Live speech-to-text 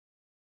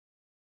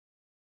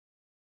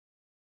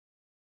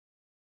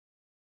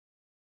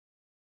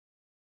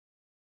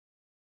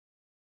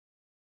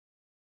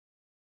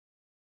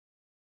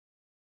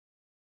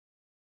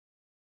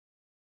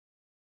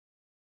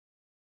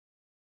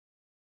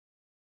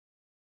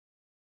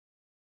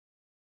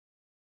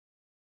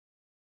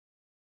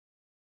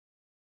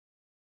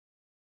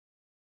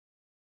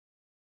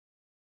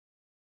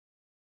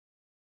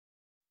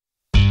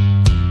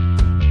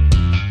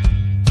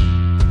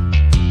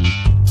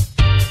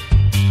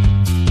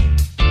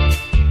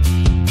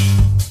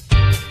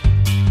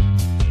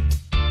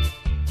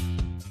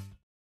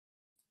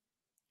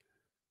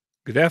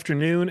Good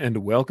afternoon and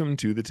welcome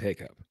to the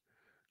Takeup.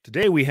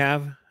 Today we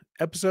have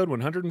episode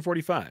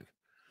 145,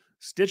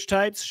 Stitch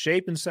Types,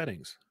 Shape, and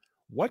Settings.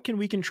 What can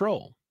we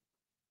control?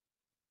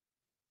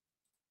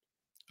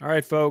 All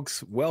right,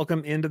 folks,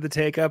 welcome into the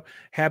Takeup.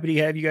 Happy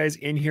to have you guys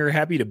in here.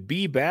 Happy to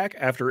be back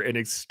after an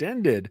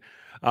extended,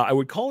 I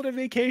would call it a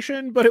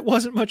vacation, but it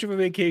wasn't much of a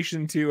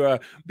vacation to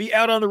be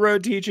out on the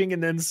road teaching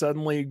and then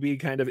suddenly be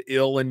kind of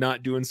ill and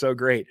not doing so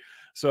great.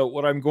 So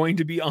what I'm going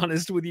to be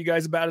honest with you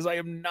guys about is I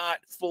am not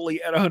fully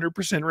at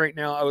 100% right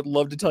now. I would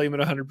love to tell you I'm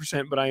at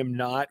 100%, but I am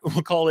not.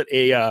 We'll call it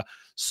a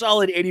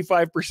solid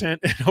 85%,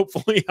 and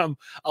hopefully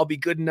I'll be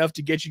good enough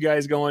to get you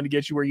guys going, to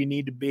get you where you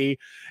need to be,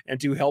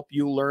 and to help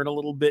you learn a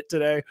little bit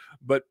today.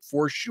 But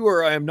for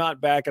sure, I am not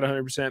back at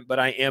 100%, but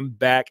I am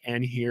back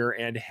and here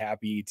and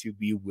happy to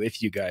be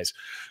with you guys.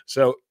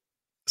 So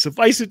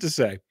suffice it to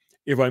say,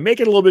 if I make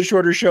it a little bit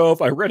shorter show,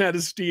 if I run out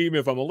of steam,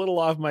 if I'm a little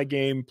off my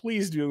game,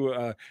 please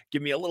do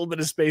give me a little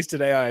bit of space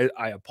today.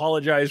 I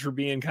apologize for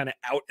being kind of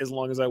out as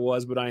long as I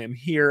was, but I am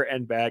here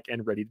and back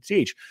and ready to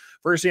teach.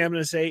 First thing I'm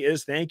going to say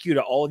is thank you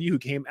to all of you who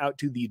came out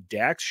to the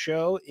DAX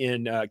show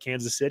in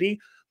Kansas City.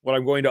 What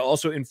I'm going to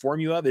also inform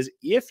you of is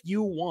if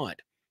you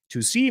want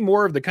to see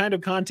more of the kind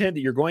of content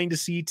that you're going to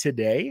see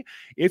today,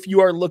 if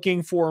you are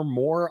looking for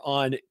more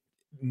on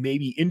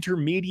maybe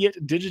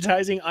intermediate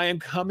digitizing, I am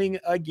coming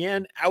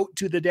again out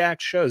to the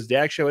DAX shows.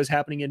 DAX show is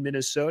happening in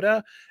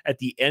Minnesota at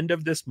the end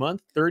of this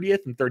month,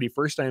 30th and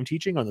 31st. I am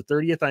teaching. On the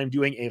 30th, I'm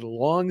doing a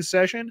long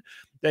session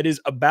that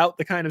is about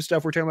the kind of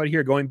stuff we're talking about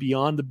here, going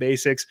beyond the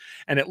basics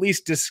and at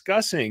least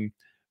discussing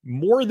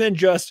more than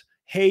just,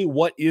 hey,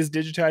 what is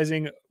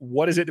digitizing?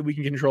 What is it that we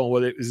can control?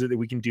 What is it that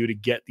we can do to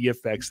get the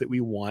effects that we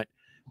want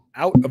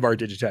out of our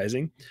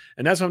digitizing?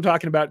 And that's what I'm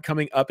talking about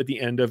coming up at the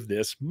end of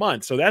this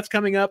month. So that's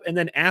coming up. And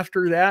then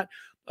after that,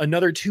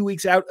 another 2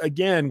 weeks out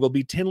again will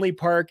be Tinley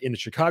Park in the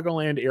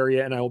Chicagoland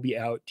area, and I will be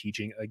out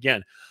teaching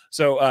again.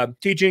 So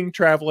teaching,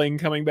 traveling,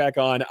 coming back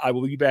on. I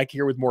will be back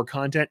here with more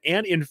content.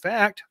 And in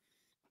fact,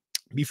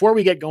 before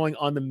we get going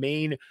on the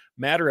main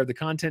matter of the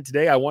content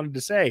today, I wanted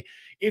to say,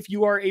 if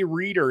you are a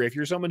reader, if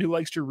you're someone who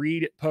likes to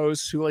read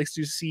posts, who likes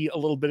to see a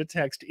little bit of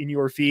text in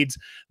your feeds,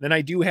 then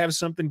I do have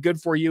something good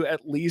for you,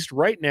 at least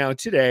right now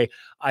today.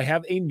 I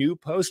have a new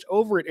post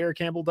over at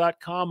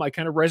ericcampbell.com. I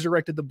kind of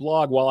resurrected the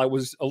blog while I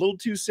was a little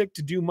too sick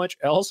to do much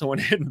else. I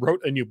went ahead and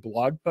wrote a new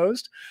blog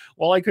post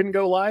while I couldn't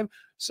go live.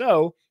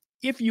 So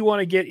if you want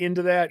to get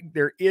into that,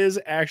 there is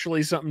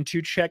actually something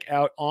to check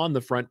out on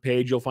the front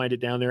page. You'll find it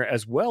down there,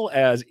 as well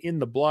as in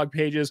the blog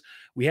pages.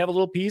 We have a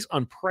little piece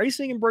on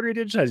pricing embroidery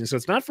digitizing. So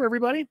it's not for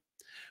everybody,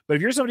 but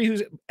if you're somebody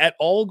who's at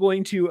all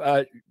going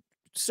to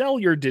sell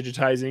your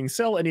digitizing,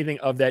 sell anything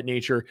of that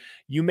nature,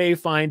 you may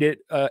find it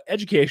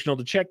educational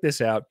to check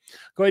this out.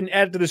 Go ahead and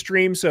add it to the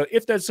stream. So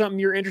if that's something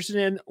you're interested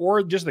in,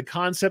 or just the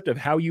concept of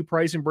how you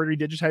price embroidery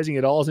digitizing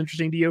at all is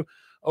interesting to you,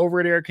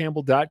 over at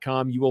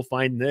ericcampbell.com, you will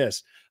find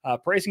this.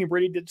 Pricing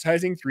embroidery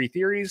digitizing, 3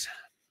 theories.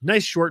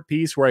 Nice short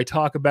piece where I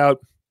talk about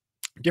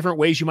different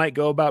ways you might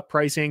go about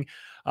pricing.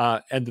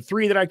 And the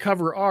 3 that I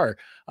cover are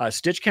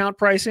stitch count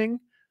pricing,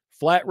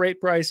 flat rate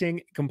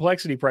pricing,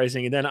 complexity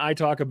pricing, and then I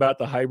talk about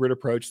the hybrid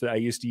approach that I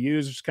used to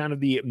use, which is kind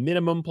of the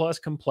minimum plus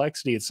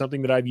complexity. It's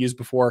something that I've used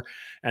before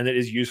and that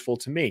is useful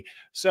to me.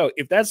 So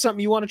if that's something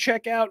you want to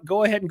check out,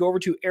 go ahead and go over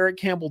to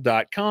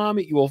ericcampbell.com.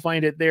 You will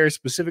find it there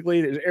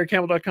specifically. There's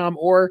ericcampbell.com,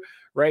 or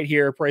right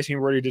here, Pricing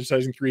Embroidery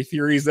Digitizing 3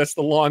 Theories. That's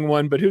the long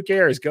one, but who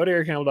cares? Go to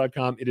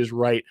ericcampbell.com. It is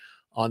right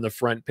on the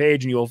front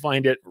page, and you will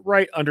find it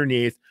right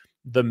underneath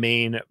the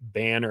main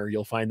banner.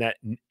 You'll find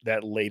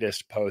that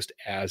latest post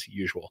as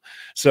usual.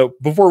 So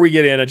before we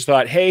get in, I just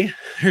thought, hey,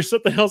 there's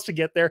something else to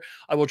get there.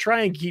 I will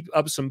try and keep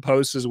up some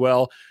posts as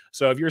well.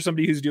 So if you're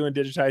somebody who's doing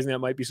digitizing, that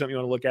might be something you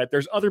want to look at.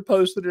 There's other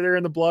posts that are there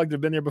in the blog that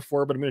have been there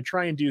before, but I'm going to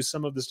try and do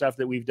some of the stuff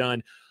that we've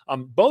done.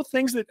 Both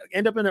things that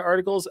end up in the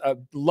articles.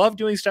 Love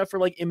doing stuff for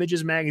like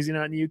Images Magazine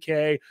out in the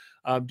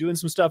UK, doing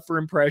some stuff for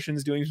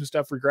Impressions, doing some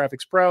stuff for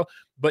Graphics Pro,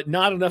 but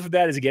not enough of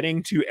that is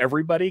getting to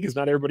everybody because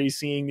not everybody's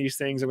seeing these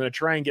things. I'm going to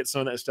try and get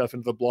some of that stuff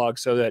into the blog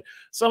so that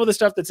some of the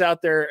stuff that's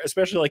out there,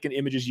 especially like in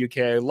Images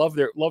UK, love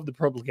the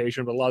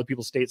publication, but a lot of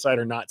people stateside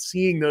are not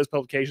seeing those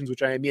publications,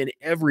 which I am in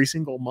every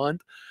single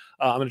month.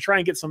 I'm going to try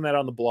and get some of that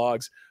on the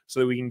blogs so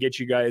that we can get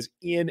you guys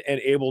in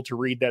and able to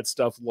read that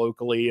stuff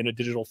locally in a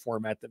digital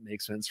format that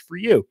makes sense for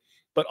you.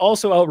 But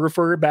also I'll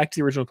refer back to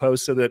the original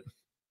post so that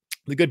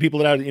the good people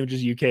that out of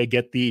Images UK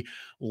get the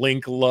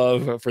link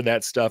love for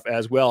that stuff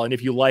as well. And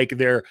if you like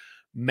their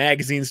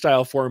magazine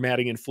style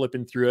formatting and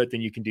flipping through it, then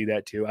you can do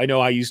that too. I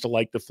know I used to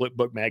like the flip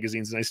book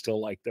magazines and I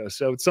still like those.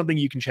 So it's something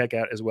you can check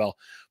out as well.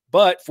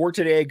 But for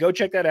today, go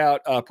check that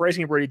out.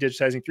 Pricing Embroidery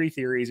Digitizing 3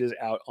 Theories is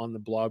out on the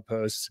blog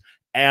posts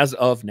as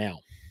of now.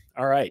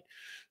 All right.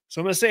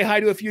 So I'm going to say hi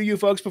to a few of you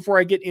folks before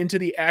I get into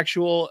the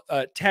actual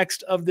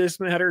text of this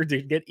matter,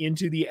 to get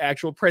into the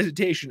actual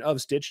presentation of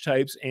stitch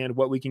types and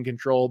what we can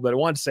control. But I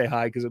want to say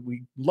hi because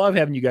we love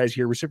having you guys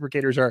here.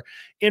 Reciprocators are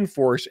in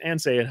force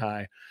and saying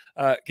hi.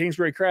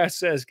 Kingsbury Crass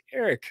says,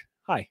 Eric,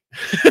 hi.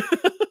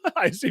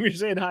 I assume you're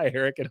saying hi,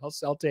 Eric, and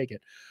I'll take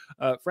it.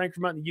 Frank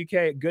from out in the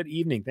UK, good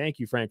evening. Thank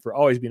you, Frank, for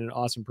always being an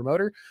awesome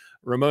promoter.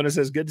 Ramona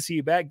says, good to see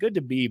you back. Good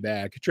to be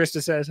back.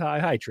 Trista says, hi.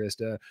 Hi,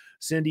 Trista.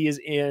 Cindy is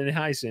in.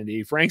 Hi,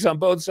 Cindy. Frank's on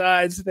both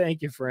sides.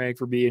 Thank you, Frank,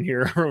 for being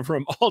here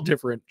from all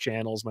different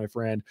channels, my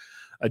friend.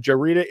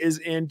 Jarita is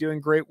in, doing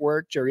great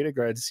work. Jarita,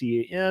 glad to see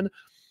you in.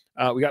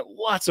 We got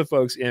lots of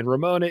folks in.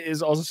 Ramona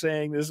is also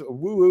saying this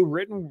woo-woo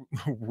written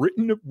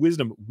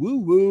wisdom.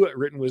 Woo-woo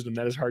written wisdom.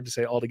 That is hard to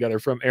say altogether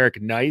from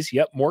Eric. Nice.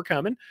 Yep, more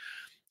coming.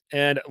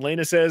 And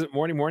Lena says,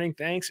 morning.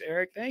 Thanks,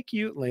 Eric. Thank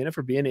you, Lena,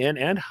 for being in.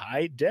 And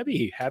hi,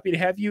 Debbie. Happy to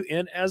have you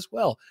in as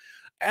well.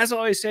 As I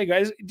always say,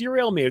 guys,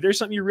 derail me. If there's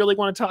something you really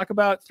want to talk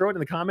about, throw it in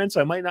the comments.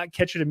 I might not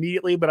catch it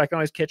immediately, but I can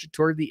always catch it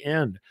toward the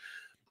end.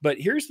 But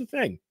here's the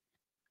thing.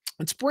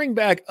 Let's bring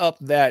back up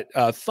that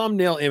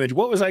thumbnail image.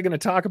 What was I going to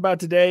talk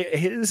about today?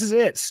 This is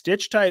it.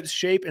 Stitch types,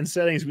 shape, and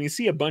settings. We can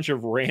see a bunch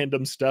of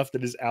random stuff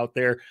that is out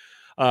there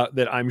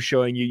that I'm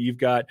showing you. You've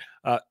got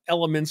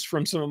elements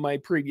from some of my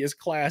previous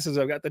classes.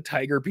 I've got the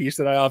tiger piece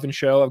that I often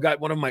show. I've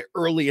got one of my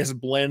earliest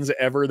blends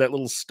ever. That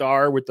little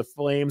star with the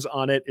flames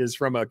on it is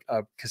from a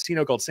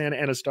casino called Santa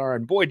Ana Star.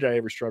 And boy, did I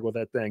ever struggle with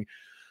that thing.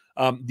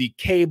 The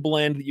K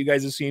blend that you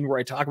guys have seen where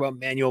I talk about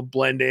manual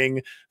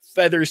blending,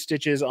 feather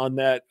stitches on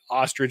that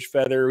ostrich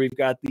feather. We've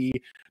got the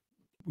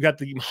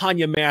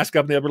Hanya mask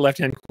up in the upper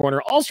left-hand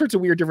corner, all sorts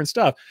of weird different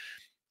stuff.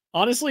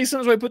 Honestly,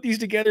 sometimes when I put these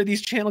together,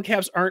 these channel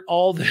caps aren't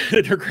all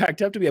that they're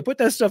cracked up to be. I put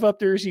that stuff up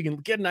there so you can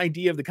get an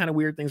idea of the kind of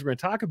weird things we're going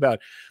to talk about.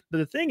 But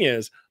the thing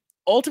is,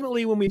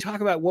 ultimately, when we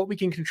talk about what we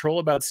can control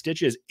about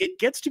stitches, it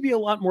gets to be a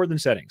lot more than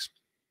settings.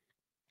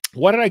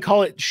 Why did I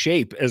call it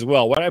shape as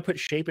well? Why did I put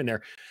shape in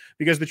there?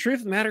 Because the truth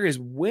of the matter is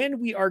when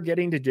we are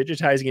getting to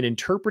digitizing and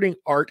interpreting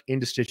art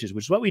into stitches,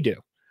 which is what we do,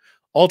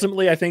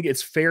 ultimately, I think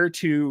it's fair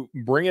to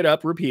bring it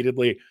up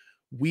repeatedly.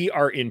 We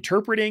are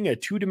interpreting a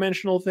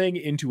two-dimensional thing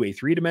into a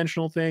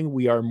three-dimensional thing.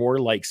 We are more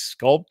like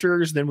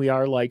sculptors than we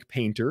are like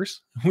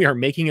painters. We are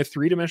making a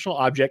three-dimensional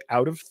object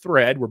out of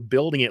thread. We're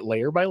building it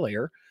layer by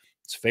layer.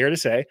 It's fair to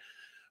say.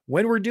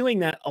 When we're doing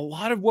that, a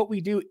lot of what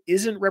we do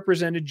isn't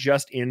represented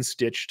just in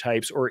stitch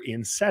types or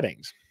in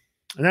settings.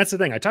 And that's the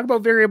thing. I talk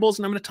about variables,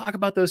 and I'm going to talk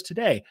about those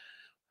today.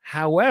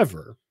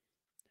 However,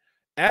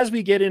 as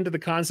we get into the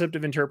concept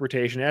of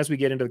interpretation, as we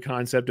get into the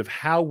concept of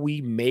how we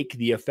make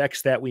the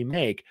effects that we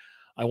make,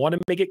 I want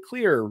to make it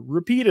clear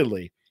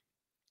repeatedly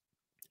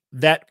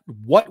that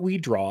what we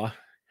draw,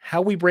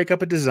 how we break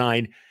up a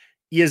design,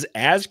 is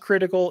as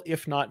critical,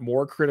 if not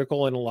more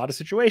critical in a lot of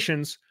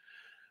situations,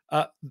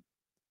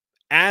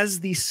 as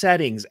the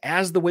settings,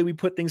 as the way we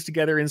put things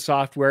together in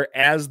software,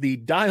 as the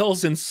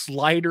dials and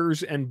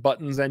sliders and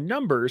buttons and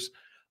numbers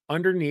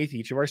underneath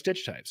each of our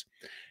stitch types.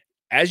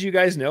 As you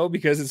guys know,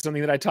 because it's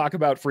something that I talk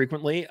about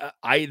frequently,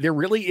 there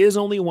really is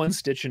only one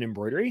stitch in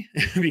embroidery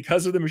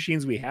because of the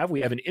machines we have.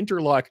 We have an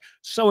interlock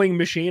sewing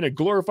machine, a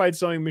glorified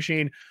sewing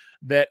machine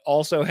that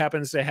also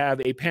happens to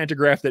have a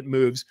pantograph that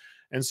moves.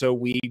 And so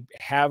we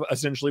have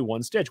essentially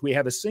one stitch. We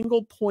have a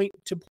single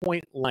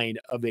point-to-point line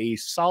of a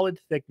solid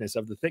thickness,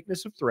 of the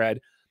thickness of thread.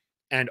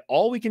 And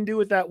all we can do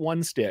with that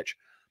one stitch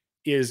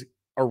is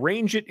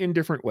arrange it in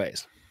different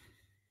ways.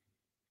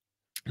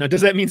 Now,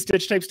 does that mean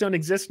stitch types don't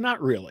exist? Not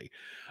really.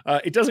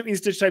 It doesn't mean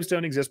stitch types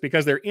don't exist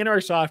because they're in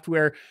our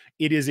software.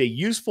 It is a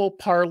useful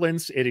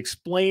parlance. It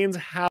explains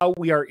how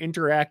we are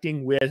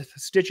interacting with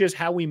stitches,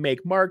 how we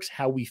make marks,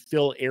 how we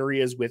fill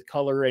areas with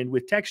color and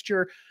with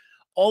texture.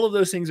 All of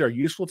those things are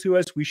useful to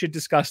us. We should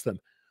discuss them.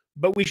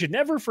 But we should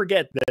never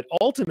forget that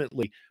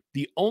ultimately,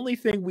 the only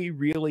thing we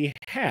really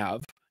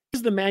have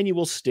is the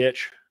manual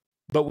stitch,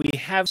 but we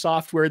have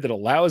software that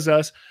allows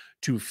us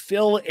to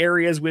fill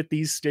areas with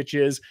these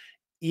stitches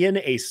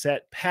in a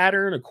set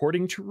pattern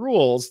according to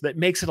rules that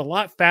makes it a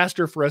lot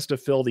faster for us to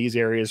fill these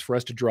areas, for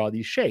us to draw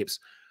these shapes.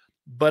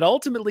 But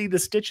ultimately, the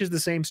stitch is the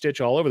same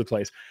stitch all over the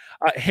place.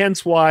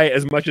 Hence why,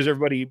 as much as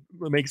everybody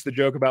makes the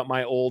joke about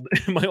my old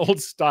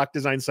stock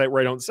design site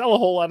where I don't sell a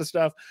whole lot of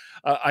stuff,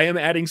 I am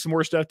adding some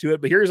more stuff to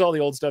it. But here's all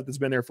the old stuff that's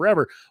been there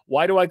forever.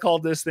 Why do I call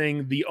this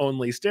thing the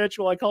only stitch?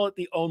 Well, I call it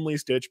the only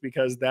stitch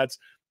because that's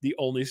the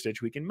only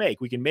stitch we can make.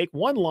 We can make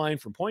one line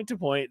from point to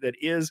point that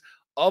is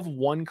of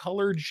one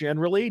color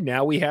generally.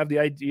 Now we have the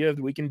idea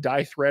that we can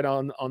dye thread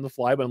on the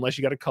fly, but unless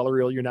you got a color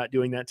reel, you're not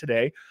doing that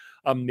today.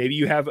 Maybe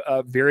you have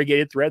a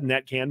variegated thread and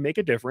that can make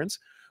a difference.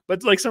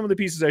 But like some of the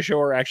pieces I show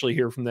are actually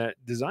here from that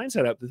design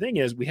setup. The thing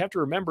is, we have to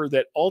remember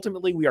that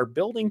ultimately we are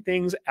building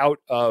things out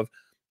of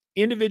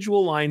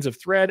individual lines of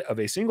thread of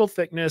a single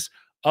thickness,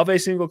 of a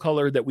single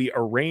color that we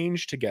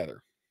arrange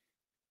together.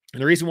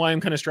 And the reason why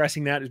I'm kind of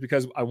stressing that is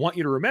because I want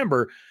you to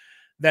remember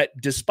that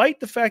despite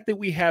the fact that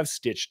we have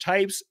stitch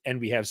types and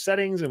we have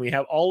settings and we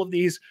have all of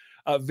these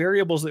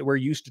variables that we're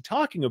used to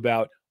talking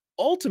about,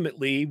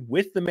 ultimately,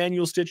 with the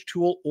manual stitch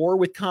tool or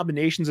with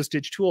combinations of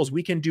stitch tools,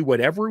 we can do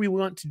whatever we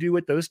want to do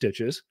with those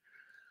stitches.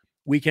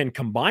 We can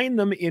combine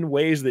them in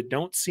ways that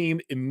don't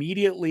seem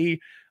immediately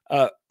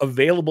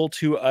available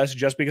to us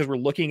just because we're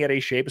looking at a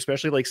shape,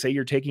 especially like say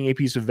you're taking a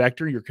piece of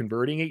vector, you're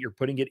converting it, you're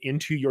putting it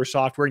into your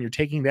software, and you're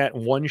taking that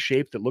one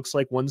shape that looks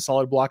like one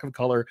solid block of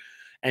color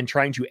and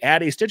trying to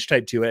add a stitch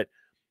type to it,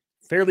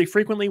 fairly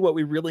frequently, what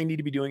we really need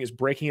to be doing is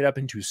breaking it up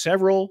into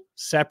several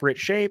separate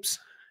shapes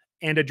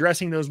and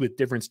addressing those with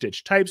different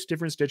stitch types,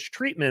 different stitch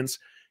treatments,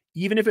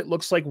 even if it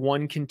looks like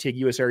one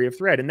contiguous area of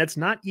thread. And that's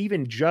not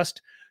even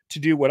just to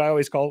do what I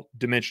always call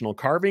dimensional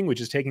carving, which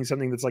is taking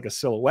something that's like a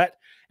silhouette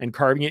and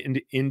carving it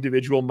into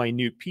individual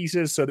minute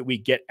pieces so that we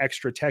get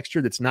extra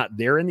texture that's not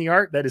there in the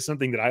art. That is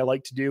something that I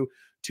like to do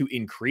to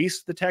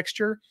increase the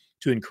texture,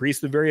 to increase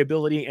the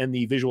variability and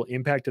the visual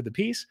impact of the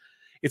piece.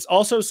 It's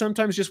also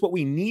sometimes just what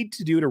we need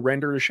to do to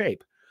render a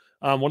shape.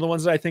 One of the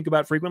ones that I think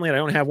about frequently, and I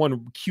don't have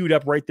one queued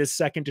up right this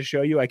second to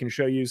show you, I can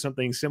show you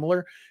something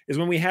similar, is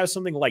when we have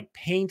something like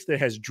paint that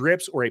has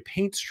drips or a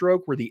paint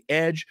stroke where the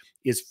edge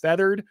is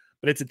feathered,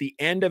 but it's at the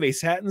end of a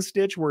satin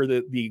stitch where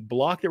the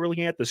block that we're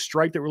looking at, the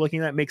stripe that we're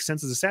looking at makes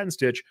sense as a satin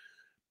stitch.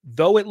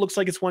 Though it looks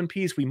like it's one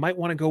piece, we might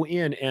want to go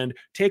in and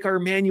take our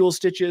manual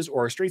stitches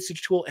or our straight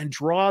stitch tool and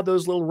draw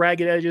those little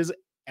ragged edges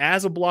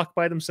as a block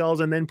by themselves,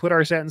 and then put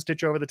our satin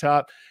stitch over the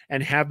top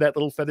and have that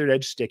little feathered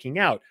edge sticking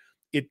out.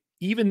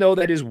 Even though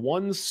that is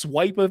one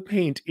swipe of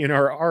paint in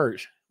our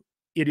art,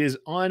 it is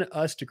on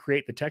us to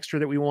create the texture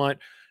that we want.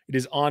 It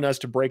is on us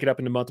to break it up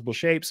into multiple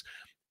shapes.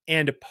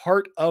 And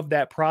part of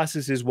that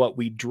process is what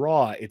we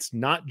draw. It's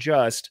not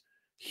just,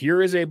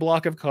 here is a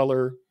block of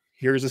color,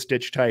 here's a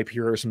stitch type,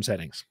 here are some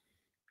settings.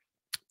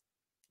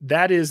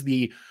 That is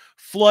the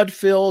flood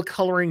fill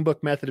coloring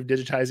book method of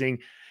digitizing.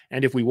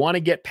 And if we want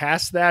to get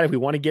past that, if we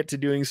want to get to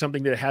doing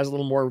something that has a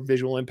little more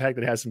visual impact,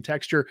 that has some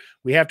texture,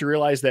 we have to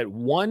realize that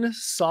one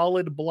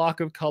solid block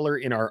of color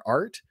in our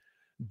art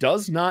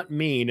does not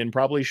mean, and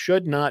probably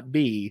should not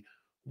be,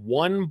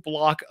 one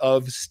block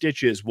of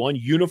stitches, one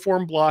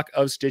uniform block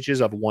of stitches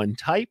of one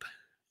type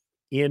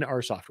in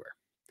our software.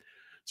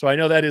 So I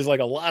know that is like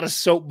a lot of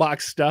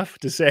soapbox stuff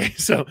to say.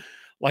 So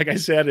like I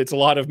said, it's a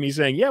lot of me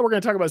saying, yeah, we're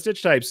going to talk about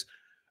stitch types.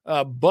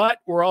 But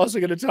we're also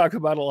going to talk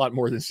about a lot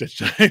more than stitch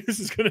type.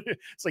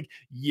 It's like,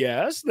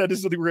 yes, that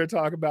is something we're going to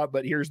talk about,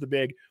 but here's the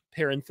big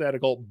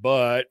parenthetical,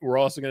 but we're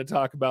also going to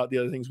talk about the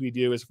other things we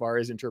do as far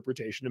as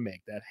interpretation to make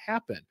that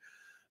happen.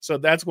 So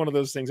that's one of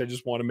those things I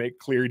just want to make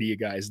clear to you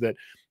guys, that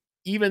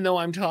even though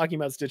I'm talking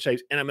about stitch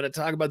types and I'm going to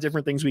talk about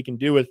different things we can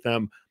do with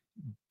them,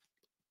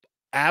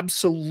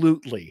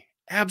 absolutely,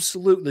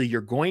 you're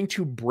going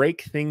to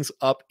break things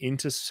up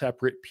into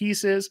separate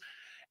pieces.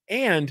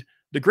 And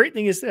the great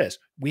thing is this: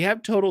 we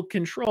have total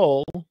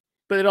control,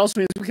 but it also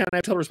means we kind of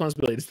have total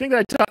responsibility. The thing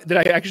that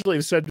I actually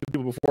have said to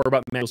people before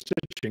about manual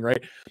stitching,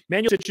 right?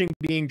 Manual stitching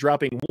being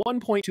dropping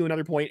one point to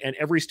another point and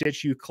every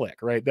stitch you click,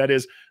 right? That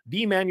is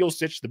the manual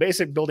stitch, the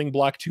basic building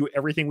block to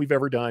everything we've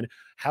ever done.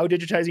 How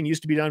digitizing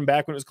used to be done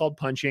back when it was called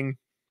punching.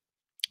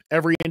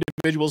 Every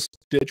individual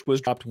stitch was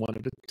dropped one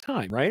at a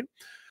time, right?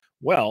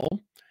 Well,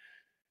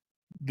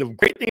 the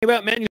great thing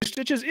about manual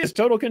stitches is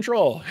total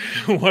control.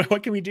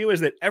 What can we do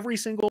is that every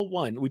single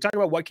one, we talk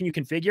about what can you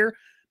configure.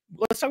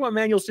 Let's talk about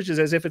manual stitches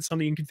as if it's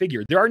something you can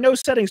configure. There are no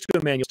settings to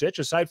a manual stitch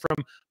aside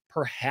from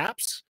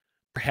perhaps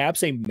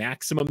a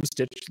maximum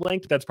stitch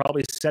length that's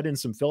probably set in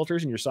some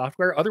filters in your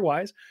software.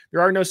 Otherwise, there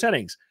are no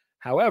settings.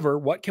 However,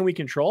 what can we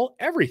control?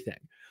 Everything.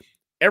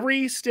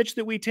 Every stitch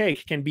that we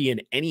take can be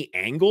in any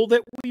angle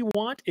that we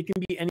want. It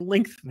can be any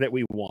length that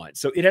we want.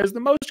 So it has the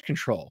most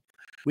control.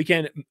 We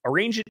can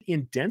arrange it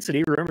in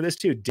density. Remember this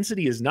too.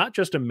 Density is not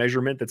just a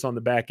measurement that's on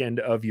the back end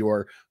of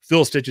your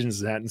fill stitches and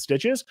satin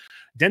stitches.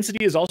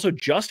 Density is also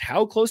just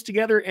how close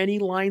together any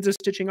lines of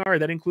stitching are.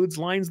 That includes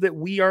lines that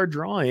we are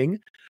drawing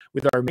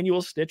with our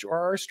manual stitch or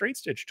our straight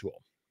stitch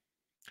tool.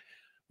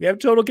 We have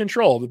total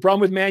control. The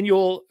problem with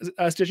manual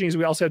stitching is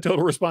we also have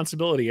total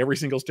responsibility. Every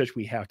single stitch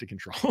we have to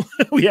control.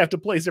 We have to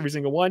place every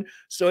single one,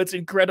 so it's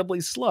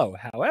incredibly slow.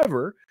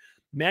 However,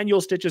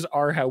 manual stitches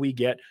are how we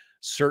get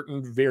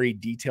certain very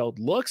detailed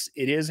looks.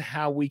 It is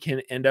how we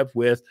can end up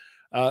with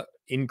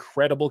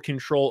incredible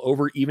control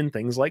over even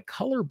things like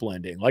color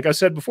blending. Like I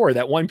said before,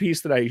 that one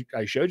piece that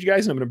I showed you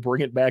guys, and I'm going to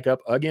bring it back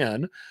up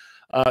again.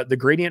 The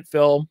gradient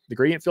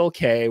fill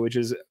K, which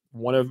is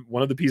one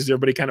of the pieces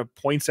everybody kind of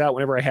points out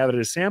whenever I have it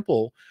as a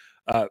sample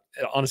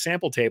on a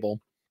sample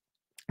table.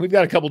 We've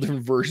got a couple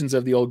different versions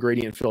of the old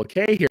gradient fill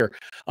K here.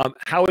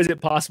 How is it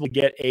possible to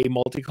get a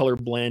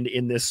multicolor blend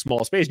in this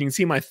small space? You can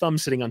see my thumb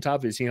sitting on top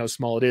of it, seeing how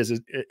small it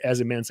is,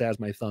 as immense as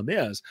my thumb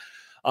is.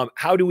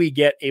 How do we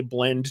get a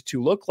blend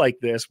to look like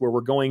this, where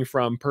we're going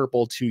from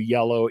purple to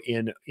yellow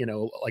in,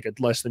 like a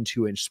less than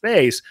 2-inch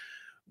space?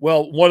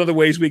 Well, one of the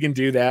ways we can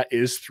do that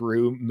is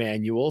through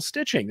manual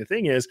stitching. The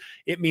thing is,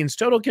 it means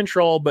total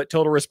control, but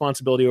total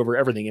responsibility over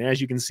everything. And as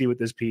you can see with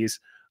this piece,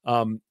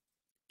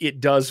 it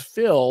does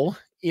fill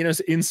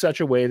in such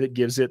a way that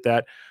gives it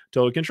that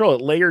total control.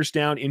 It layers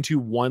down into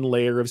one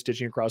layer of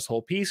stitching across the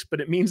whole piece, but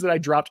it means that I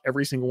dropped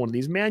every single one of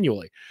these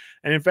manually.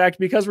 And in fact,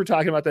 because we're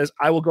talking about this,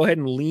 I will go ahead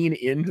and lean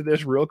into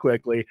this real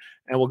quickly,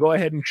 and we'll go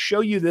ahead and show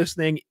you this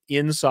thing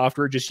in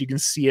software, just so you can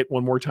see it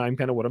one more time,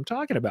 kind of what I'm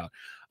talking about.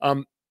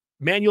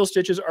 Manual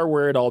stitches are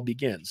where it all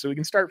begins. So we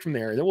can start from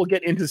there, and then we'll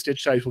get into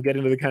stitch types. We'll get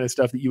into the kind of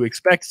stuff that you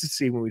expect to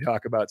see when we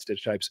talk about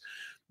stitch types.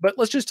 But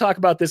let's just talk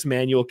about this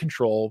manual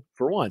control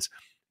for once.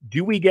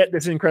 Do we get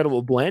this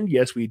incredible blend?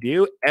 Yes, we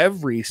do.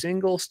 Every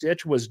single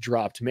stitch was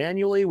dropped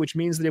manually, which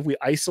means that if we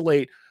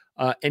isolate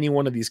any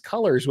one of these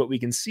colors, what we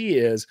can see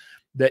is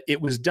that it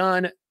was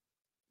done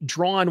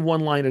drawn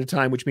one line at a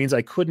time, which means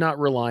I could not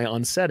rely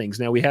on settings.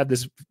 Now we have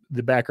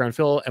the background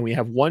fill, and we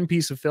have one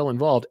piece of fill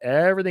involved.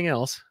 Everything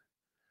else,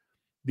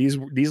 these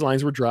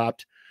lines were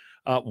dropped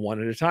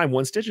one at a time,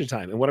 one stitch at a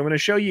time. And what I'm going to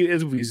show you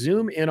is if we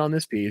zoom in on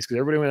this piece, because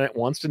everybody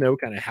wants to know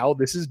kind of how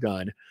this is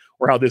done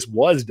or how this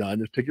was done,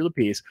 this particular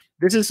piece.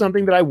 This is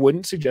something that I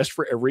wouldn't suggest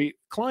for every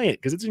client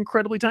because it's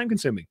incredibly time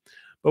consuming.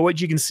 But what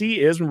you can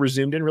see is when we're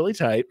zoomed in really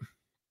tight,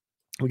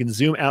 we can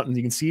zoom out and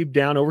you can see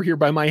down over here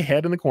by my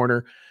head in the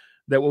corner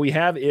that what we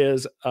have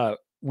is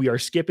we are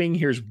skipping.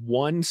 Here's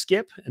one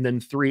skip and then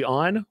 3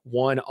 on,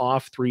 1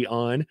 off, 3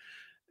 on.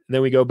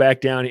 Then we go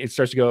back down. It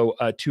starts to go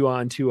 2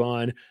 on, 2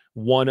 on,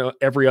 1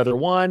 every other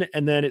one.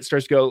 And then it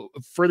starts to go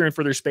further and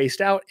further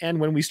spaced out. And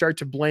when we start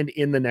to blend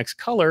in the next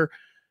color,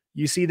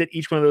 you see that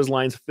each one of those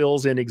lines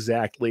fills in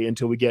exactly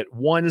until we get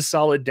one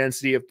solid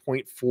density of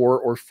 0.4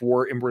 or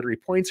 4 embroidery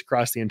points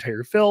across the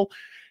entire fill.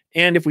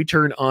 And if we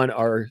turn on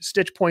our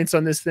stitch points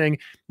on this thing,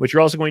 what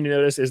you're also going to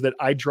notice is that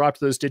I dropped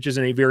those stitches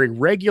in a very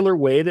regular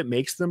way that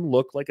makes them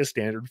look like a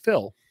standard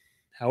fill.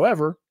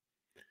 However,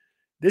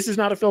 this is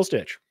not a fill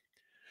stitch.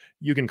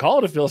 You can call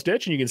it a fill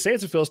stitch and you can say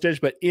it's a fill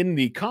stitch, but in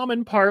the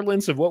common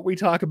parlance of what we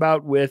talk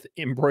about with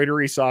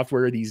embroidery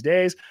software these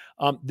days,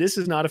 this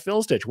is not a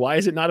fill stitch. Why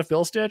is it not a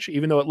fill stitch?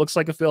 Even though it looks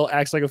like a fill,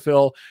 acts like a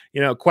fill,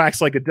 quacks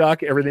like a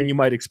duck, everything you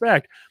might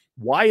expect.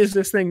 Why is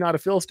this thing not a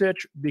fill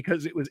stitch?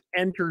 Because it was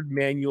entered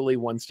manually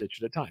one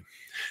stitch at a time.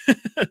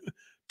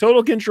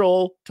 Total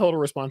control, total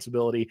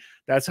responsibility.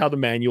 That's how the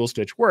manual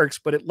stitch works,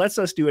 but it lets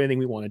us do anything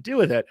we want to do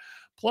with it.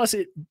 Plus,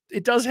 it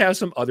does have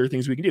some other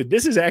things we can do.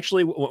 This is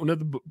actually one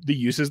of the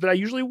uses that I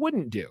usually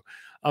wouldn't do.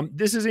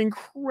 This is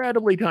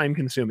incredibly time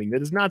consuming.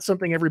 That is not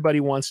something everybody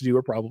wants to do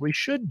or probably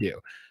should do.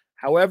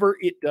 However,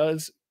 it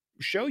does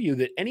show you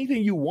that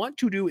anything you want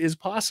to do is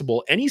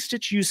possible. Any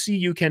stitch you see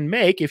you can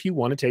make if you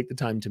want to take the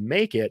time to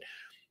make it.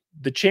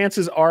 The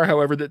chances are,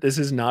 however, that this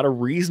is not a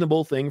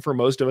reasonable thing for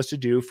most of us to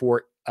do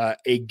for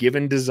a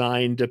given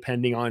design,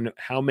 depending on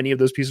how many of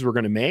those pieces we're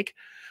going to make.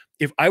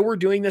 If I were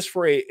doing this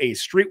for a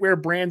streetwear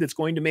brand that's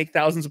going to make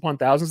thousands upon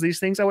thousands of these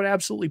things, I would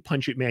absolutely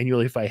punch it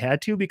manually if I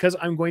had to, because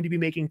I'm going to be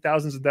making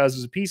thousands and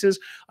thousands of pieces.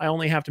 I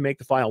only have to make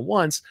the file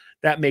once.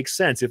 That makes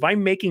sense. If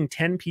I'm making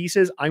 10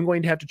 pieces, I'm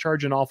going to have to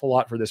charge an awful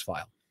lot for this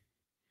file.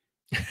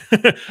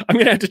 I'm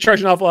going to have to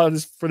charge an awful lot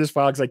for this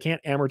file because I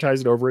can't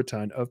amortize it over a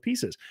ton of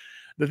pieces.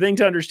 The thing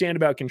to understand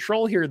about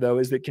control here, though,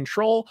 is that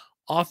control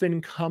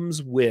often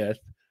comes with,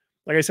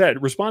 like I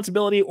said,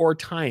 responsibility or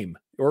time,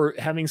 or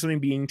having something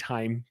being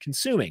time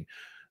consuming.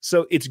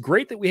 So it's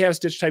great that we have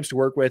stitch types to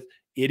work with.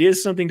 It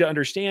is something to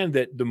understand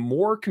that the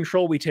more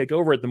control we take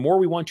over it, the more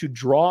we want to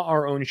draw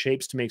our own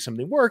shapes to make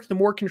something work, the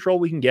more control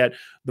we can get,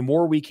 the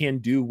more we can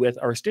do with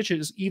our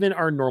stitches, even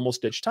our normal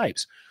stitch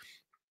types.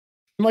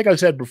 Like I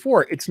said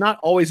before, it's not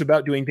always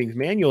about doing things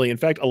manually. In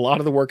fact, a lot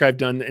of the work I've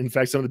done, in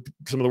fact, some of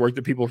the work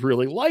that people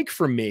really like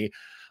from me,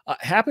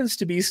 happens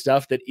to be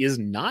stuff that is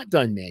not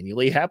done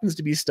manually, happens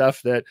to be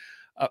stuff that,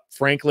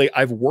 frankly,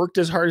 I've worked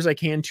as hard as I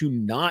can to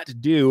not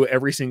do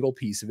every single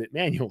piece of it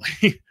manually.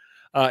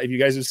 If you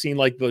guys have seen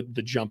like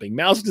the jumping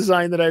mouse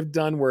design that I've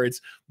done, where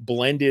it's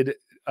blended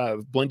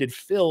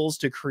fills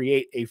to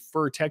create a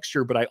fur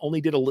texture, but I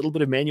only did a little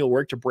bit of manual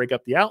work to break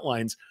up the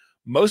outlines.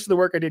 Most of the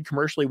work I did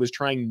commercially was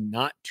trying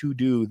not to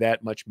do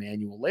that much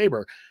manual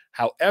labor.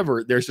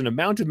 However, there's an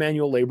amount of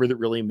manual labor that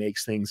really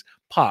makes things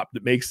pop,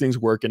 that makes things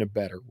work in a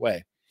better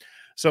way.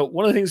 So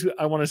one of the things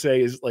I want to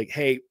say is like,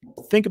 hey,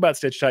 think about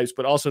stitch types,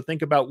 but also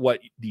think about what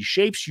the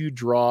shapes you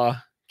draw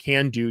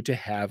can do to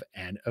have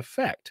an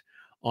effect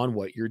on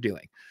what you're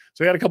doing.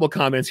 So I got a couple of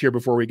comments here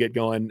before we get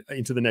going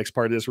into the next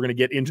part of this. We're going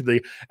to get into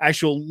the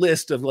actual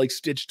list of like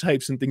stitch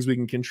types and things we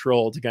can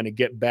control to kind of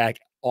get back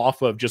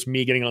off of just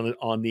me getting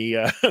on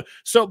the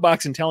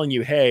soapbox and telling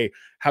you, hey,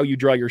 how you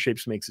draw your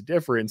shapes makes a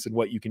difference, and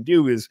what you can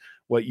do is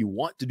what you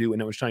want to do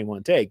and how much time you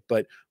want to take.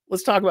 But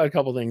let's talk about a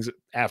couple of things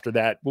after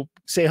that. We'll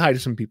say hi to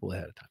some people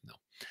ahead of time,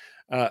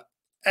 though.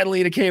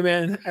 Adelina came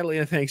in.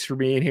 Adelina, thanks for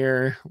being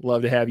here.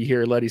 Love to have you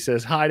here. Letty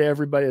says hi to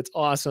everybody. It's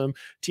awesome.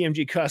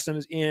 TMG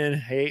Customs in.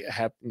 Hey,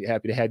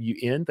 happy to have you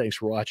in. Thanks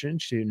for watching,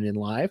 tuning in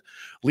live.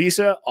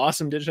 Lisa,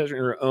 awesome digitizer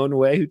in her own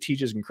way, who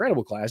teaches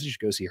incredible classes. You should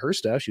go see her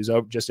stuff. She's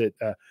out just at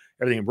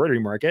Everything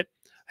Embroidery Market.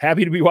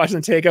 Happy to be watching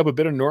the Take Up a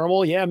bit of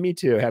normal. Yeah, me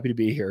too. Happy to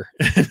be here.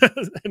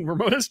 And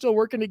Ramona's still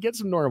working to get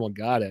some normal.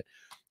 Got it.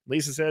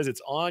 Lisa says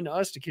it's on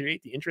us to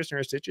create the interest in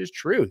our stitches.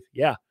 Truth.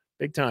 Yeah,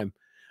 big time.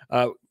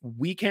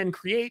 We can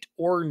create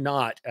or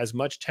not as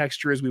much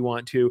texture as we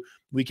want to.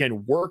 We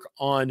can work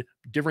on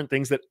different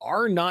things that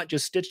are not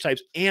just stitch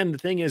types. And the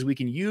thing is, we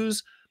can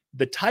use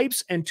the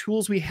types and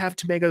tools we have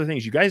to make other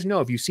things. You guys know,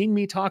 if you've seen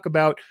me talk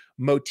about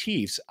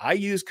motifs, I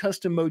use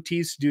custom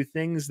motifs to do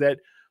things that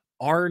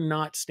are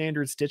not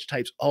standard stitch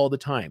types all the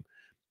time.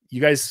 You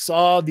guys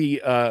saw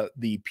the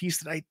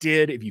piece that I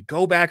did. If you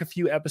go back a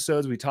few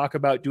episodes, we talk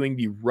about doing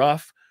the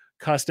rough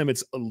custom.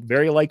 It's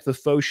very like the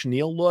faux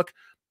chenille look.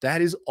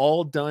 That is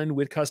all done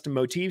with custom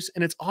motifs,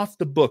 and it's off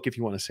the book, if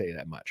you want to say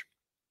that much.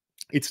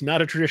 It's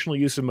not a traditional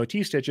use of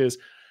motif stitches.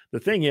 The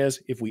thing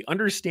is, if we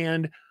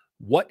understand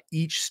what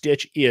each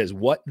stitch is,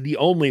 what the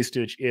only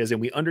stitch is, and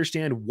we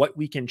understand what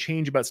we can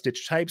change about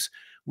stitch types,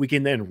 we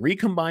can then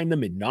recombine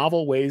them in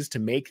novel ways to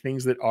make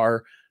things that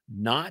are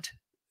not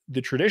the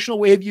traditional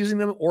way of using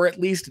them, or at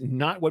least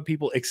not what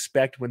people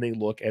expect when they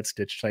look at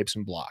stitch types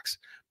and blocks.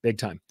 Big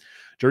time.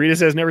 Dorita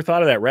says, never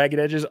thought of that. Ragged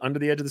edges under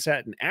the edge of the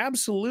satin.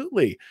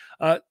 Absolutely.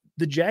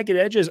 The jagged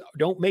edges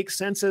don't make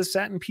sense as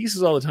satin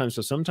pieces all the time.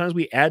 So sometimes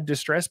we add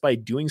distress by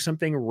doing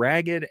something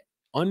ragged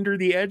under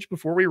the edge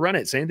before we run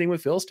it. Same thing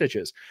with fill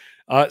stitches.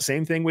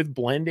 Same thing with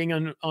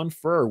blending on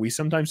fur. We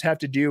sometimes have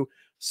to do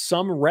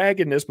some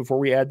raggedness before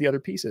we add the other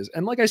pieces.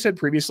 And like I said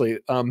previously,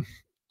 I'm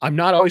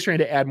not always trying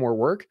to add more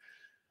work.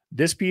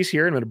 This piece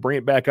here, I'm going to bring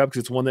it back up because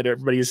it's one that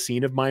everybody has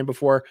seen of mine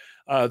before.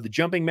 The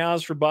jumping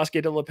mouths for Bosque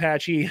de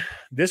l'Apache.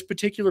 This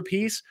particular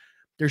piece,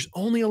 there's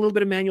only a little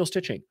bit of manual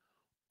stitching.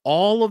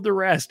 All of the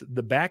rest,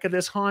 the back of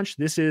this haunch,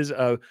 this is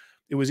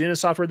it was in a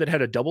software that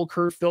had a double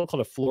curve fill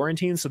called a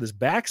Florentine. So this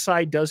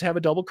backside does have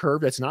a double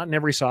curve. That's not in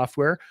every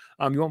software.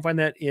 You won't find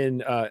that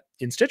in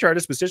Stitch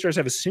Artist, but Stitch Artist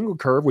have a single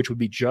curve, which would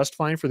be just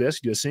fine for this.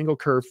 You do a single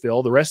curve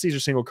fill. The rest of these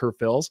are single curve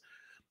fills.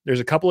 There's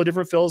a couple of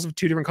different fills of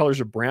 2 different colors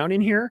of brown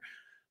in here.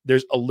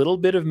 There's a little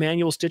bit of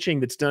manual stitching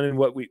that's done in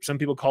what some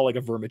people call like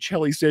a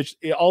vermicelli stitch.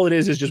 All it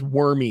is just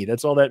wormy.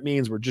 That's all that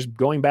means. We're just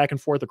going back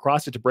and forth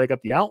across it to break up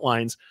the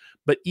outlines.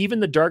 But even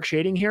the dark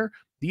shading here,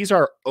 these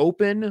are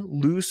open,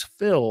 loose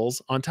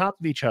fills on top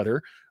of each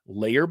other,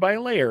 layer by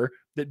layer,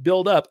 that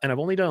build up. And I've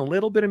only done a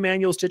little bit of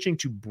manual stitching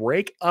to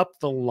break up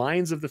the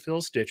lines of the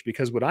fill stitch,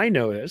 because what I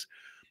know is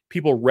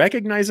people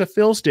recognize a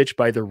fill stitch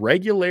by the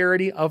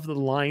regularity of the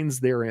lines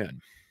they're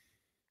in.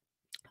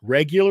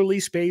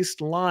 Regularly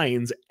spaced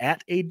lines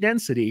at a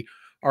density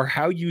are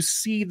how you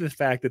see the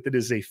fact that it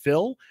is a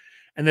fill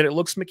and that it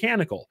looks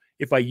mechanical.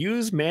 If I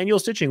use manual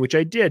stitching, which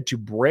I did, to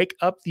break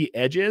up the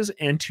edges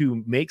and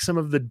to make some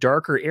of the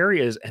darker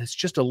areas, and it's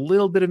just a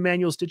little bit of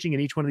manual stitching in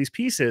each one of these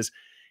pieces,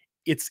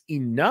 it's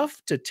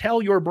enough to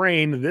tell your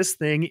brain this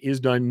thing is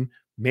done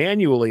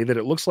manually, that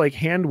it looks like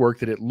handwork,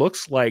 that it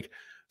looks like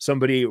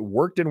somebody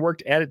worked and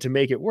worked at it to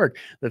make it work.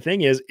 The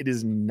thing is, it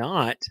is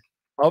not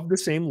of the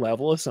same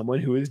level as someone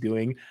who is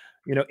doing,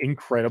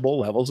 incredible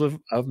levels of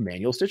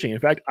manual stitching. In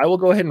fact, I will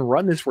go ahead and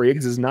run this for you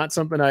because it's not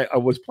something I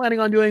was planning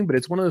on doing, but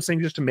it's one of those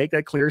things just to make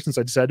that clear since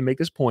I decided to make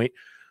this point.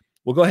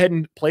 We'll go ahead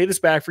and play this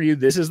back for you.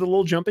 This is the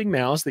little jumping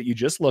mouse that you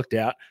just looked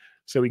at.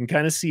 So we can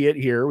kind of see it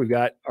here. We've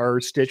got our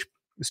stitch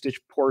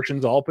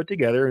portions all put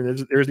together.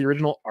 And there's the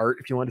original art.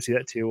 If you want to see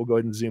that too, we'll go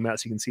ahead and zoom out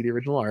so you can see the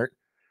original art.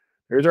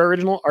 There's our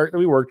original art that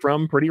we worked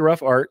from. Pretty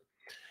rough art.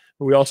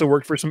 We also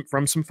worked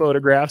from some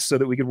photographs so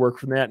that we could work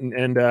from that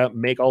and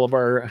make all of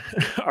our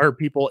our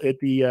people at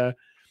the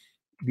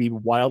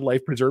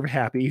wildlife preserve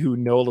happy, who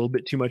know a little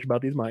bit too much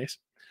about these mice.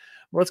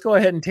 Well, let's go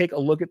ahead and take a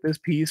look at this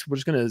piece. We're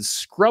just going to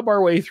scrub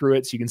our way through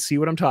it so you can see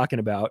what I'm talking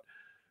about.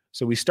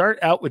 So we start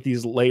out with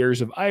these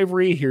layers of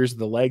ivory. Here's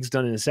the legs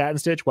done in a satin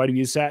stitch. Why do we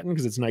use satin?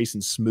 Because it's nice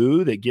and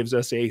smooth. It gives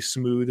us a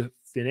smooth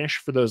finish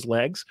for those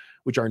legs,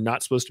 which are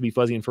not supposed to be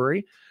fuzzy and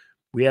furry.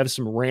 We have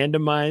some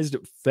randomized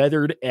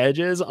feathered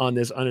edges on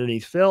this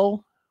underneath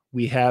fill.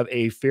 We have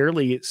a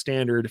fairly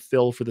standard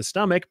fill for the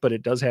stomach, but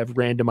it does have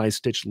randomized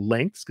stitch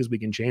lengths because we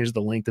can change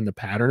the length and the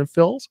pattern of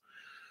fills.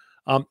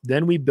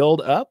 Then we build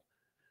up.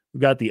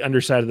 We've got the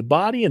underside of the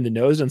body and the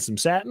nose and some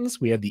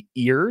satins. We have the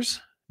ears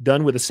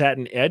done with a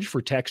satin edge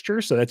for texture.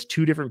 So that's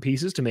 2 different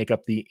pieces to make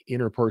up the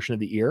inner portion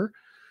of the ear.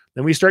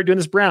 Then we start doing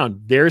this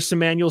brown. There's some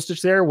manual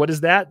stitch there. What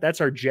is that?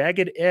 That's our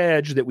jagged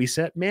edge that we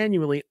set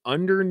manually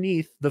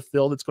underneath the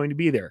fill that's going to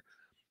be there.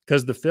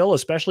 Because the fill,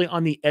 especially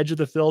on the edge of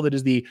the fill that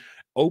is the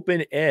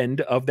open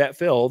end of that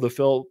fill,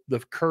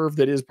 the curve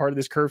that is part of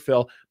this curve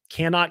fill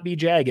cannot be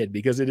jagged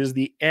because it is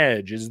the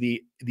edge, is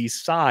the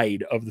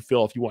side of the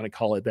fill, if you want to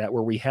call it that,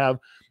 where we have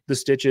the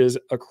stitches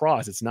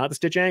across. It's not the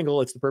stitch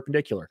angle, it's the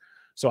perpendicular.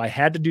 So I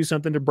had to do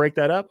something to break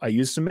that up. I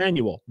used some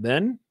manual.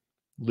 Then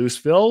loose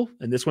fill,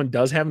 and this one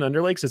does have an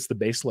underlay because it's the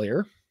base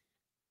layer.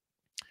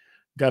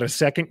 Got a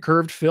second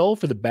curved fill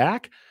for the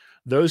back.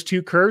 Those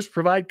 2 curves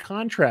provide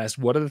contrast.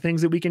 What are the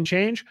things that we can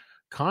change?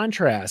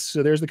 Contrast.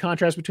 So there's the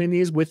contrast between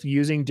these with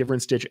using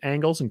different stitch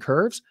angles and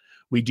curves.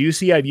 We do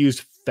see I've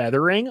used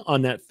feathering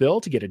on that fill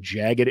to get a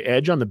jagged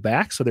edge on the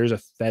back. So there's a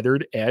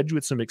feathered edge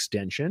with some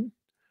extension.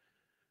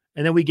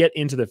 And then we get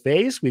into the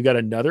face. We've got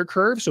another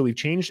curve. So we've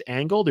changed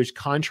angle. There's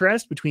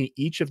contrast between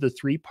each of the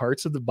 3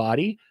 parts of the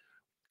body.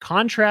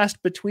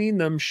 Contrast between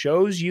them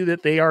shows you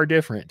that they are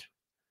different.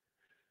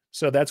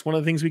 So that's one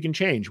of the things we can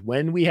change.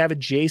 When we have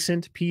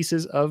adjacent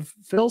pieces of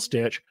fill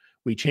stitch,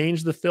 we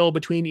change the fill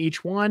between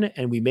each one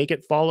and we make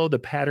it follow the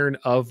pattern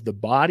of the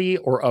body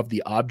or of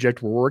the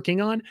object we're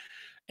working on.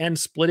 And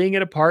splitting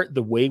it apart,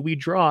 the way we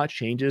draw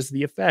changes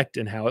the effect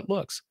and how it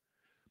looks.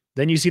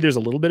 Then you see there's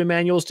a little bit of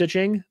manual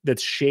stitching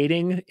that's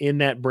shading in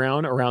that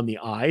brown around the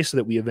eye so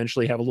that we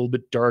eventually have a little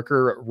bit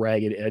darker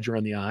ragged edge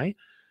around the eye.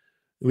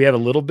 We have a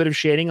little bit of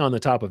shading on the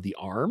top of the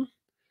arm.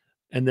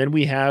 And then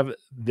we have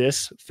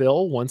this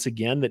fill once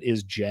again that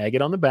is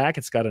jagged on the back.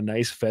 It's got a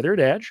nice feathered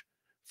edge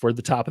for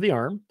the top of the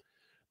arm.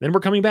 Then we're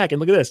coming back and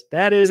look at this.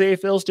 That is a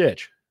fill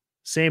stitch.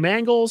 Same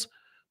angles,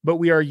 but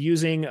we are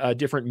using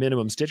different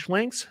minimum stitch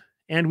lengths.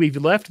 And we've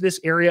left this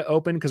area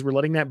open because we're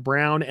letting that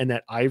brown and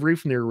that ivory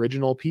from the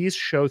original piece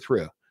show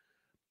through,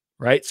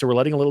 right? So we're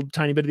letting a little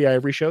tiny bit of the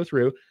ivory show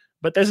through,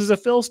 but this is a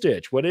fill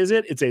stitch. What is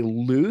it? It's a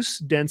loose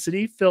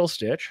density fill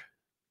stitch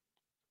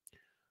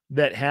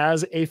that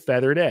has a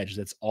feathered edge.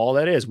 That's all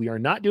that is. We are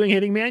not doing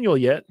hitting manual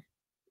yet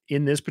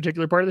in this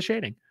particular part of the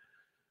shading.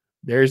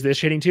 There's this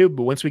shading too,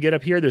 but once we get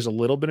up here, there's a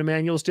little bit of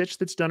manual stitch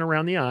that's done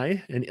around the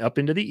eye and up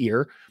into the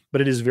ear,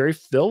 but it is very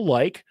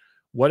fill-like.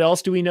 What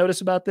else do we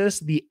notice about this?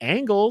 The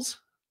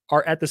angles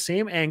are at the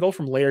same angle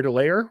from layer to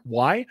layer.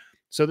 Why?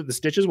 So that the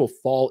stitches will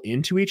fall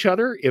into each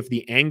other. If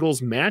the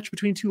angles match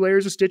between two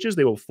layers of stitches,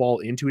 they will fall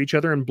into each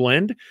other and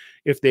blend.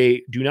 If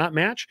they do not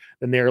match,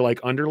 then they're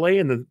like underlay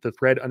and the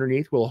thread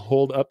underneath will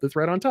hold up the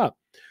thread on top.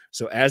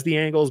 So as the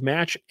angles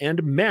match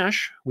and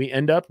mesh, we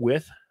end up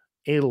with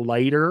a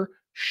lighter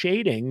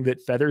shading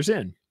that feathers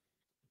in.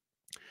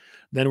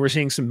 Then we're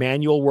seeing some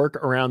manual work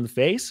around the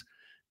face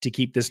to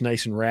keep this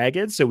nice and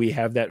ragged. So we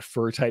have that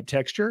fur type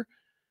texture.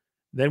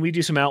 Then we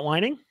do some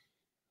outlining.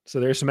 So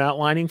there's some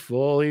outlining,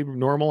 fully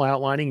normal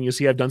outlining. And you'll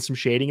see I've done some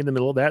shading in the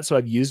middle of that. So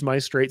I've used my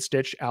straight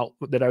stitch out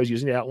that I was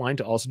using to outline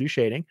to also do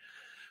shading.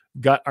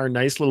 Got our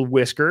nice little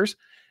whiskers.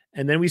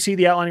 And then we see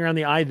the outlining around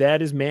the eye.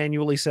 That is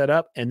manually set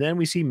up. And then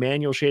we see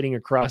manual shading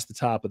across the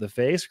top of the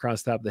face,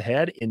 across the top of the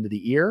head, into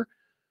the ear.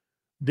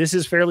 This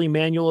is fairly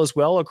manual as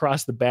well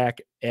across the back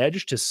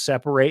edge to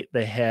separate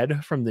the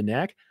head from the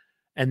neck.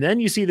 And then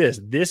you see this.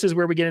 This is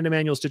where we get into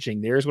manual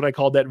stitching. There's what I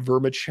call that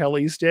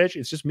vermicelli stitch.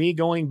 It's just me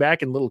going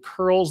back in little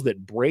curls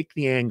that break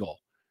the angle.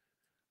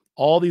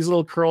 All these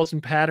little curls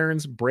and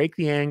patterns break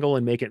the angle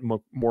and make it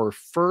more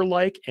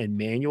fur-like and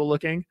manual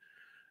looking.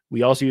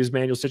 We also use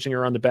manual stitching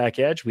around the back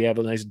edge. We have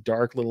a nice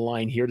dark little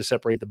line here to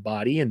separate the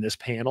body in this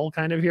panel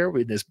kind of here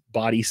with this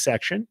body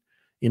section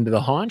into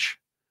the haunch.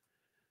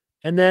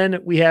 And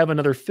then we have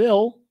another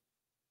fill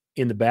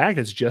in the back.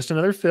 That's just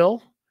another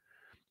fill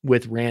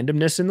with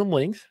randomness in the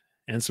length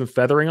and some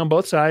feathering on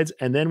both sides.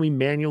 And then we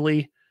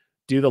manually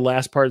do the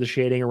last part of the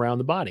shading around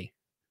the body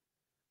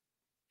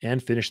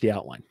and finish the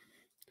outline.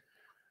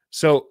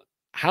 So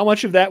how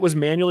much of that was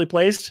manually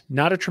placed?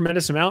 Not a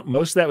tremendous amount.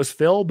 Most of that was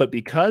fill, but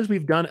because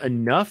we've done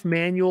enough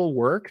manual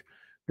work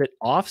that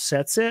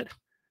offsets it,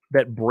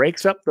 that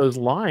breaks up those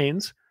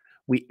lines,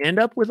 we end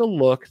up with a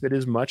look that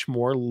is much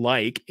more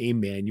like a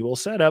manual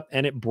setup,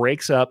 and it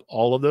breaks up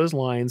all of those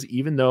lines,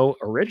 even though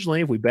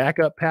originally, if we back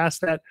up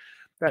past that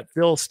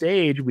fill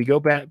stage, we go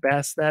back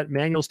past that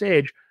manual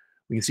stage,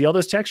 we can see all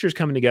those textures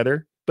coming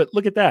together. But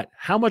look at that.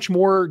 How much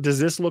more does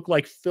this look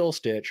like fill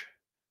stitch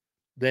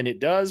than it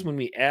does when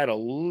we add a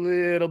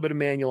little bit of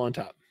manual on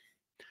top?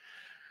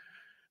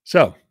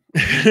 So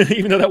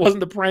even though that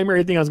wasn't the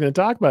primary thing I was going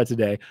to talk about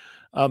today,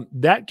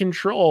 that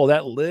control,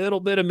 that little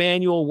bit of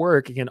manual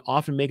work can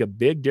often make a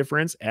big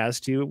difference as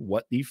to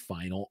what the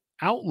final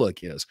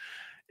outlook is.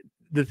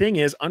 The thing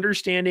is,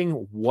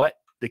 understanding what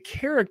the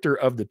character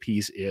of the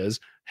piece is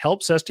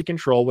helps us to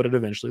control what it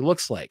eventually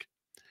looks like.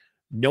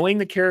 Knowing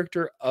the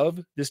character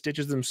of the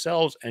stitches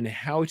themselves and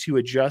how to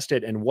adjust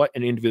it and what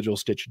an individual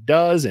stitch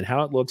does and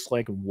how it looks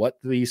like and what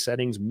the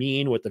settings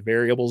mean, what the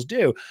variables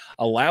do,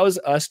 allows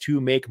us to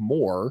make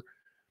more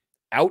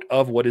out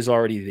of what is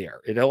already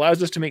there. It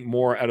allows us to make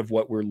more out of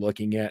what we're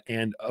looking at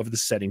and of the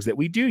settings that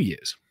we do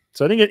use.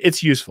 So I think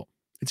it's useful.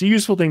 It's a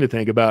useful thing to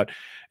think about.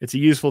 It's a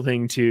useful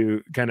thing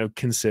to kind of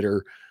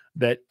consider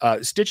that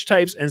stitch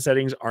types and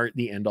settings aren't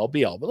the end all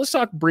be all. But let's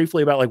talk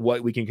briefly about like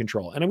what we can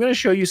control. And I'm going to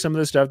show you some of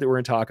the stuff that we're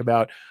going to talk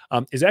about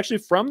is actually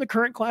from the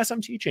current class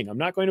I'm teaching. I'm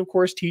not going to, of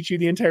course, teach you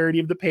the entirety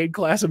of the paid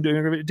class I'm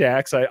doing at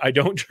DAX. I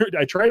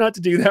try not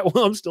to do that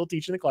while I'm still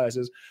teaching the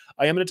classes.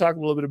 I am going to talk a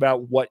little bit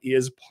about what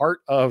is part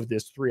of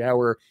this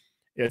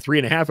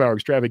 3.5 hour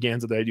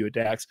extravaganza that I do at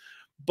DAX.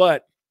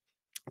 But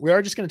we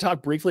are just going to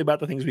talk briefly about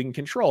the things we can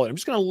control. And I'm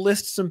just going to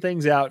list some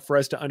things out for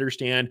us to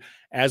understand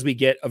as we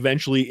get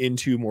eventually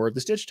into more of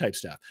the stitch type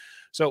stuff.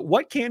 So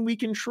what can we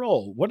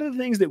control? What are the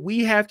things that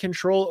we have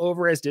control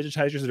over as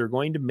digitizers that are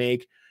going to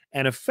make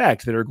an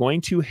effect, that are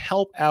going to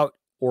help out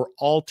or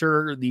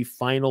alter the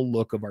final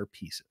look of our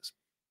pieces?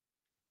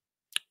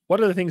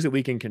 What are the things that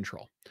we can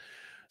control?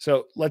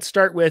 So let's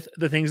start with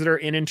the things that are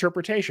in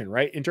interpretation,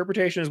 right?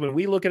 Interpretation is when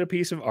we look at a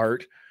piece of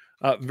art,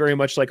 very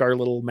much like our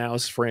little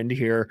mouse friend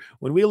here.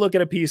 When we look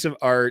at a piece of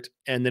art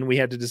and then we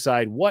have to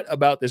decide what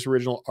about this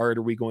original art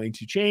are we going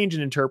to change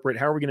and interpret?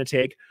 How are we going to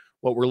take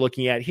what we're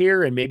looking at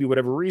here and maybe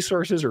whatever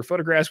resources or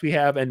photographs we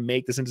have and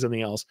make this into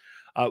something else?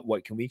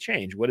 What can we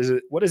change? What is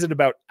it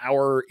about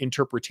our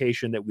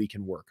interpretation that we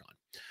can work on?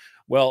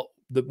 Well,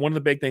 one of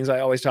the big things I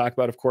always talk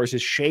about, of course,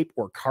 is shape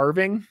or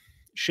carving.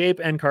 Shape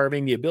and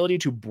carving, the ability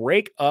to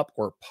break up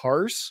or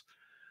parse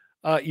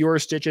your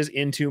stitches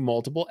into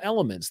multiple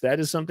elements. That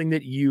is something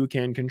that you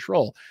can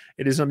control.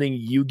 It is something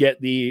you get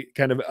the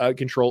kind of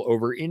control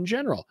over in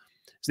general.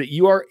 so that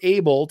you are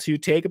able to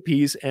take a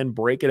piece and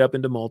break it up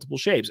into multiple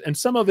shapes. And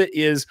some of it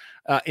is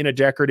in a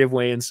decorative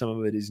way, and some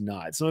of it is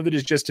not. Some of it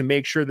is just to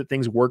make sure that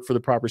things work for the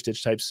proper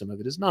stitch types. Some of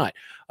it is not.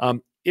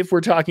 If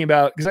we're talking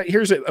about, because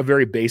here's a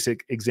very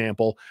basic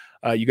example.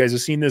 You guys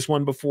have seen this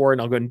one before,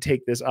 and I'll go ahead and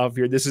take this off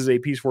here. This is a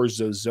piece for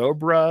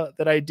Zozobra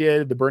that I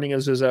did, the burning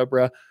of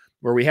Zozobra,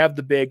 where we have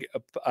the big,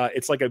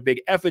 it's like a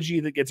big effigy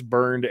that gets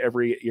burned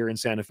every year in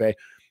Santa Fe.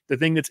 The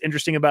thing that's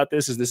interesting about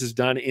this is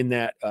done in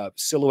that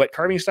silhouette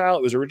carving style.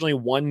 It was originally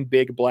one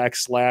big black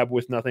slab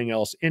with nothing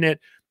else in it.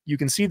 You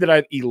can see that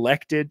I've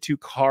elected to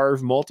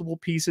carve multiple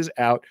pieces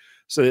out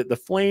so that the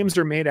flames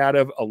are made out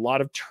of a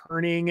lot of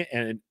turning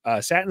and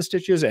satin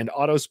stitches and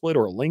auto split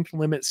or length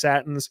limit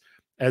satins,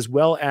 as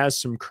well as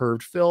some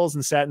curved fills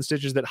and satin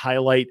stitches that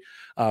highlight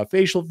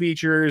facial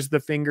features, the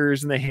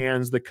fingers and the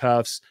hands, the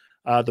cuffs,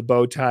 the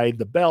bow tie,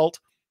 the belt.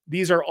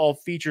 These are all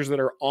features that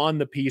are on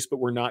the piece, but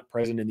were not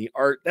present in the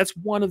art. That's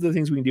one of the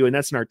things we can do, and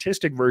that's an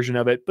artistic version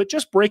of it. But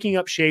just breaking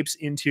up shapes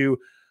into,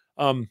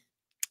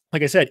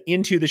 like I said,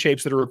 into the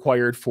shapes that are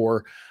required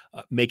for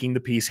making the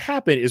piece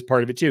happen is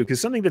part of it too. Because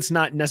something that's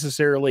not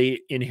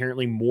necessarily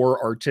inherently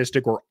more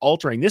artistic or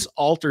altering, this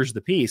alters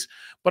the piece.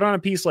 But on a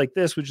piece like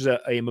this, which is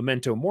a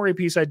Memento Mori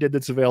piece I did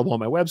that's available on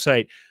my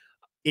website,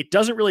 it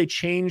doesn't really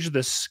change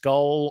the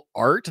skull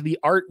art. The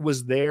art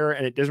was there,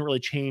 and it doesn't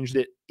really change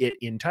it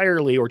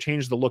entirely or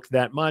change the look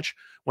that much.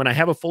 When I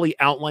have a fully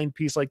outlined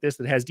piece like this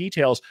that has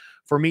details,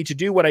 for me to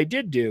do what I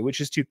did do, which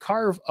is to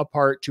carve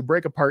apart, to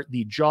break apart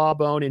the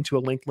jawbone into a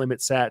length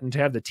limit satin, to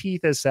have the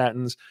teeth as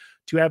satins,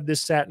 to have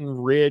this satin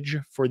ridge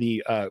for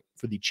the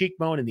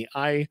cheekbone and the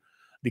eye,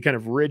 the kind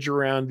of ridge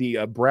around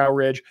the brow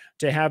ridge,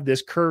 to have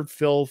this curved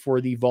fill for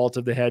the vault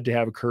of the head, to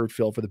have a curved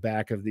fill for the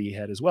back of the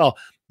head as well.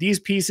 These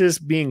pieces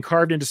being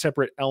carved into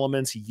separate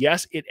elements,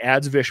 yes, it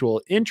adds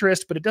visual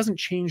interest, but it doesn't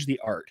change the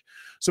art.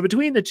 So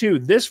between the two,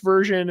 this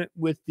version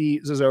with the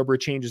Zozobra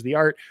changes the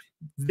art.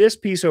 This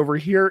piece over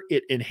here,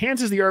 it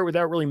enhances the art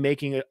without really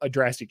making a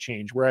drastic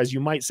change. Whereas you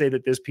might say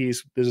that this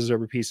piece, this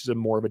Zozobra piece, is a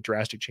more of a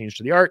drastic change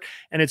to the art,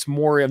 and it's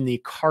more in the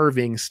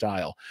carving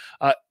style.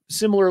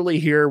 Similarly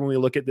here, when we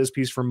look at this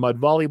piece from Mud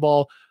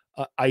Volleyball,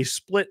 I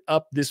split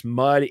up this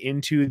mud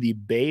into the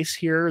base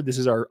here. This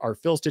is our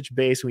fill stitch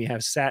base, and we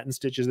have satin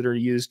stitches that are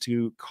used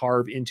to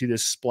carve into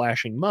this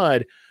splashing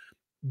mud.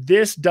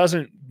 This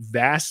doesn't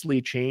vastly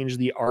change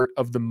the art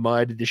of the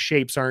mud. The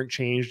shapes aren't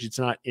changed. It's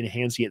not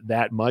enhancing it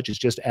that much. It's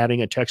just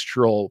adding a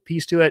textural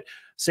piece to it.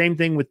 Same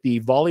thing with the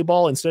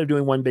volleyball. Instead of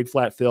doing one big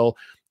flat fill,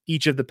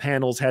 each of the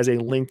panels has a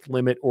length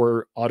limit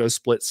or auto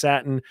split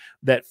satin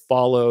that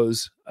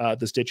follows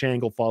the stitch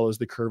angle, follows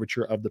the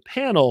curvature of the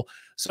panel,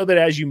 so that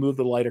as you move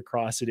the light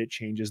across it, it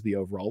changes the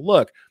overall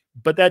look.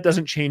 But that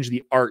doesn't change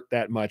the art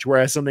that much.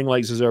 Whereas something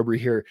like Zozobra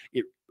here,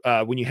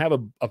 when you have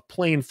a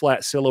plain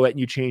flat silhouette and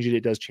you change it,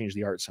 it does change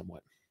the art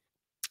somewhat.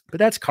 But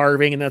that's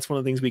carving, and that's one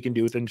of the things we can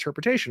do with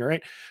interpretation, all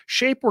right?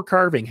 Shape or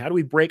carving, how do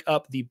we break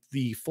up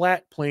the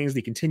flat planes,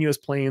 the continuous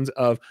planes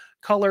of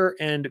color,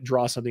 and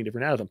draw something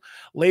different out of them?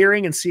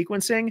 Layering and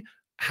sequencing,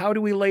 how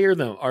do we layer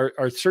them?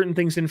 Are certain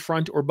things in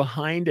front or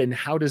behind, and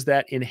how does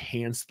that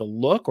enhance the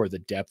look or the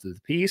depth of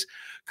the piece?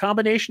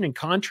 Combination and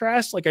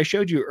contrast, like I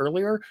showed you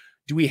earlier,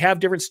 do we have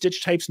different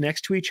stitch types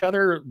next to each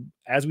other,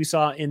 as we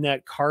saw in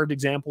that carved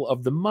example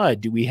of the mud?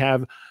 Do we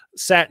have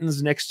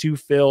satins next to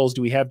fills?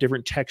 Do we have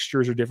different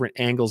textures or different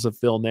angles of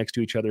fill next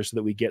to each other so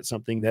that we get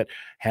something that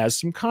has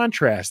some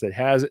contrast, that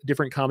has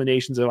different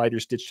combinations of either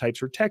stitch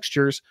types or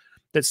textures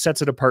that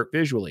sets it apart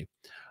visually?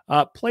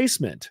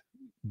 Placement.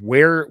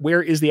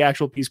 Where is the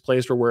actual piece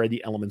placed, or where are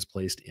the elements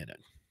placed in it?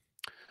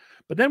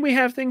 But then we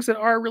have things that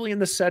are really in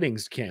the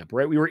settings camp,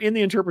 right? We were in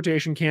the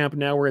interpretation camp.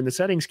 Now we're in the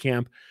settings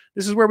camp.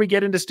 This is where we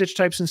get into stitch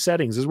types and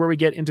settings. This is where we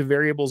get into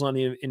variables on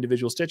the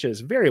individual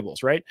stitches,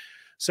 variables, right?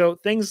 So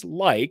things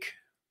like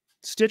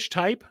stitch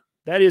type,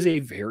 that is a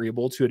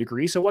variable to a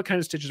degree. So what kind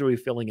of stitches are we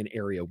filling an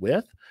area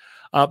with?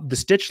 The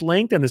stitch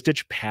length and the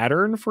stitch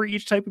pattern for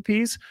each type of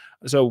piece.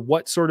 So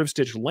what sort of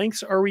stitch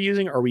lengths are we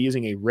using? Are we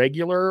using a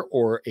regular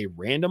or a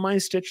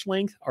randomized stitch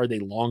length? Are they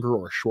longer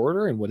or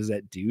shorter? And what does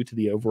that do to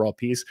the overall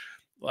piece?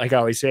 Like I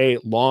always say,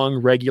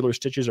 long regular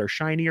stitches are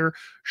shinier.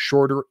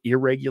 Shorter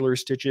irregular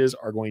stitches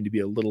are going to be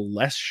a little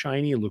less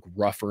shiny, look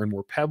rougher and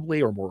more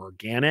pebbly or more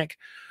organic.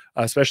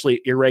 Especially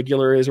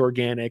irregular is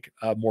organic.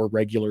 More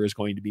regular is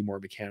going to be more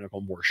mechanical,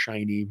 more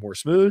shiny, more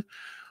smooth.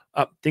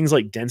 Things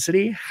like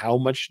density. How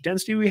much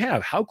density do we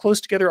have? How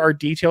close together are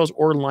details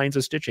or lines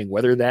of stitching?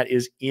 Whether that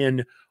is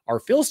in our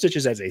fill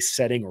stitches as a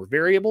setting or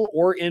variable,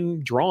 or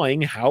in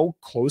drawing, how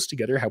close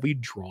together have we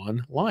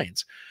drawn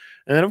lines?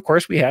 And then, of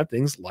course, we have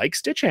things like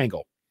stitch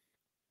angle.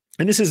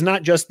 And this is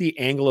not just the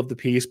angle of the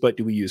piece, but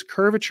do we use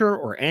curvature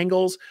or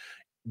angles?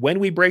 When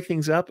we break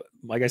things up,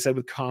 like I said,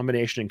 with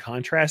combination and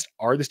contrast,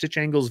 are the stitch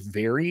angles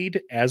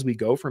varied as we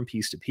go from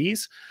piece to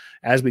piece?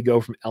 As we go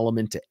from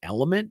element to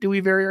element, do we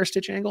vary our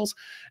stitch angles?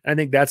 And I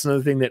think that's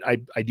another thing that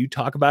I do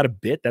talk about a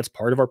bit. That's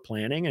part of our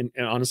planning. And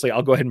honestly,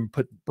 I'll go ahead and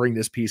bring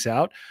this piece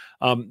out.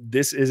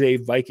 This is a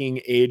Viking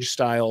Age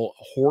style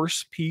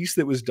horse piece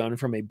that was done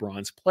from a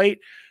bronze plate.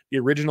 The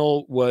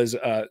original was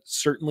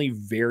certainly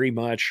very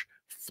much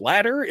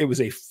flatter. It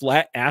was a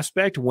flat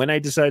aspect. When I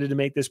decided to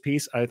make this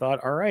piece, I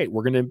thought, all right,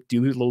 we're going to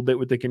do a little bit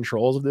with the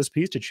controls of this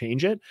piece to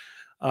change it.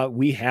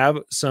 We have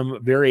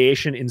some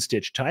variation in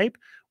stitch type.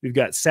 We've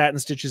got satin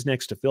stitches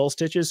next to fill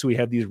stitches. So we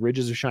have these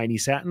ridges of shiny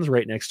satins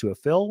right next to a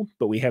fill,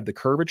 but we have the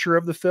curvature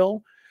of the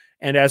fill.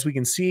 And as we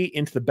can see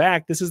into the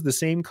back, this is the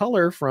same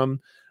color from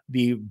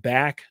the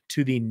back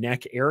to the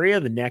neck area.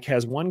 The neck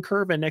has one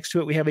curve, and next to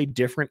it, we have a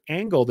different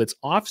angle that's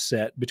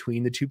offset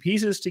between the two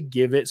pieces to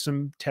give it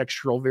some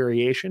textural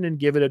variation and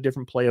give it a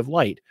different play of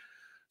light.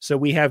 So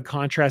we have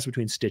contrast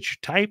between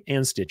stitch type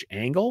and stitch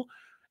angle.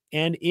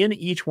 And in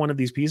each one of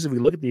these pieces, if we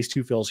look at these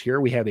two fills here,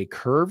 we have a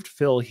curved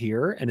fill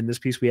here. And in this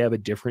piece, we have a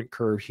different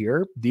curve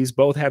here. These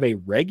both have a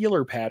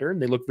regular pattern.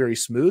 They look very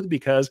smooth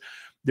because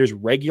there's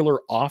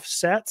regular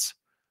offsets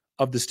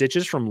of the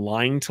stitches from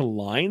line to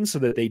line so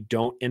that they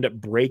don't end up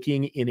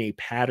breaking in a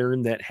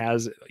pattern that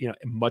has,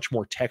 much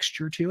more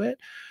texture to it.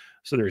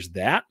 So there's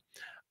that.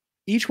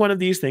 Each one of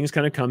these things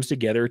kind of comes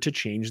together to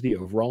change the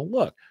overall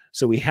look.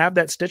 So we have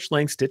that stitch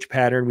length, stitch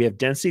pattern. We have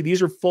density.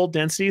 These are full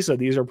density. So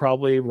these are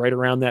probably right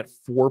around that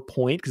 4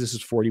 point, because this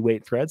is 40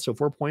 weight thread. So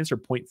 4 points are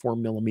 0.4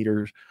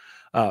 millimeters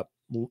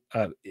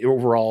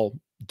overall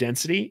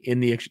density in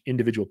the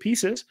individual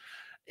pieces.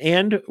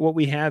 And what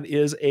we have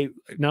is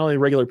not only a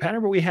regular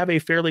pattern, but we have a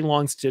fairly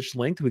long stitch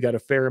length. We got a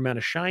fair amount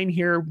of shine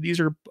here. These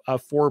are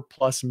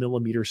 4+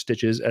 millimeter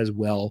stitches as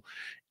well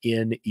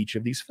in each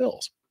of these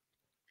fills.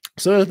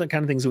 So those are the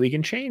kind of things that we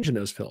can change in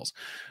those fills.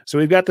 So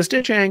we've got the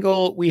stitch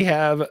angle, we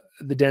have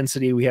the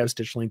density, we have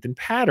stitch length and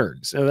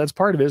patterns. So that's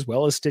part of it, as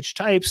well as stitch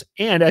types.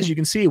 And as you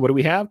can see, what do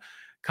we have?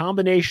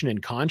 Combination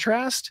and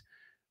contrast.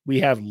 We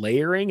have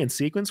layering and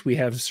sequence. We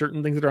have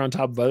certain things that are on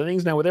top of other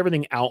things. Now, with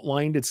everything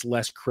outlined, it's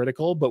less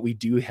critical, but we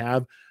do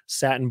have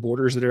satin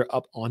borders that are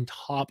up on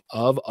top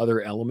of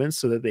other elements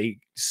so that they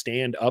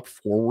stand up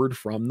forward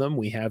from them.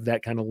 We have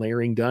that kind of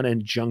layering done,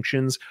 and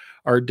junctions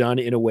are done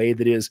in a way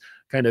that is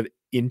kind of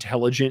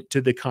intelligent to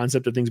the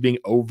concept of things being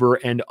over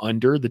and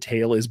under. The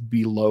tail is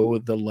below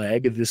the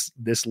leg.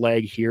 This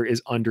leg here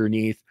is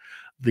underneath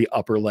the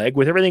upper leg,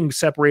 with everything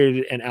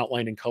separated and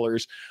outlined in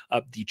colors.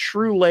 The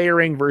true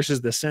layering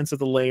versus the sense of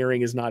the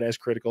layering is not as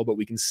critical, but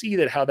we can see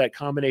that how that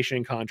combination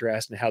and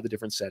contrast and how the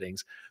different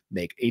settings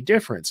make a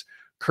difference.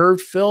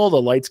 Curved fill,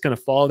 the light's going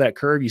to follow that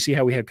curve. You see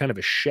how we have kind of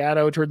a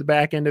shadow toward the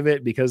back end of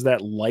it because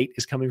that light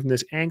is coming from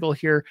this angle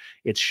here.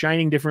 It's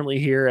shining differently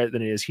here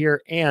than it is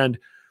here. And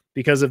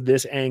because of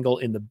this angle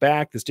in the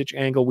back, the stitch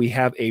angle, we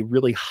have a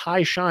really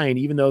high shine,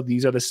 even though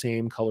these are the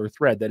same color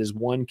thread. That is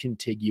one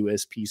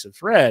contiguous piece of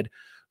thread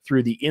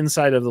through the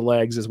inside of the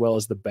legs, as well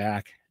as the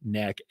back,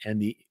 neck,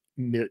 and the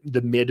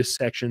mid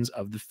sections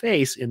of the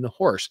face in the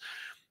horse.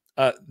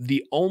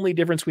 The only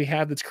difference we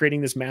have that's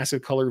creating this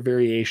massive color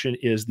variation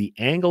is the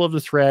angle of the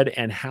thread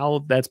and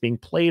how that's being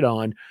played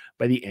on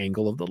by the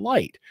angle of the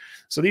light.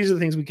 So these are the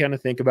things we kind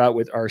of think about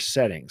with our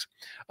settings.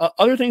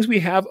 Other things we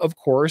have, of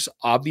course,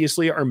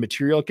 obviously, are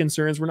material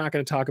concerns. We're not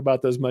going to talk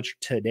about those much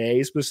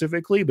today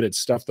specifically, but it's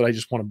stuff that I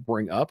just want to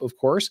bring up, of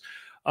course.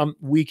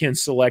 We can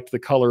select the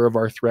color of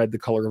our thread, the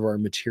color of our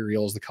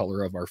materials, the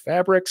color of our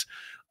fabrics.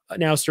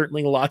 Now,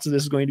 certainly lots of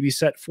this is going to be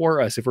set for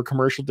us. If we're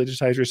commercial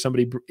digitizers,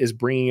 somebody is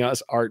bringing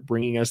us art,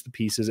 bringing us the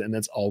pieces, and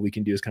that's all we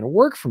can do is kind of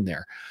work from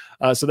there.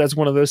 So that's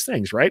one of those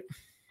things, right?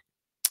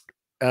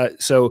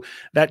 So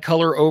that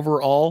color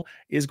overall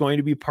is going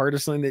to be part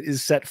of something that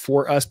is set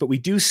for us, but we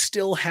do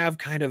still have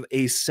kind of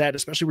a set,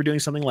 especially if we're doing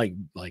something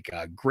like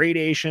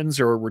gradations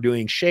or we're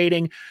doing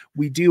shading.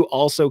 We do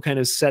also kind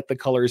of set the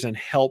colors and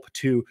help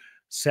to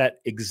set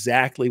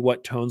exactly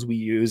what tones we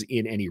use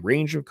in any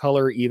range of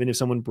color, even if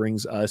someone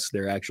brings us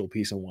their actual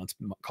piece and wants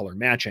color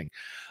matching.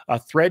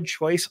 Thread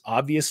choice,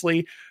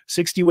 obviously,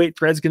 60 weight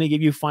thread is going to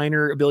give you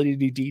finer ability to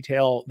do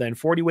detail than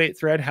 40 weight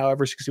thread.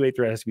 However, 60 weight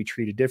thread has to be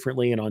treated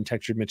differently, and on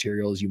textured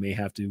materials, you may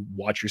have to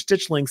watch your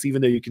stitch lengths,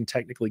 even though you can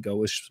technically go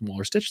with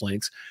smaller stitch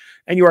lengths,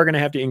 and you are going to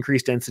have to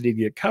increase density to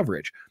get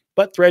coverage.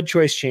 But thread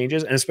choice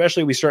changes, and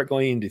especially we start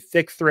going into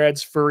thick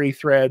threads, furry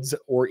threads,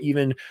 or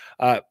even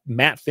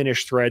matte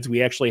finish threads.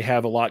 We actually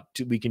have a lot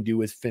we can do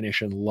with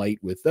finish and light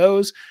with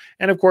those.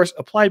 And of course,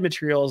 applied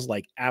materials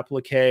like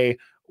applique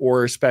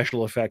or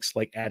special effects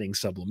like adding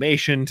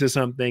sublimation to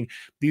something.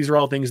 These are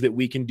all things that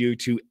we can do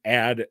to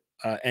add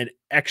an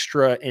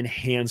extra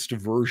enhanced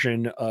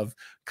version of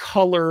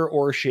color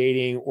or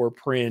shading or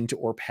print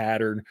or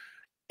pattern.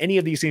 Any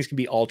of these things can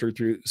be altered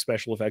through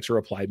special effects or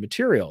applied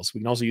materials. We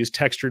can also use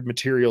textured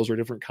materials or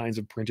different kinds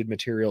of printed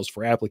materials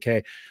for applique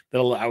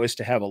that allow us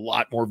to have a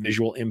lot more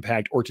visual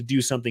impact or to do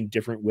something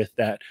different with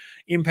that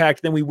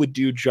impact than we would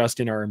do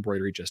just in our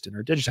embroidery, just in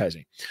our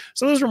digitizing.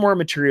 So those are more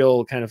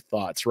material kind of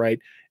thoughts, right?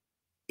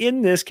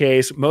 In this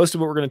case, most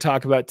of what we're going to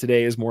talk about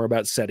today is more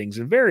about settings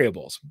and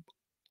variables.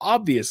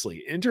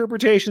 Obviously,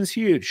 interpretation is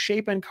huge.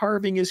 Shape and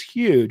carving is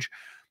huge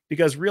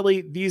because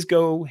really these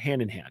go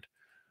hand in hand.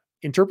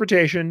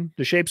 Interpretation,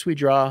 the shapes we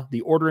draw,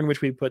 the order in which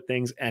we put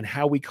things, and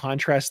how we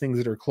contrast things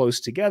that are close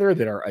together,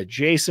 that are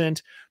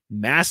adjacent,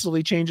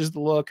 massively changes the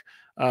look.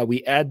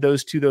 We add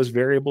those to those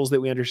variables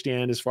that we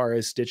understand as far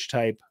as stitch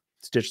type,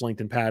 stitch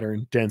length and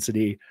pattern,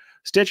 density,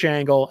 stitch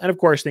angle, and of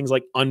course things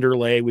like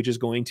underlay, which is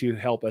going to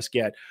help us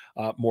get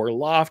more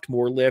loft,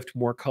 more lift,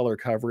 more color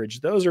coverage.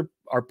 Those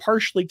are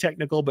partially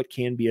technical, but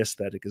can be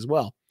aesthetic as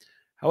well.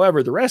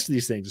 However, the rest of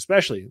these things,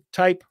 especially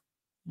type,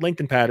 length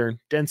and pattern,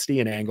 density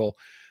and angle,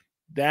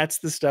 that's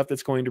the stuff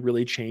that's going to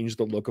really change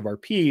the look of our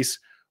piece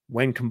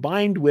when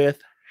combined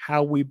with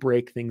how we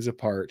break things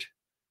apart,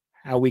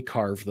 how we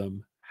carve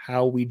them,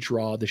 how we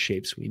draw the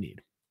shapes we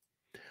need.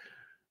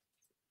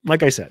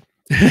 Like I said,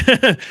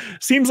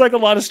 seems like a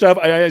lot of stuff.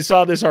 I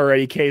saw this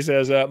already. Kay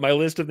says, my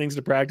list of things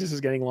to practice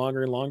is getting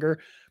longer and longer.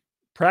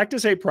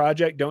 Practice a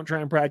project. Don't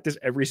try and practice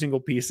every single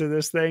piece of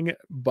this thing.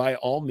 By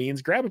all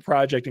means, grab a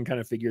project and kind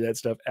of figure that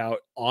stuff out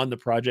on the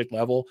project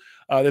level.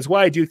 That's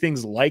why I do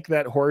things like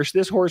that horse.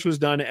 This horse was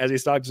done as a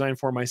stock design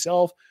for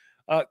myself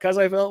because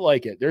I felt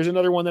like it. There's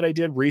another one that I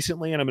did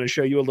recently, and I'm going to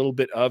show you a little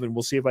bit of, and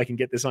we'll see if I can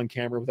get this on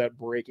camera without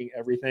breaking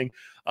everything.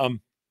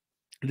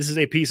 This is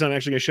a piece I'm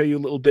actually going to show you a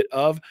little bit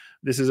of.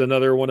 This is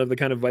another one of the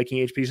kind of Viking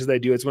Age pieces that I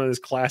do. It's one of those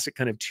classic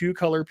kind of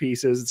 2-color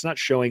pieces. It's not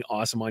showing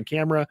awesome on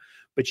camera,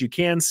 but you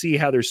can see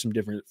how there's some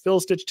different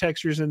fill stitch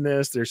textures in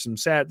this. There's some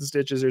satin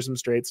stitches. There's some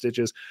straight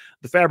stitches.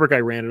 The fabric I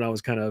ran it on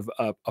was kind of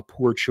a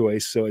poor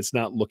choice, so it's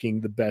not looking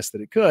the best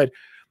that it could.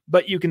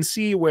 But you can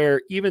see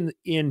where even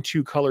in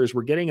 2 colors,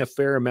 we're getting a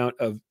fair amount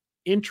of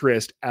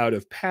interest out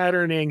of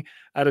patterning,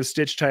 out of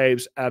stitch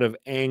types, out of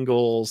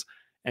angles,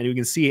 and you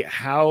can see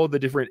how the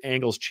different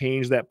angles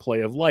change that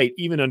play of light,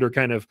 even under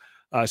kind of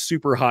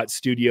super hot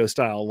studio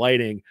style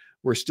lighting.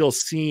 We're still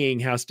seeing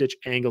how stitch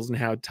angles and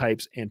how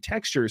types and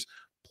textures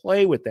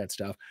play with that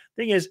stuff.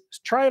 Thing is,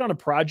 try it on a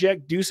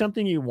project, do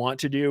something you want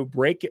to do,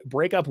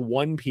 break up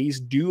one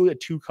piece, do a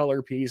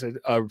 2-color piece,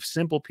 a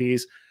simple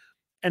piece,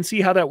 and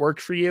see how that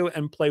works for you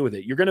and play with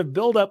it. You're going to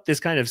build up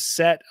this kind of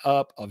set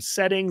up of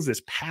settings,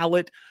 this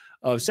palette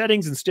of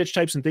settings and stitch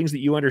types and things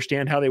that you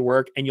understand how they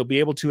work, and you'll be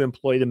able to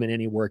employ them in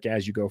any work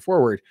as you go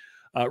forward.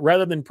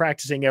 Rather than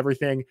practicing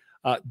everything,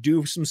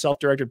 do some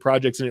self-directed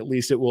projects, and at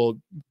least it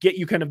will get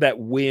you kind of that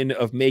win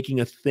of making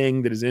a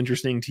thing that is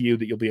interesting to you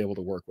that you'll be able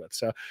to work with.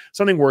 So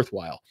something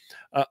worthwhile.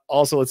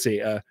 Also, let's see.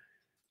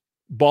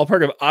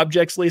 Ballpark of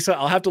objects, Lisa.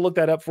 I'll have to look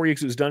that up for you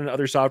because it was done in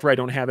other software. I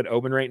don't have it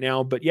open right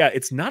now, but yeah,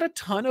 it's not a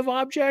ton of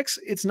objects.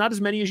 It's not as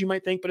many as you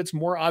might think, but it's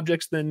more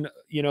objects than,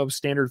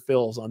 standard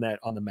fills on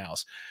the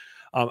mouse.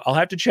 I'll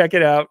have to check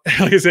it out.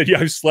 Like I said,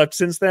 yeah, I've slept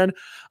since then.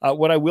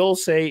 What I will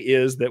say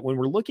is that when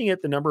we're looking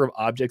at the number of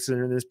objects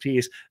in this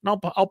piece, and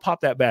I'll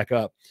pop that back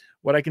up.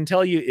 What I can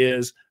tell you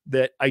is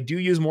that I do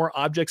use more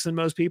objects than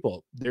most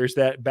people. There's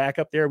that back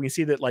up there. We can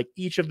see that like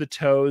each of the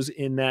toes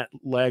in that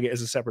leg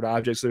is a separate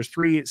object. So there's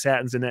 3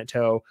 satins in that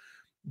toe.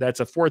 That's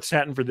a 4th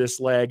satin for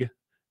this leg.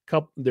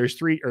 There's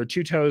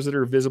 2 toes that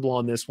are visible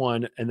on this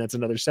one, and that's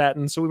another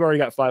satin. So we've already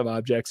got 5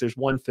 objects. There's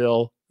 1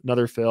 fill,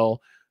 another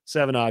fill,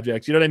 7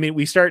 objects. You know what I mean?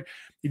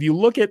 If you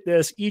look at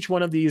this, each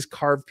one of these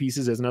carved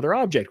pieces is another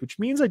object, which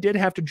means I did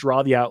have to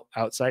draw the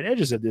outside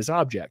edges of this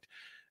object.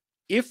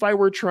 If I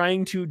were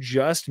trying to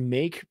just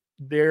make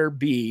there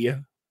be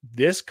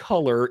this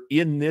color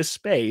in this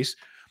space,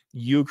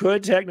 you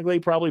could technically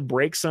probably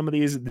break some of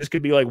these. This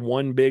could be like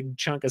one big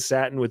chunk of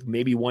satin with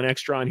maybe 1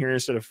 extra on here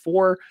instead of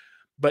 4,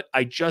 but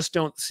I just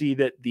don't see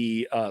that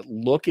the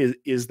look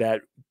is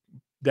that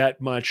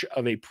much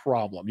of a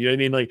problem. You know what I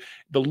mean? Like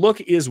the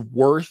look is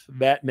worth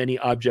that many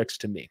objects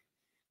to me.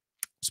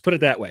 Let's put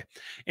it that way.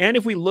 And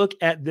if we look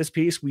at this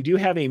piece, we do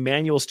have a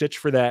manual stitch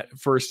for that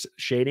first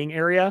shading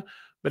area.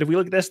 But if we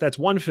look at this, that's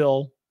 1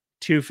 fill,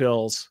 2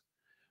 fills.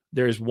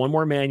 There's 1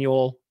 more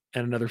manual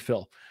and another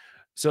fill.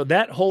 So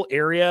that whole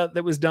area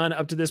that was done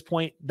up to this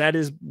point, that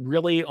is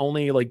really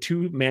only like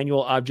 2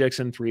 manual objects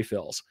and 3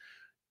 fills.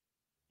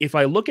 If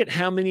I look at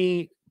how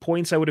many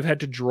points I would have had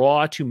to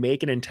draw to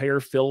make an entire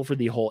fill for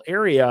the whole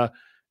area,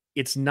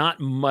 it's not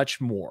much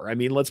more. I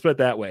mean, let's put it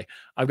that way.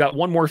 I've got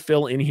 1 more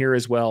fill in here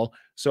as well.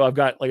 So I've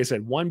got, like I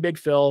said, 1 big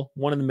fill,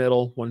 1 in the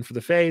middle, 1 for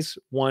the face,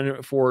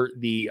 1 for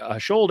the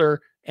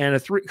shoulder, and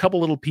a couple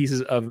little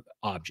pieces of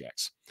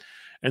objects.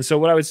 And so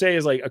what I would say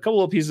is like a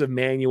couple of pieces of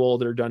manual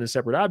that are done as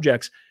separate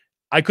objects.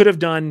 I could have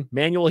done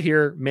manual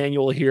here,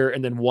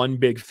 and then 1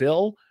 big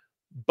fill.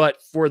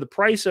 But for the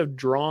price of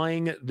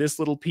drawing this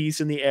little piece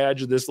in the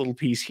edge, this little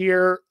piece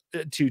here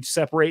to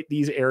separate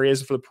these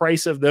areas, for the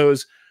price of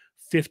those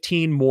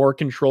 15 more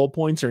control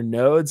points or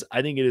nodes,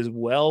 I think it is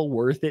well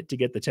worth it to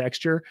get the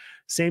texture.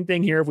 Same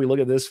thing here. If we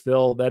look at this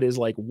fill, that is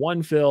like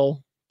 1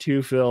 fill,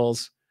 2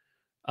 fills,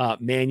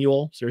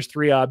 manual. So there's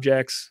 3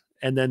 objects,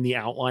 and then the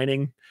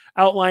outlining.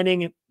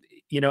 Outlining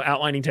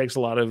takes a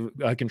lot of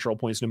control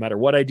points. No matter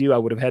what I do, I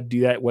would have had to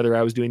do that, whether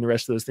I was doing the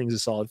rest of those things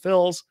as solid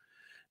fills.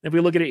 If we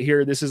look at it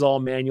here, this is all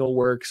manual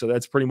work. So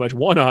that's pretty much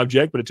 1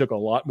 object, but it took a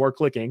lot more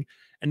clicking.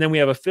 And then we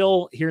have a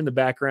fill here in the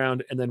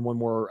background, and then 1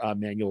 more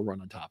manual run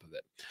on top of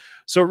it.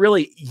 So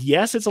really,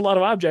 yes, it's a lot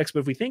of objects, but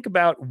if we think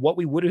about what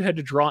we would have had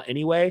to draw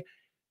anyway,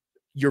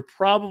 you're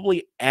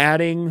probably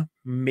adding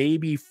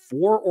maybe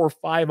 4 or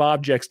 5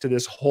 objects to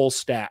this whole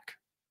stack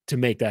to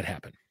make that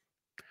happen.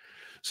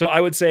 So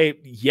I would say,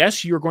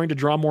 yes, you're going to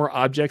draw more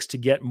objects to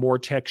get more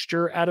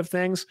texture out of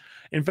things.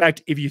 In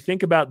fact, if you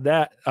think about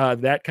that,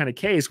 that kind of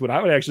case, what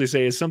I would actually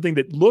say is something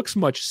that looks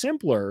much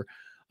simpler.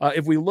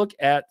 If we look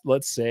at,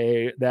 let's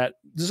say, that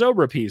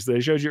Zobra piece that I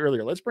showed you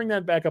earlier, let's bring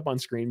that back up on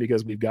screen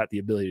because we've got the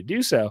ability to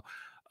do so.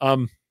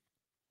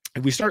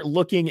 If we start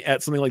looking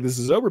at something like this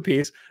Zobra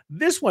piece,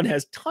 this one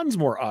has tons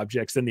more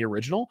objects than the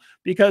original,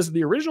 because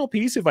the original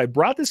piece, if I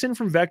brought this in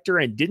from Vector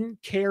and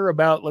didn't care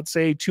about, let's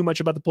say, too much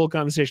about the pull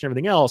compensation and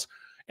everything else,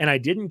 and I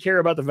didn't care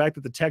about the fact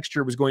that the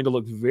texture was going to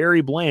look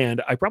very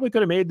bland, I probably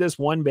could have made this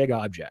one big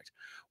object.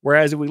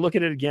 Whereas if we look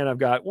at it again, I've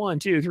got 1,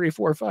 2, 3,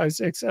 4, 5,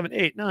 6, 7,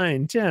 8,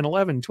 9, 10,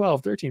 11,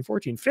 12, 13,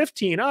 14,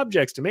 15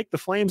 objects to make the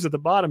flames at the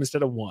bottom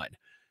instead of one.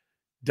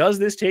 Does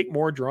this take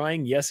more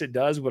drawing? Yes, it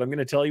does. What I'm going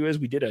to tell you is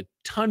we did a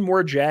ton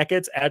more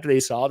jackets after they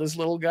saw this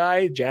little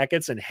guy,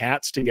 jackets and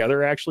hats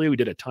together. Actually, we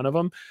did a ton of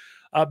them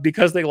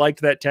because they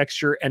liked that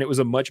texture, and it was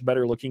a much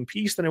better looking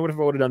piece than I would have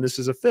voted on this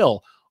as a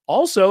fill.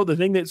 Also, the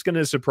thing that's going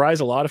to surprise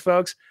a lot of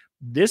folks,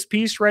 this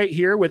piece right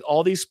here with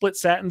all these split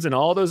satins and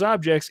all those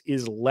objects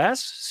is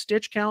less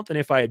stitch count than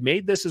if I had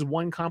made this as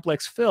one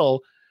complex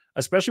fill,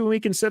 especially when we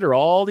consider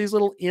all these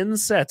little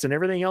insets and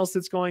everything else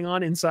that's going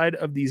on inside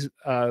of these,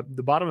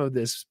 the bottom of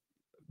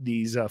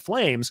these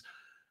flames.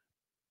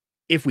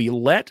 If we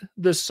let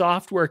the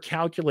software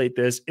calculate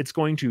this, it's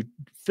going to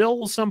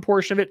fill some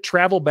portion of it,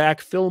 travel back,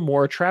 fill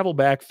more, travel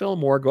back, fill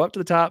more, go up to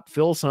the top,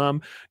 fill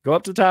some, go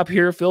up to the top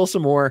here, fill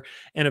some more.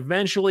 And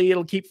eventually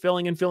it'll keep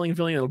filling and filling and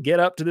filling. It'll get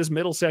up to this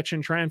middle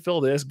section, try and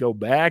fill this, go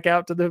back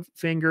out to the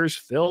fingers,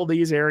 fill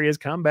these areas,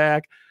 come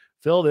back,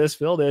 fill this,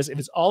 fill this. If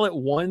it's all at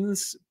one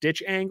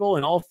stitch angle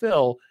and all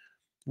fill,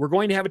 we're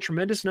going to have a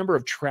tremendous number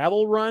of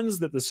travel runs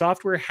that the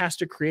software has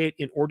to create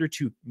in order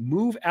to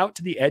move out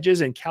to the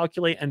edges and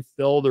calculate and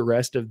fill the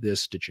rest of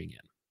this stitching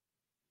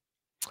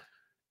in.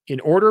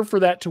 In order for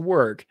that to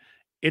work,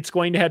 it's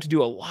going to have to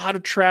do a lot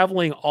of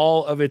traveling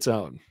all of its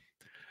own.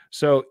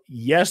 So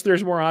yes,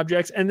 there's more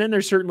objects. And then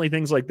there's certainly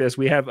things like this.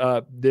 We have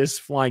this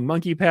flying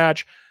monkey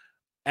patch.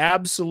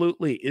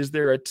 Absolutely. Is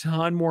there a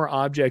ton more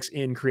objects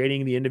in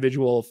creating the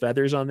individual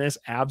feathers on this?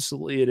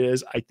 Absolutely it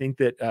is. I think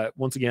that,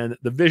 once again,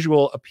 the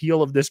visual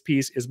appeal of this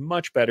piece is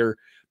much better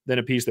than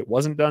a piece that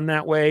wasn't done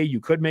that way. You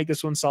could make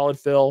this one solid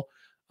fill.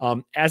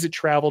 As it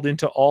traveled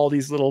into all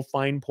these little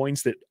fine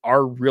points that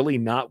are really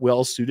not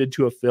well suited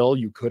to a fill,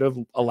 you could have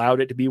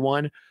allowed it to be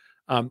one.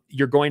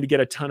 You're going to get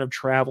a ton of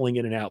traveling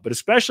in and out, but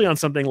especially on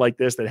something like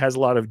this that has a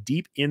lot of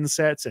deep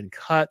insets and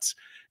cuts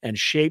and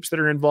shapes that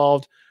are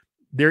involved,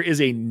 there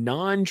is a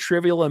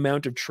non-trivial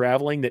amount of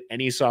traveling that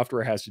any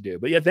software has to do.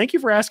 But yeah, thank you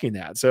for asking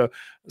that. So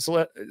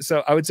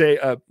I would say,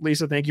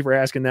 Lisa, thank you for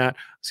asking that.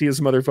 See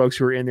some other folks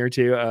who are in there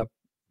too.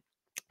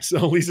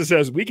 So Lisa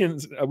says, we can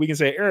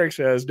say, Eric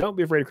says, don't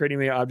be afraid of creating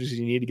the objects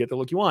you need to get the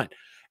look you want.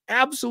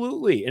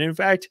 Absolutely. And in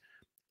fact,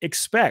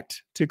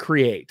 expect to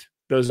create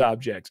those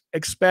objects.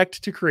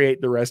 Expect to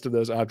create the rest of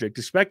those objects.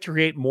 Expect to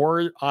create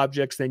more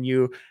objects than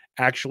you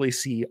actually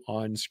see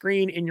on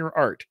screen in your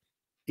art.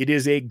 It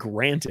is a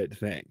granted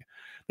thing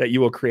that you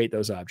will create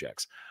those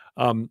objects.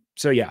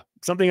 So yeah,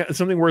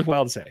 something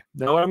worthwhile to say.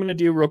 Now, what I'm going to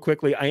do real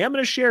quickly, I am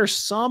going to share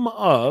some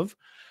of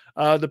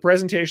the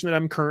presentation that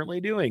I'm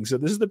currently doing. So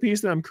this is the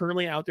piece that I'm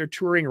currently out there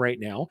touring right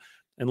now.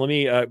 And let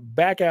me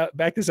back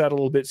this out a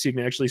little bit so you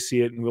can actually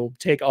see it. And we'll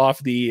take off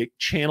the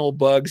channel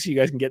bugs so you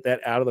guys can get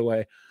that out of the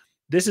way.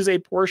 This is a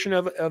portion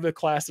of a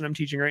class that I'm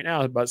teaching right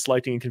now about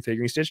selecting and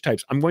configuring stitch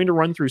types. I'm going to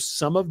run through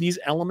some of these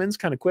elements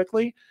kind of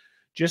quickly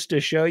just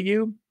to show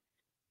you.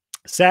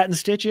 Satin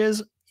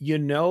stitches, you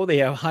know, they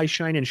have high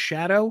shine and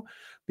shadow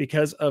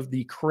because of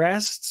the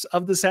crests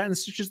of the satin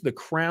stitches, the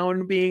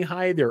crown being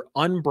high. They're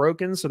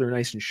unbroken, so they're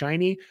nice and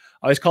shiny.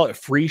 I always call it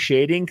free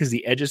shading because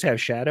the edges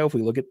have shadow. If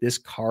we look at this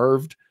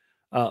carved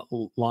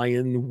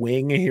lion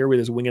wing here with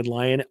his winged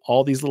lion,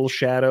 all these little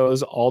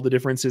shadows, all the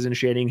differences in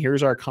shading.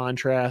 Here's our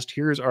contrast.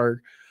 Here's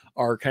our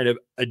kind of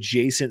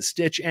adjacent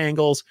stitch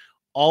angles.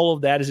 All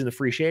of that is in the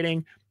free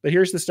shading. But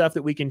here's the stuff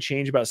that we can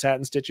change about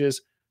satin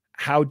stitches.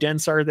 How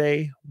dense are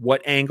they?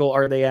 What angle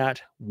are they at?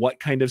 What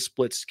kind of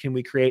splits can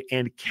we create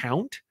and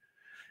count?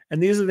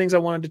 And these are the things I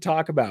wanted to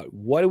talk about.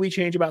 What do we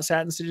change about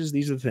satin stitches?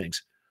 These are the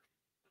things.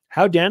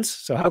 How dense?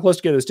 So how close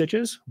together the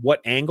stitches? What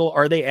angle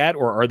are they at,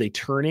 or are they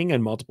turning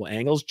in multiple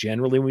angles?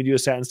 Generally, when we do a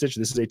satin stitch,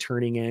 this is a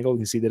turning angle. You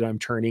can see that I'm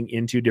turning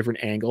into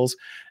different angles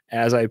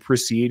as I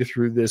proceed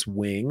through this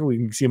wing. We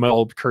can see my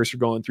old cursor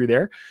going through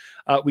there.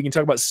 We can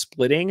talk about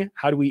splitting.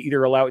 How do we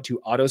either allow it to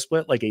auto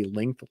split like a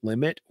length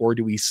limit, or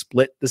do we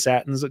split the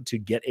satins to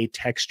get a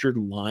textured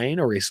line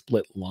or a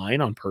split line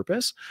on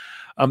purpose?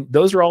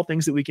 Those are all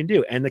things that we can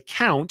do. And the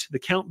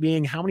count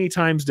being how many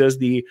times does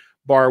the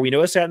bar, we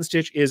know a satin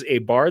stitch is a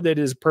bar that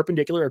is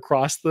perpendicular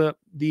across the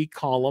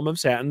column of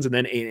satins and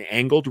then an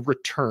angled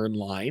return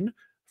line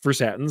for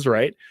satins,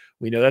 right?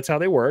 We know that's how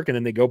they work. And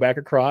then they go back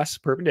across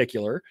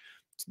perpendicular,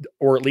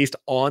 or at least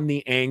on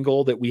the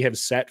angle that we have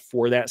set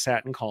for that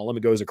satin column.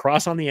 It goes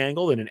across on the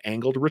angle and an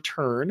angled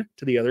return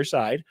to the other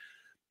side.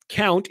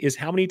 Count is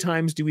how many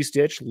times do we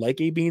stitch like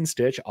a bean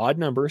stitch, odd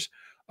numbers,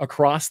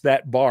 across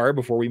that bar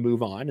before we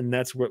move on. And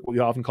that's what we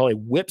often call a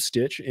whip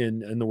stitch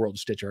in the world of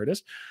stitch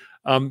artists.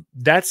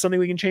 That's something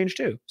we can change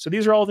too. So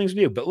these are all things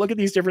we do, but look at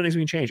these different things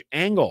we can change.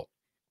 Angle.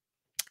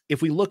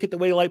 If we look at the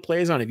way light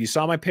plays on, if you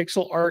saw my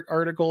pixel art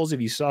articles,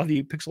 if you saw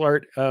the pixel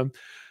art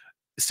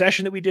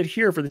session that we did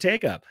here for the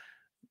Takeup,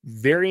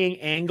 varying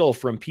angle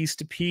from piece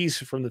to piece,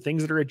 from the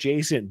things that are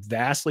adjacent,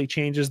 vastly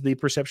changes the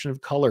perception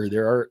of color.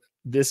 There are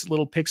this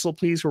little pixel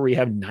piece where we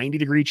have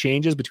 90-degree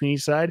changes between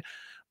each side.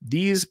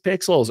 These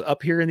pixels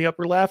up here in the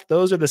upper left,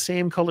 those are the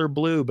same color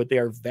blue, but they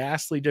are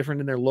vastly different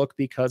in their look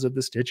because of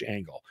the stitch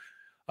angle.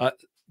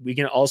 We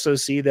can also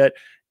see that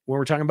when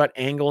we're talking about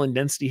angle and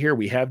density here,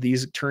 we have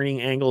these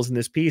turning angles in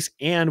this piece,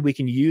 and we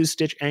can use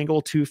stitch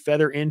angle to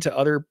feather into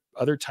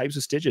other types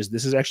of stitches.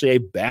 This is actually a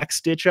back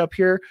stitch up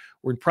here.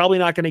 We're probably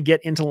not going to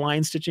get into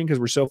line stitching because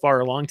we're so far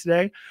along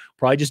today.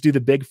 Probably just do the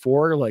big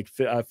four, like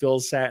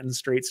Phil's satin,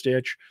 straight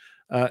stitch,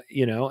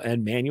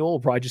 and manual. We'll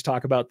probably just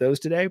talk about those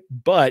today.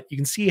 But you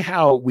can see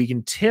how we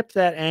can tip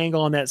that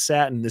angle on that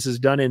satin. This is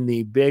done in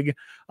the big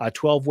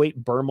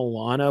 12-weight Burma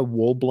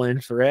wool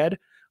blend thread.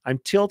 I'm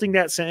tilting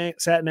that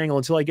satin angle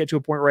until I get to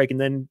a point where I can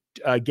then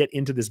get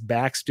into this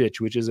back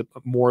stitch, which is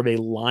more of a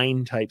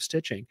line type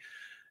stitching.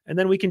 And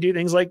then we can do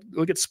things like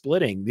look at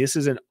splitting. This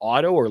is an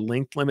auto or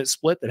length limit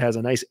split that has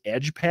a nice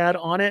edge pad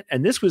on it.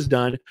 And this was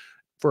done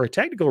for a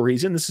technical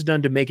reason. This is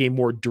done to make a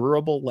more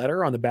durable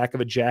letter on the back of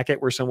a jacket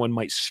where someone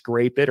might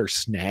scrape it or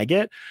snag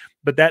it.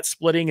 But that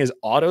splitting is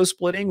auto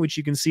splitting, which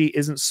you can see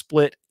isn't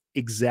split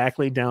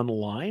exactly down the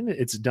line.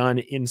 It's done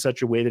in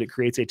such a way that it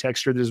creates a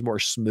texture that is more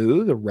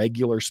smooth, a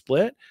regular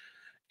split.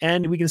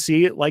 And we can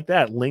see it like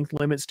that. Length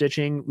limit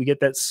stitching, we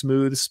get that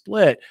smooth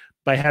split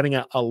by having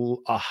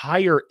a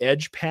higher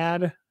edge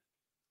pad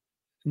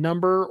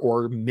number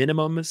or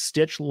minimum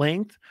stitch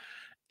length.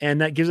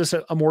 And that gives us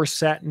a more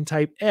satin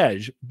type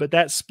edge. But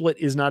that split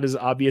is not as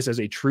obvious as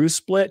a true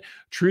split.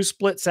 True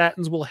split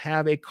satins will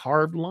have a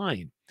carved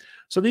line.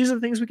 So these are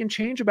the things we can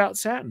change about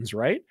satins,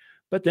 right?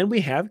 But then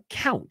we have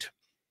count.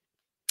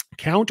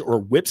 Count or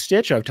whip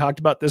stitch. I've talked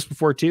about this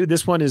before too.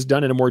 This one is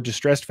done in a more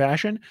distressed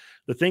fashion.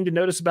 The thing to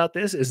notice about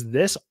this is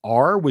this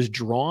R was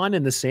drawn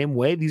in the same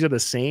way. These are the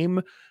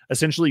same,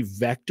 essentially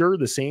vector,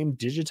 the same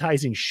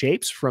digitizing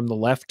shapes from the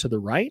left to the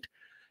right.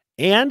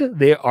 And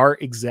they are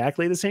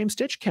exactly the same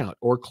stitch count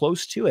or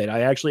close to it.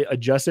 I actually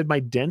adjusted my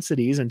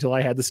densities until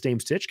I had the same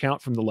stitch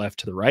count from the left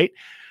to the right.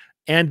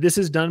 And this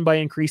is done by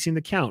increasing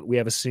the count. We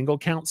have a single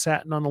count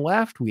satin on the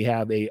left. We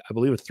have I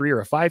believe, a 3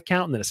 or a 5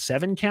 count and then a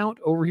 7 count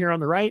over here on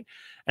the right.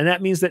 And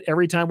that means that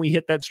every time we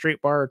hit that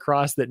straight bar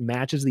across that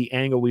matches the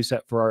angle we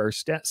set for our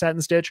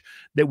satin stitch,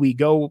 that we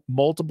go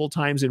multiple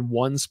times in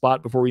one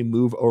spot before we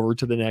move over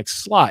to the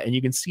next slot. And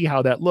you can see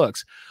how that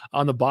looks.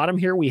 On the bottom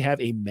here, we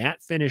have a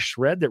matte finish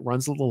thread that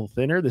runs a little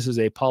thinner. This is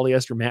a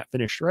polyester matte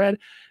finish thread.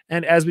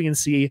 And as we can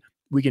see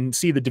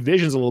the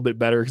divisions a little bit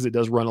better because it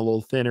does run a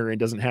little thinner and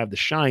doesn't have the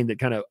shine that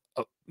kind of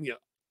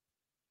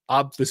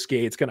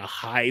obfuscates, kind of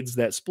hides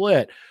that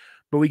split.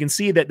 But we can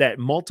see that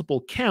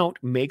multiple count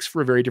makes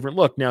for a very different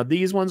look. Now,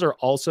 these ones are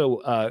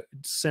also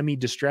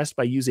semi-distressed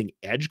by using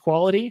edge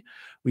quality.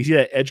 We see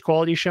that edge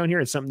quality shown here.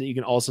 It's something that you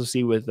can also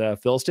see with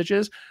fill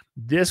stitches.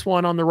 This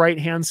one on the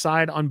right-hand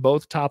side on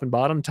both top and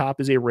bottom.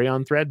 Top is a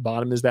rayon thread.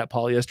 Bottom is that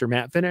polyester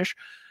matte finish.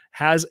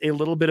 Has a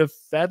little bit of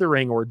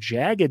feathering or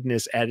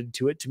jaggedness added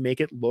to it to make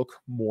it look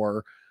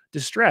more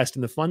distressed.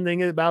 And the fun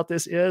thing about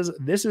this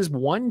is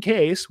one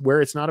case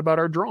where it's not about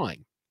our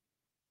drawing.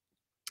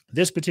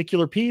 This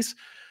particular piece,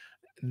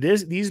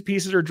 these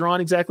pieces are drawn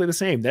exactly the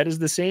same. That is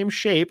the same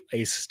shape,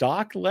 a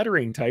stock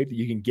lettering type that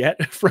you can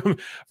get from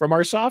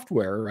our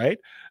software, right?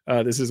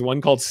 This is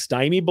one called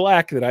Stymie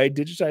Black that I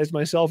digitized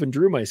myself and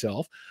drew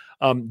myself.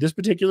 This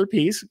particular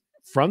piece,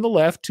 from the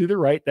left to the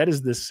right, that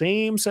is the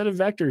same set of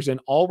vectors, and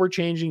all we're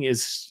changing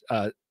is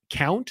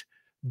count,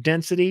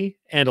 density,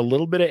 and a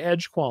little bit of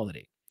edge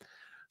quality.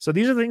 So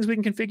these are things we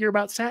can configure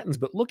about satins,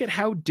 but look at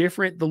how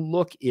different the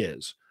look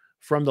is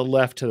from the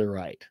left to the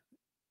right.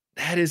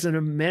 That is an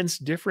immense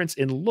difference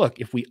in look.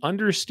 If we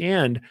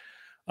understand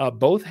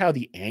both how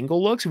the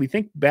angle looks, if we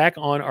think back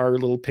on our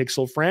little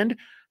pixel friend,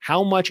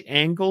 how much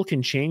angle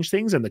can change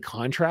things and the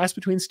contrast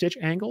between stitch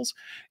angles.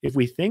 If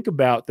we think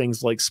about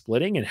things like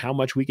splitting and how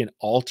much we can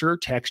alter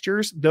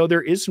textures, though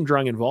there is some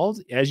drawing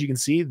involved, as you can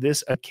see,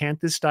 this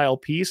acanthus style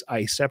piece,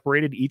 I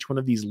separated each one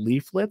of these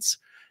leaflets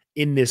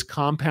in this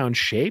compound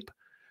shape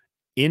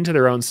into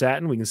their own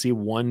satin. We can see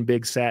one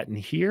big satin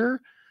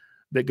here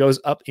that goes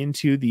up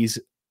into these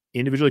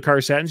individually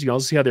carved satins. You can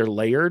also see how they're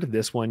layered.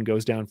 This one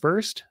goes down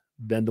first,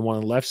 then the one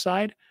on the left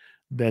side,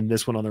 then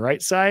this one on the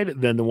right side,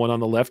 then the one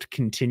on the left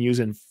continues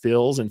and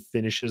fills and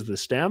finishes the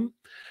stem.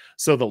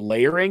 So the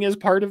layering is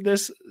part of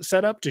this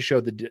setup to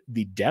show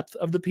the depth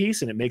of the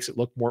piece, and it makes it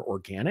look more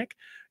organic.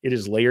 It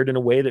is layered in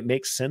a way that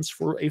makes sense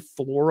for a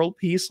floral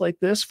piece like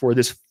this, for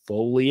this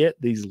foliate,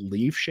 these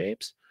leaf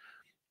shapes.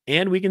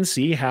 And we can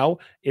see how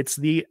it's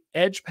the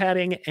edge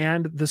padding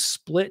and the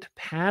split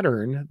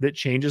pattern that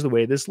changes the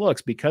way this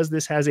looks. Because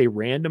this has a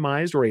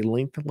randomized or a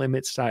length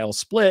limit style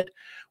split,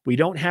 we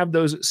don't have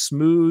those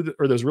smooth,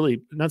 or those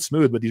really, not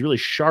smooth, but these really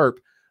sharp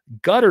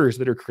gutters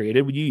that are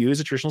created when you use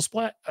a traditional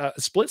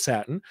split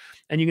satin.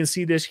 And you can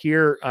see this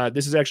here.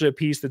 This is actually a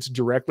piece that's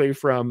directly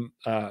from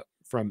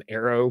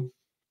Arrow.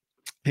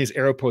 His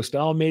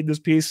Aeropostale made this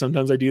piece.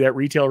 Sometimes I do that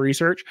retail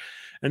research.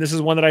 And this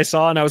is one that I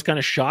saw, and I was kind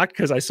of shocked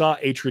because I saw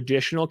a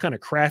traditional kind of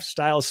craft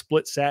style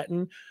split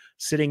satin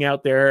sitting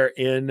out there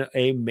in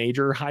a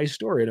major high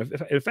store, in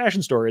a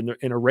fashion store,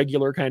 in a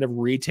regular kind of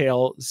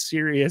retail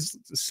serious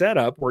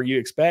setup where you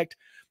expect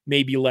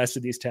maybe less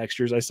of these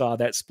textures. I saw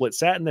that split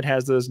satin that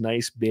has those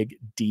nice big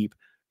deep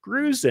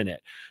grooves in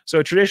it. So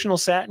a traditional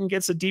satin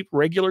gets a deep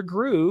regular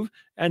groove,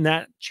 and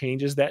that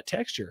changes that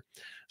texture.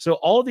 So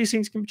all of these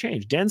things can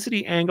change: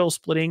 density, angle,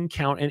 splitting,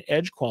 count, and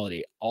edge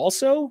quality.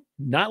 Also,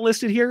 not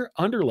listed here,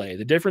 underlay.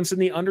 The difference in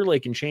the underlay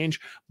can change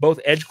both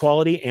edge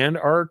quality and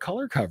our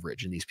color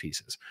coverage in these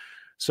pieces.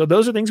 So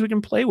those are things we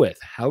can play with.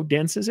 How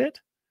dense is it?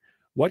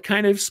 What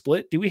kind of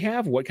split do we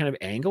have? What kind of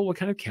angle? What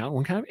kind of count?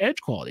 What kind of edge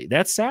quality?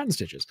 That's satin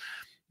stitches.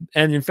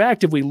 And in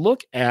fact, if we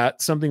look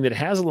at something that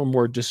has a little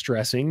more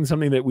distressing,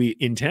 something that we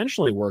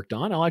intentionally worked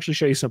on, I'll actually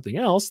show you something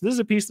else. This is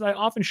a piece that I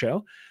often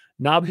show,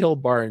 Nob Hill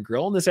Bar and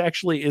Grill. And this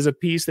actually is a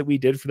piece that we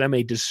did for them,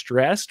 a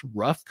distressed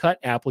rough cut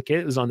applique.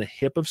 It was on the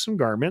hip of some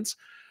garments.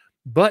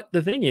 But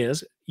the thing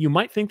is, you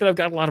might think that I've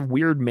got a lot of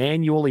weird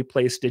manually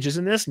placed stitches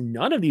in this.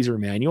 None of these are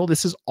manual.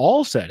 This is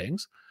all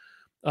settings.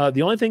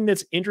 The only thing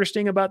that's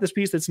interesting about this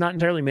piece that's not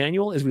entirely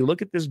manual is we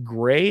look at this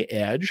gray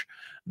edge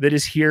that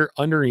is here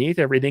underneath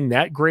everything.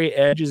 That gray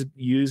edge is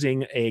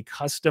using a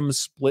custom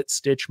split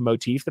stitch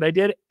motif that I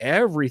did.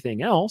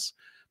 Everything else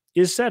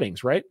is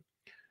settings, right?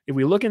 If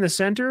we look in the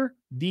center,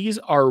 these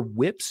are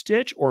whip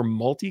stitch or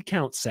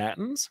multi-count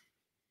satins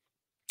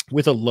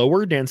with a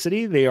lower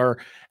density. They are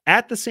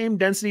at the same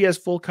density as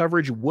full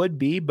coverage would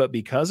be, but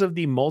because of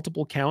the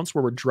multiple counts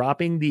where we're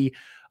dropping the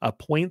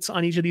points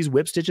on each of these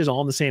whip stitches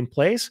all in the same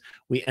place,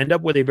 we end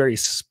up with a very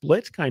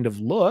split kind of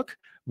look.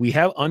 We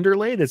have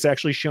underlay that's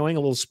actually showing a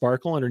little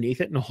sparkle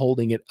underneath it and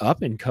holding it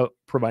up and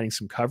providing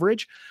some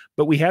coverage.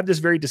 But we have this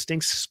very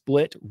distinct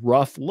split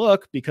rough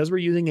look because we're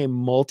using a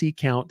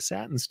multi-count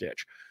satin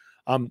stitch.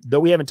 Though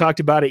we haven't talked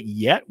about it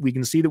yet, we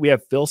can see that we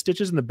have fill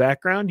stitches in the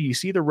background. You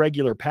see the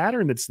regular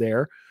pattern that's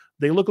there.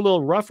 They look a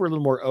little rough or a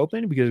little more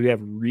open because we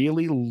have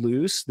really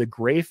loose. The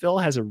gray fill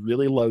has a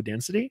really low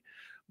density.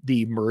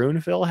 The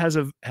maroon fill has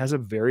a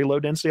very low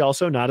density,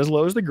 also not as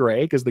low as the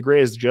gray, because the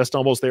gray is just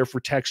almost there for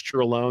texture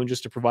alone,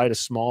 just to provide a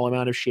small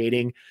amount of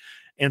shading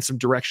and some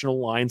directional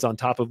lines on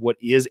top of what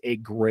is a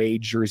gray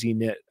jersey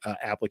knit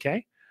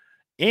applique.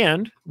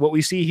 And what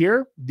we see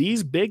here,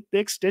 these big,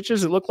 thick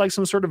stitches that look like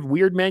some sort of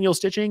weird manual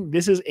stitching,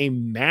 this is a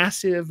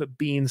massive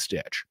bean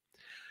stitch.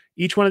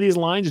 Each one of these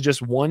lines is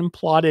just one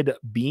plotted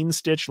bean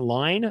stitch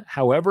line.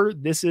 However,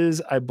 this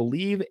is, I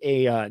believe,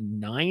 a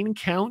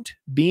 9-count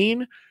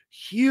bean.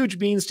 Huge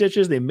bean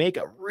stitches. They make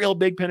a real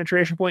big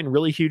penetration point and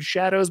really huge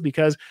shadows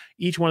because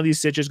each one of these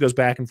stitches goes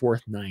back and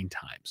forth 9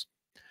 times.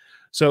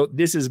 So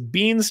this is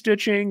bean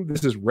stitching.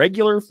 This is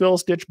regular fill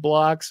stitch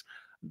blocks.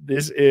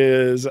 This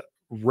is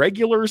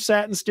regular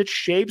satin stitch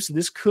shapes.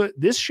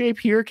 This shape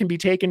here can be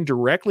taken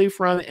directly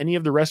from any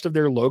of the rest of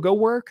their logo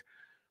work.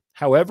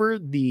 However,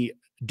 the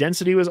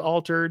density was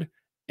altered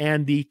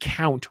and the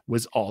count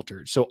was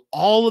altered. So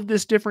all of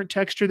this different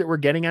texture that we're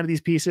getting out of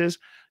these pieces,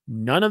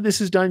 none of this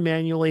is done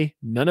manually.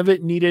 None of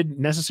it needed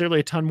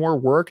necessarily a ton more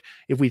work.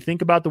 If we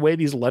think about the way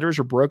these letters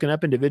are broken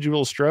up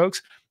individual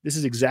strokes, this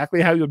is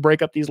exactly how you would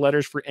break up these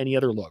letters for any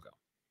other logo.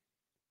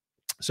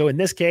 So in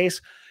this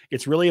case,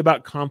 it's really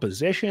about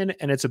composition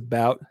and it's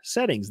about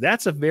settings.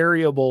 That's a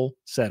variable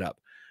setup.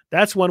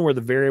 That's one where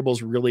the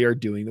variables really are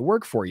doing the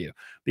work for you,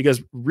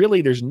 because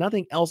really there's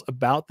nothing else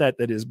about that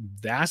that is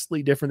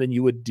vastly different than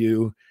you would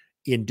do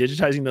in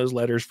digitizing those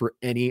letters for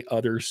any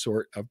other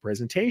sort of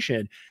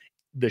presentation.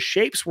 The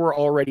shapes were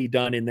already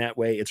done in that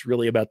way. It's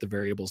really about the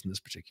variables in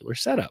this particular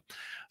setup.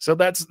 So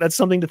that's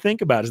something to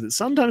think about, is that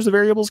sometimes the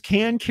variables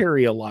can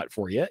carry a lot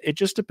for you. It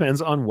just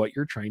depends on what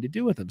you're trying to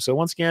do with them. So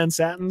once again,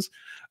 satins,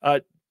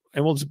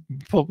 and we'll just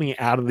pull me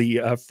out of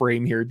the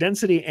frame here.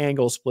 Density,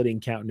 angle, splitting,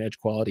 count, and edge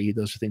quality.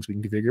 Those are things we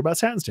can configure about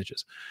satin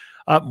stitches.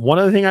 One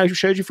other thing I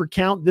showed you for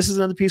count, this is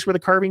another piece where the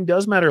carving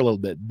does matter a little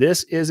bit.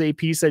 This is a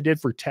piece I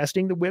did for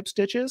testing the whip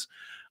stitches.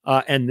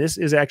 And this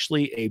is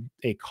actually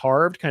a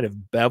carved, kind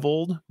of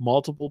beveled,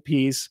 multiple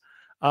piece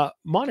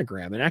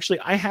monogram. And actually,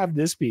 I have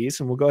this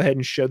piece, and we'll go ahead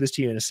and show this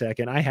to you in a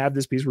second. I have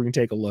this piece. We're going to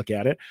take a look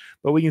at it.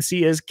 But we can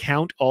see is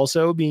count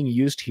also being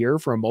used here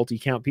for a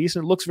multi-count piece.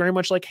 And it looks very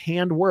much like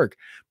handwork,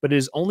 but it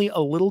is only a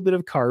little bit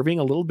of carving,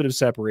 a little bit of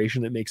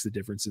separation that makes the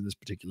difference in this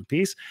particular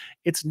piece.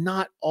 It's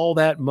not all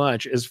that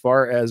much as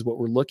far as what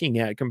we're looking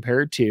at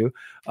compared to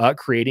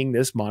creating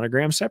this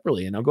monogram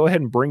separately. And I'll go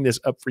ahead and bring this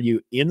up for you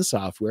in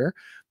software.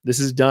 This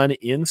is done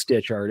in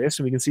Stitch Artist,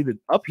 and we can see that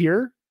up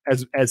here,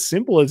 as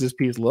simple as this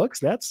piece looks,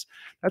 that's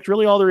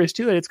really all there is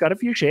to it. It's got a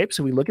few shapes.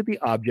 So we look at the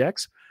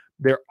objects.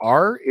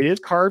 It is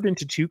carved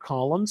into 2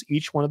 columns,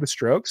 each one of the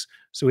strokes.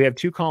 So we have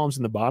 2 columns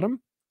in the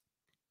bottom,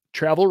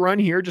 travel run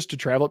here just to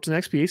travel up to the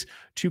next piece,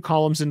 2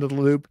 columns into the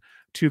loop,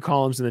 2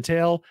 columns in the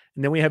tail,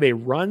 and then we have a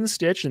run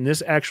stitch. And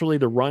this actually,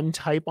 the run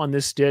type on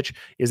this stitch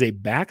is a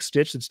back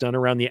stitch that's done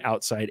around the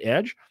outside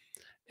edge.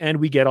 And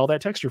we get all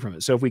that texture from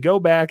it. So if we go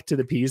back to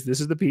the piece,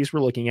 this is the piece we're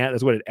looking at.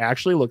 That's what it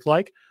actually looked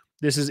like.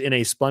 This is in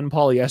a spun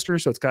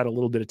polyester, so it's got a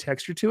little bit of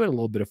texture to it, a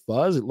little bit of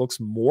fuzz. It looks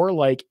more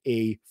like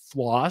a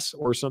floss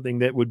or something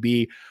that would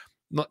be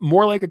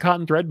more like a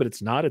cotton thread, but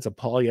it's not. It's a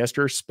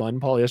polyester, spun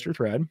polyester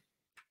thread.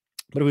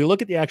 But if we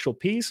look at the actual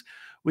piece,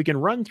 we can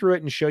run through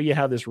it and show you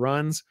how this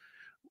runs.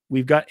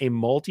 We've got a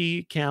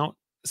multi-count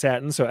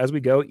satin. So as we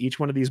go, each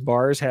one of these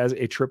bars has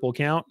a triple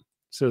count.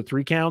 So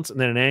 3 counts and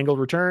then an angled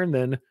return,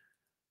 then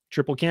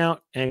triple count,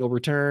 angle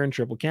return,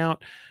 triple count.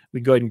 We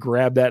go ahead and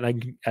grab that,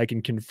 and I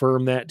can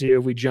confirm that too.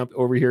 If we jump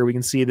over here, we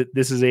can see that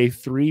this is a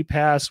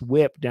 3-pass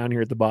whip down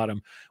here at the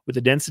bottom with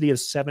a density of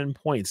 7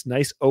 points.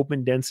 Nice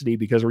open density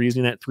because we're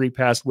using that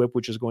 3-pass whip,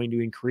 which is going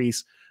to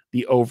increase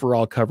the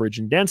overall coverage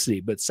and density.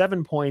 But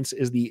 7 points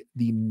is the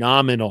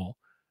nominal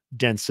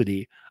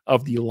density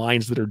of the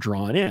lines that are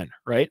drawn in,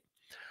 right?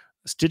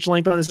 Stitch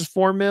length on this is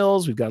 4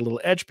 mils. We've got a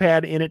little edge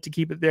pad in it to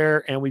keep it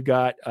there, and we've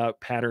got a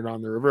pattern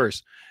on the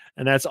reverse.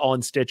 And that's all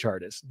in Stitch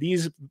Artist.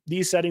 These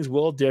settings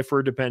will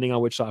differ depending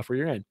on which software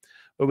you're in.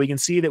 But we can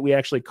see that we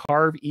actually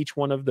carve each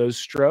one of those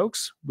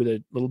strokes with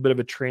a little bit of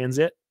a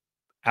transit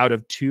out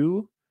of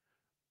 2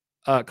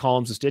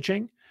 columns of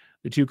stitching.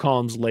 The 2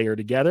 columns layer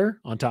together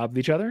on top of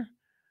each other.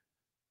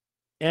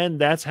 And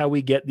that's how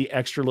we get the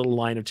extra little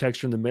line of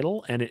texture in the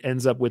middle. And it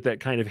ends up with that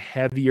kind of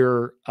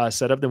heavier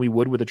setup than we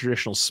would with a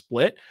traditional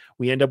split.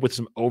 We end up with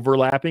some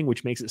overlapping,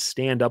 which makes it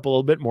stand up a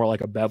little bit more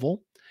like a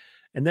bevel.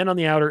 And then on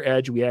the outer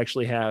edge, we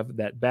actually have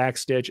that back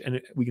stitch.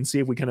 And we can see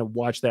if we kind of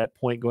watch that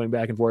point going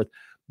back and forth.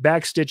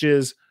 Back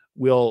stitches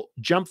will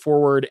jump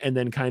forward and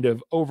then kind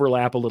of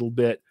overlap a little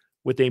bit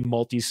with a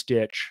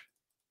multi-stitch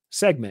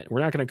segment. We're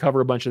not going to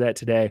cover a bunch of that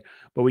today,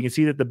 but we can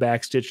see that the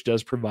back stitch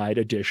does provide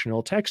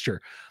additional texture.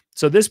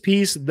 So this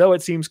piece, though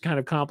it seems kind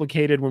of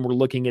complicated when we're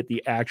looking at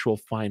the actual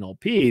final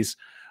piece,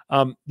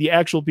 the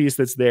actual piece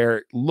that's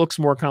there looks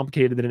more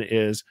complicated than it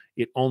is.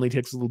 It only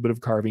takes a little bit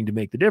of carving to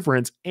make the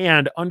difference.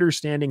 And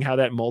understanding how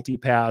that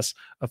multi-pass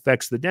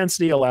affects the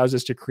density allows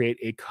us to create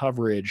a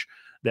coverage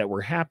that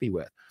we're happy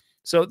with.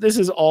 So this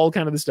is all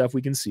kind of the stuff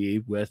we can see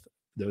with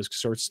those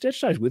sorts of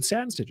stitch types with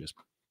satin stitches.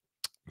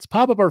 Let's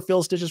pop up our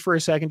fill stitches for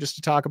a second just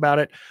to talk about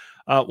it.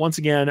 Once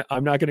again,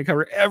 I'm not going to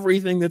cover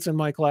everything that's in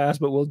my class,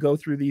 but we'll go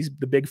through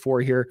the big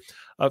 4 here.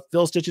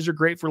 Fill stitches are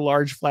great for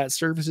large flat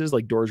surfaces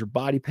like doors or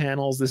body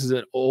panels. This is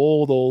an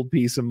old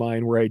piece of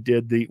mine where I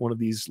did one of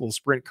these little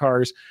sprint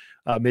cars,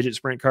 midget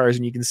sprint cars,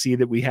 and you can see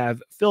that we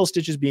have fill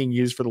stitches being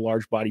used for the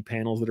large body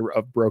panels that are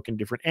of broken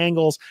different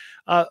angles.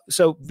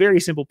 So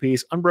very simple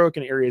piece,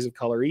 unbroken areas of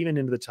color, even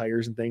into the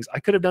tires and things. I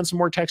could have done some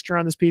more texture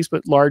on this piece,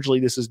 but largely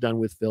this is done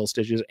with fill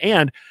stitches.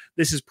 And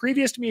this is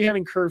previous to me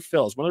having curved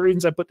fills. One of the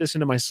reasons I put this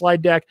into my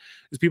slide deck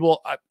is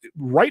people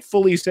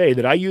rightfully say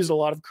that I use a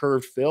lot of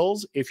curved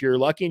fills. If you're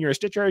lucky and you're a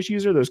Stitch Artist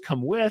user, those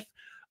come with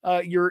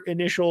your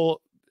initial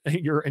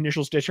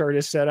Stitch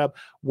Artist setup.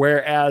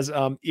 Whereas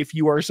if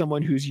you are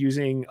someone who's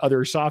using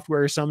other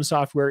software, some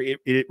software,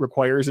 it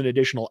requires an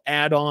additional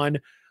add-on.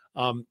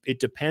 It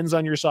depends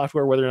on your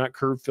software whether or not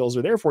curved fills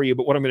are there for you.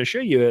 But what I'm going to show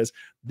you is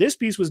this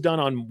piece was done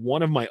on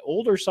one of my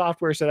older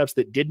software setups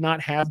that did not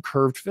have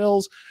curved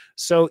fills.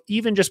 So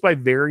even just by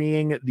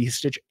varying the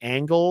stitch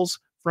angles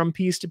from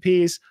piece to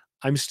piece,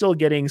 I'm still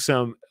getting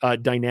some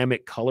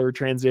dynamic color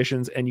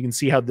transitions. And you can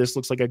see how this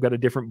looks like I've got a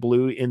different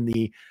blue in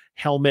the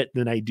helmet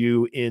than I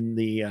do in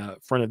the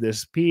front of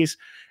this piece.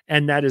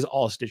 And that is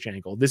all stitch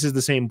angle. This is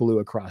the same blue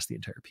across the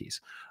entire piece.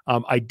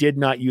 I did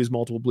not use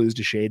multiple blues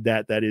to shade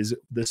that. That is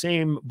the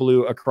same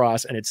blue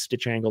across, and it's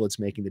stitch angle that's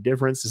making the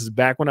difference. This is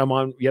back when I'm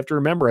on, you have to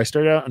remember, I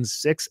started out on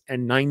 6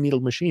 and 9 needle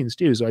machines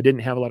too. So I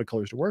didn't have a lot of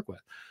colors to work with.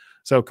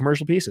 So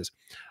commercial pieces.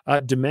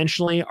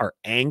 Dimensionally, our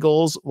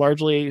angles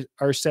largely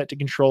are set to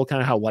control kind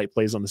of how light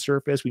plays on the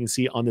surface. We can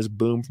see on this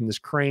boom from this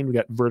crane, we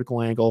got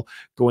vertical angle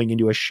going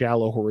into a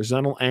shallow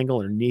horizontal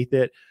angle underneath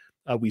it.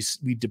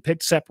 We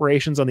depict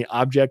separations on the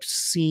object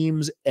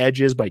seams,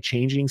 edges by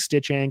changing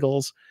stitch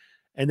angles.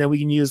 And then we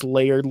can use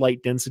layered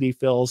light density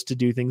fills to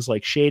do things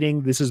like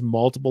shading. This is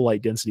multiple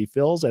light density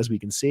fills, as we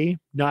can see.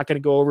 Not going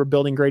to go over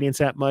building gradients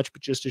that much,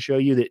 but just to show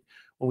you that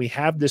when we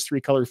have this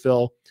 3-color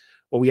fill,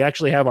 well, we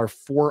actually have our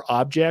 4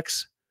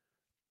 objects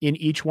in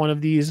each one of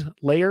these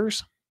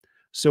layers.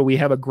 So we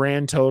have a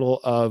grand total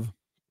of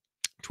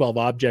 12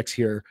 objects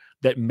here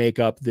that make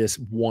up this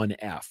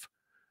 1F,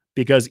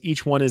 because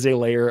each one is a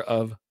layer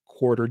of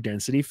quarter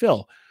density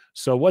fill.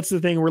 So what's the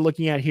thing we're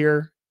looking at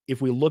here?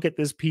 If we look at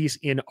this piece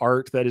in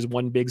art, that is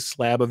one big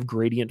slab of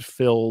gradient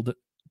filled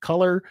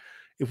color.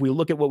 If we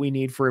look at what we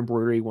need for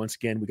embroidery, once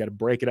again, we got to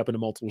break it up into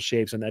multiple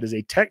shapes. And that is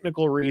a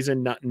technical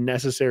reason, not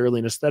necessarily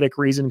an aesthetic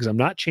reason, because I'm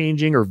not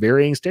changing or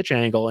varying stitch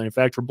angle. And in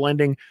fact, for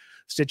blending,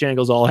 stitch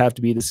angles all have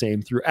to be the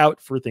same throughout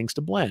for things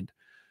to blend.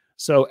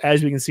 So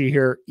as we can see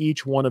here,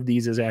 each one of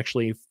these is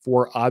actually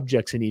 4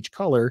 objects in each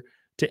color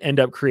to end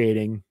up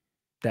creating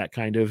that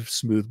kind of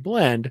smooth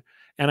blend.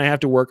 And I have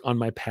to work on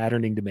my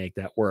patterning to make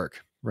that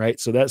work, right?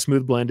 So that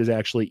smooth blend is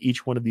actually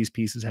each one of these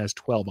pieces has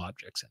 12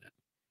 objects in it.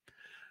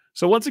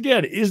 So once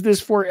again, is this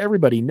for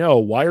everybody? No.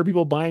 Why are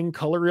people buying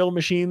color reel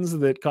machines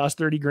that cost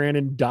 30 grand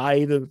and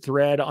dye the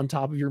thread on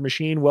top of your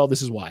machine? Well,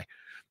 this is why.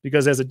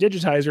 Because as a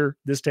digitizer,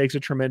 this takes a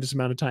tremendous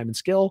amount of time and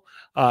skill.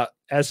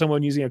 As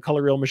someone using a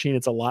color reel machine,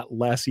 it's a lot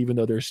less, even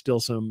though there's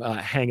still some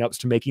hang-ups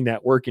to making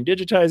that work in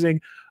digitizing.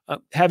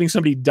 Having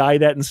somebody dye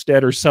that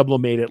instead or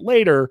sublimate it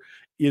later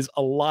is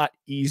a lot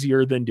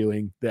easier than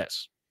doing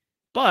this.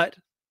 But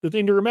the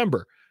thing to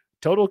remember,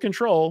 total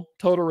control,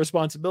 total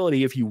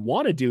responsibility. If you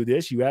want to do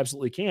this, you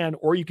absolutely can,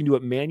 or you can do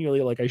it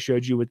manually, like I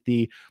showed you with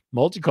the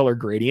multicolor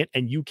gradient,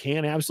 and you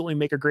can absolutely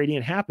make a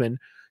gradient happen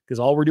because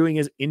all we're doing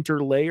is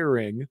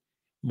interlayering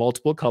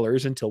multiple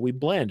colors until we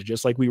blend,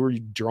 just like we were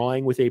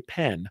drawing with a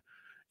pen.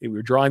 We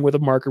were drawing with a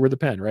marker with a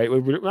pen, right?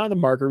 We're not a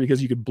marker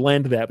because you could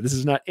blend that, but this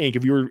is not ink.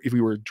 If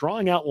we were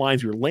drawing out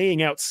lines, we were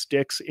laying out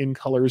sticks in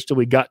colors till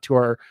we got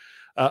to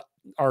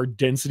our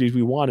densities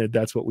we wanted.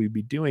 That's what we'd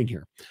be doing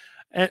here.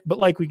 But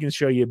like we can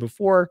show you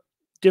before,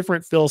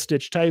 different fill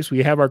stitch types.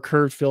 We have our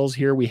curved fills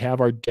here. We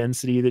have our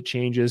density that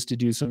changes to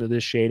do some of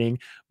this shading,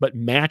 but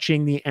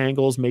matching the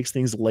angles makes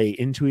things lay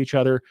into each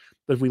other.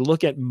 But if we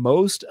look at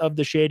most of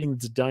the shading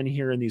that's done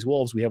here in these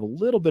wolves, we have a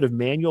little bit of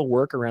manual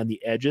work around the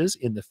edges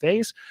in the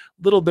face,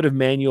 a little bit of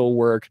manual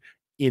work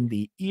in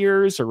the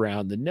ears,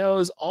 around the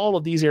nose. All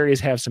of these areas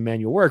have some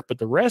manual work, but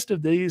the rest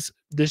of this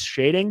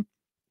shading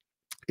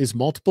is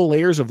multiple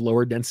layers of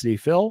lower density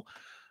fill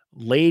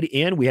laid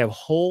in. We have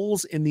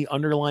holes in the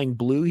underlying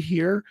blue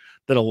here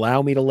that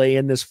allow me to lay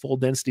in this full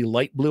density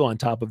light blue on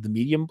top of the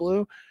medium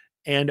blue.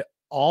 And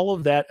all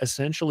of that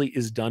essentially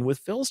is done with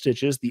fill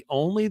stitches.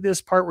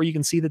 This part where you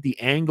can see that the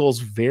angles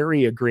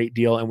vary a great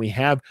deal and we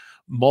have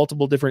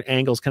multiple different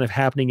angles kind of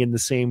happening in the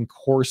same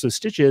course of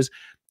stitches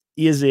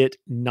is it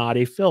not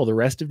a fill. The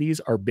rest of these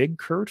are big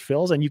curved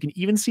fills, and you can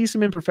even see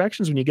some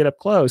imperfections when you get up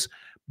close.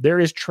 There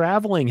is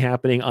traveling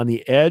happening on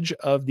the edge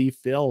of the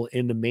fill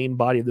in the main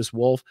body of this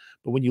wolf,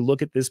 but when you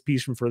look at this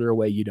piece from further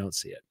away, you don't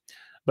see it.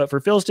 But for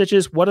fill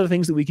stitches, what are the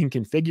things that we can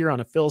configure on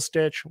a fill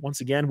stitch?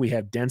 Once again, we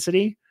have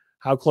density,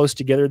 how close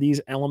together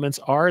these elements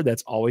are.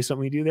 That's always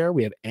something we do there.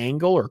 We have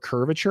angle or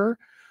curvature,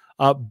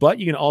 but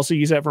you can also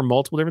use that for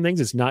multiple different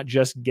things. It's not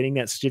just getting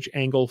that stitch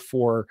angle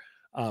for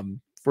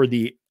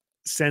the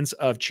sense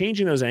of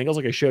changing those angles,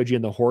 like I showed you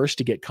in the horse,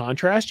 to get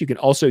contrast. You can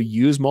also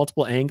use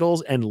multiple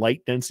angles and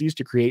light densities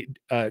to create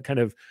kind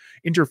of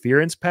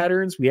interference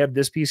patterns. We have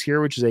this piece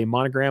here, which is a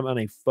monogram on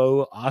a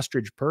faux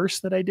ostrich purse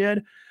that I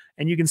did.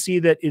 And you can see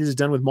that it is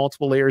done with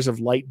multiple layers of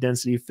light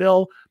density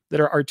fill that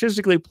are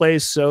artistically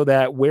placed so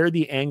that where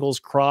the angles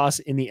cross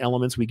in the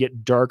elements, we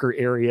get darker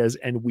areas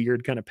and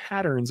weird kind of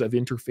patterns of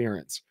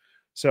interference.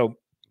 So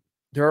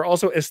there are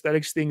also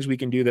aesthetics things we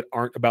can do that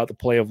aren't about the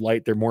play of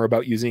light. They're more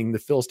about using the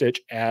fill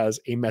stitch as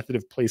a method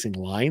of placing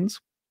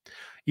lines.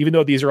 Even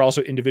though these are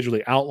also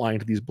individually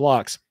outlined, these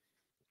blocks,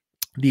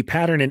 the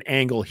pattern and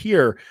angle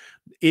here,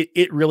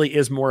 it really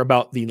is more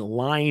about the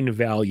line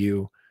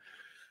value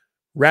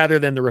rather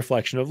than the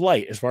reflection of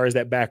light as far as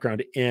that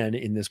background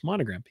in this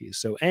monogram piece.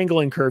 So angle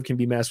and curve can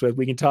be messed with.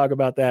 We can talk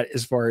about that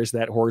as far as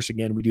that horse.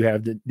 Again, we do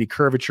have the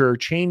curvature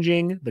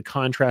changing, the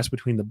contrast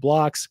between the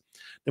blocks.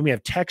 Then we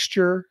have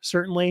texture,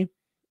 certainly.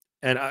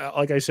 And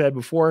like I said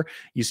before,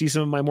 you see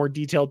some of my more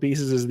detailed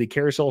pieces is the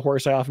carousel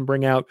horse I often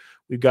bring out.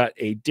 We've got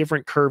a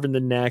different curve in the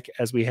neck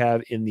as we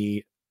have in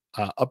the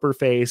upper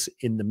face,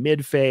 in the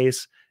mid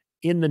face,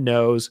 in the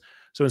nose.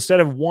 So instead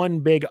of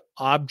one big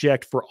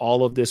object for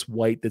all of this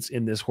white that's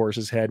in this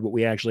horse's head, what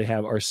we actually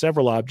have are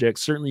several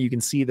objects. Certainly you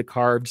can see the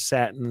carved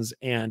satins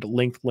and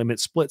length limit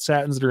split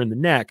satins that are in the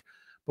neck,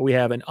 but we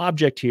have an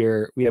object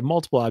here. We have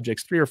multiple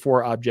objects, 3 or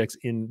 4 objects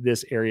in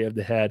this area of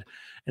the head.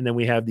 And then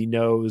we have the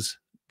nose,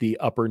 the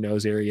upper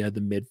nose area,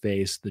 the mid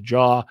face, the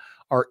jaw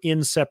are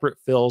in separate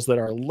fills that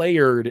are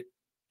layered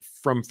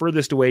from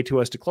furthest away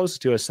to us to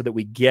closest to us so that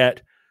we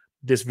get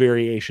this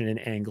variation in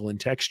angle and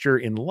texture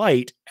in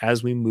light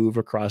as we move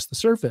across the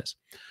surface.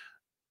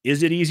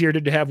 Is it easier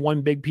to have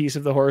one big piece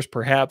of the horse?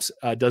 Perhaps.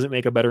 Does it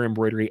make a better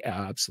embroidery?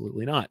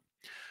 Absolutely not.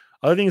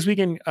 Other things we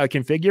can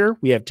configure,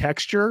 we have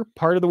texture.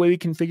 Part of the way we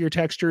configure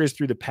texture is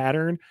through the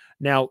pattern.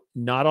 Now,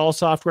 not all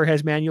software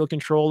has manual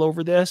control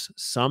over this.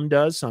 Some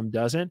does, some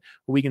doesn't.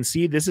 But we can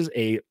see this is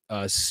a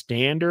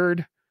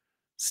standard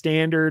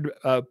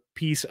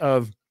piece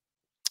of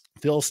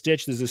fill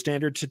stitch. This is a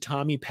standard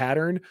tatami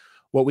pattern.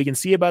 What we can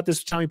see about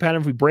this tatami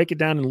pattern, if we break it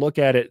down and look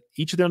at it,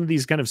 each of them of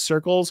these kind of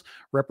circles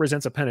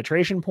represents a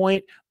penetration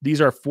point.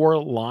 These are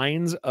 4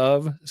 lines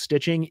of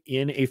stitching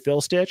in a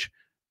fill stitch.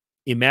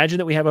 Imagine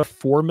that we have a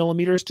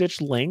 4mm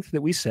stitch length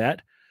that we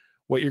set.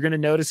 What you're going to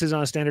notice is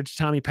on a standard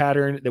tatami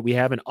pattern that we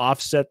have an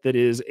offset that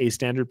is a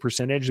standard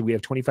percentage. We have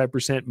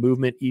 25%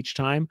 movement each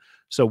time.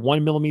 So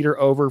 1mm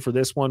over for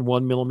this one,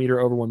 1mm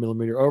over,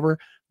 1mm over.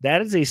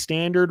 That is a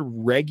standard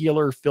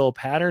regular fill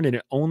pattern, and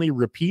it only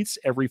repeats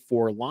every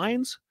 4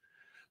 lines.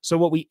 So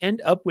what we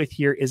end up with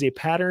here is a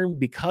pattern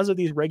because of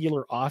these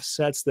regular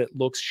offsets that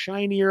looks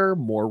shinier,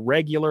 more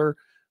regular,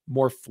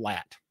 more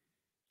flat.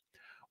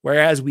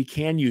 Whereas we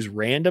can use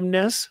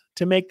randomness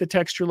to make the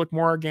texture look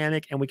more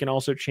organic, and we can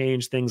also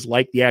change things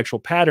like the actual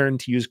pattern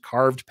to use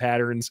carved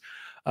patterns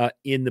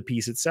in the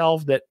piece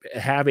itself that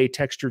have a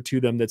texture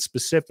to them that's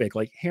specific,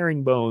 like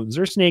herringbones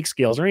or snake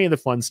scales or any of the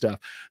fun stuff.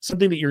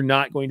 Something that you're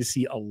not going to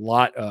see a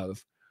lot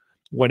of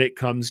when it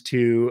comes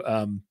to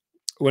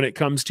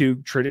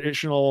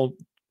traditional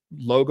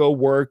logo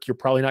work. You're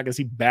probably not going to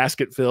see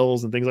basket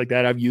fills and things like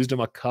that. I've used them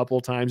a couple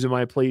times in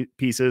my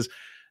pieces.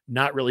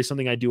 Not really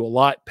something I do a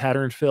lot,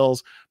 pattern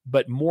fills,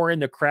 but more in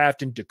the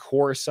craft and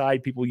decor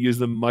side, people use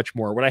them much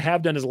more. What I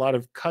have done is a lot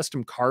of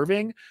custom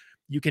carving.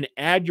 You can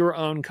add your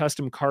own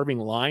custom carving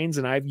lines,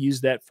 and I've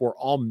used that for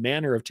all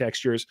manner of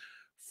textures,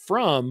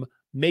 from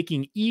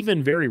making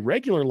even very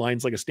regular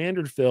lines like a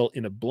standard fill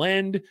in a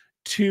blend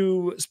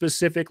to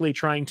specifically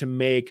trying to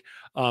make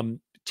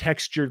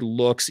textured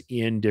looks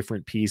in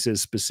different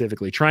pieces,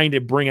 specifically trying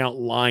to bring out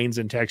lines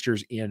and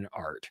textures in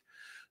art.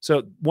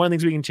 So one of the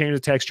things we can change the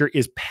texture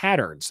is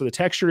pattern. So the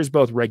texture is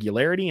both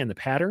regularity and the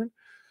pattern.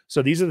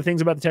 So these are the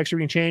things about the texture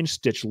we can change.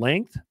 Stitch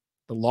length.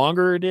 The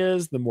longer it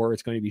is, the more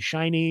it's going to be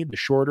shiny. The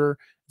shorter,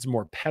 it's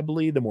more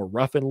pebbly, the more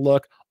roughened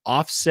look.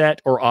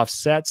 Offset or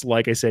offsets,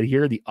 like I said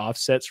here, the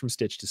offsets from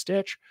stitch to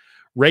stitch.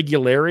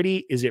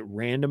 Regularity, is it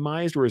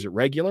randomized or is it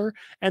regular?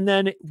 And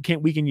then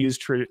we can use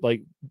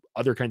like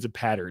other kinds of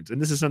patterns.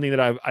 And this is something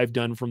that I've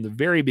done from the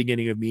very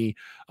beginning of me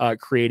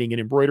creating an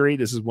embroidery.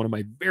 This is one of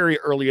my very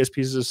earliest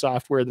pieces of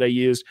software that I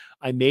used.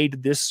 I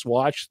made this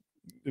swatch.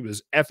 It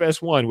was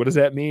FS1. What does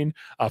that mean?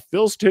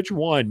 Fill Stitch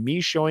 1,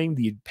 me showing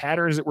the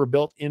patterns that were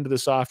built into the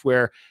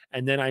software.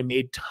 And then I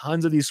made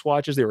tons of these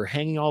swatches. They were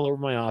hanging all over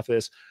my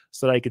office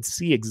so that I could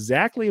see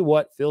exactly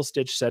what Fill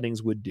Stitch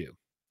settings would do.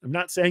 I'm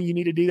not saying you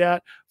need to do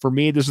that. For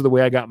me, this is the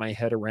way I got my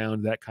head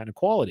around that kind of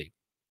quality.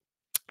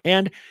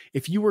 And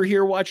if you were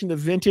here watching the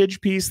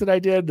vintage piece that I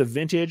did, the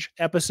vintage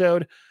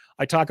episode,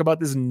 I talk about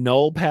this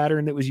null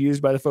pattern that was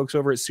used by the folks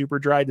over at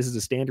Superdry. This is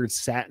a standard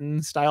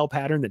satin style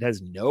pattern that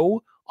has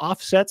no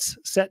offsets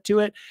set to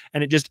it,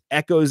 and it just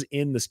echoes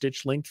in the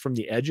stitch length from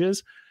the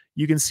edges.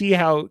 You can see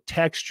how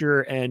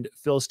texture and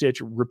fill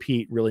stitch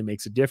repeat really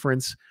makes a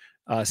difference.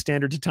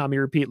 Standard tatami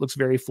repeat looks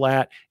very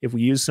flat. If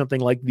we use something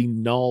like the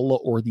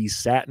null or the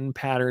satin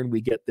pattern,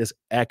 we get this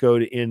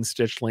echoed in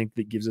stitch length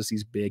that gives us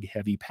these big,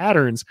 heavy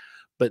patterns,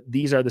 but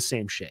these are the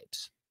same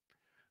shapes.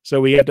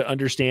 So we have to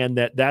understand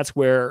that that's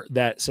where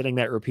that setting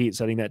that repeat,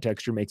 setting that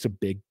texture makes a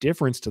big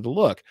difference to the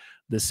look.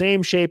 The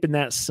same shape in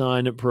that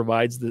sun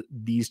provides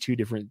these two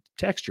different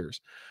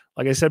textures.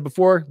 Like I said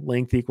before,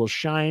 length equals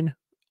shine.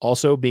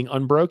 Also being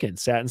unbroken.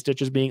 Satin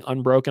stitches being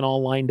unbroken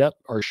all lined up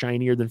are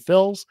shinier than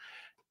fills.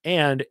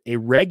 And a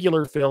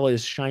regular fill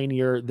is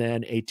shinier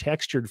than a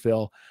textured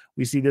fill.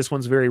 We see this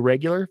one's very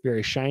regular,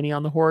 very shiny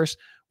on the horse.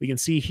 We can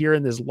see here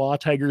in this Law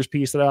Tigers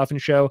piece that I often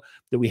show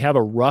that we have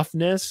a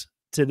roughness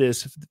to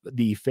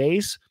the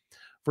face.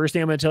 First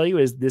thing I'm going to tell you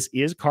is this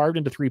is carved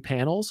into 3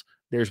 panels.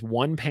 There's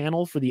one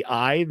panel for the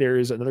eye.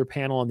 There's another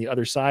panel on the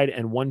other side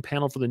and one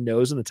panel for the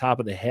nose and the top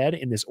of the head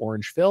in this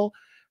orange fill.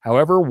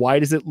 However, why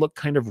does it look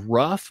kind of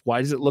rough?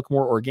 Why does it look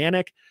more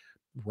organic?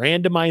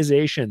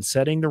 Randomization,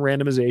 setting the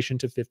randomization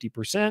to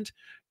 50%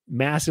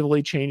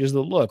 massively changes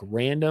the look.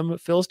 Random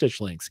fill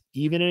stitch lengths,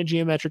 even in a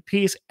geometric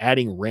piece,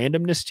 adding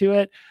randomness to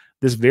it.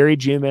 This very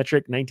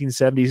geometric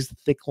 1970s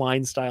thick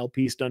line style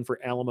piece done for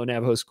Alamo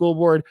Navajo School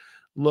Board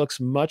looks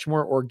much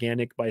more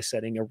organic by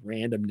setting a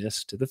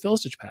randomness to the fill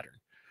stitch pattern.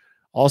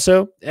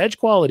 Also, edge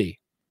quality,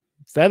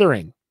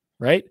 feathering,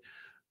 right?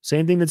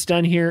 Same thing that's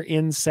done here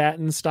in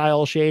satin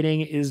style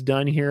shading is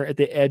done here at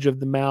the edge of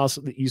the mouse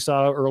that you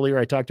saw earlier.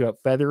 I talked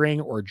about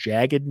feathering or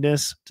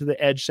jaggedness to the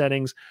edge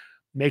settings.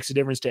 Makes a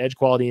difference to edge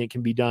quality, and it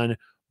can be done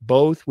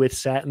both with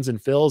satins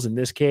and fills. In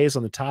this case,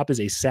 on the top is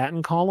a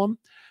satin column,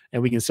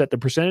 and we can set the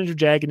percentage of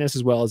jaggedness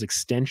as well as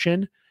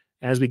extension.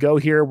 As we go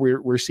here,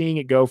 we're seeing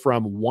it go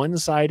from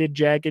one-sided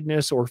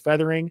jaggedness or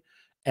feathering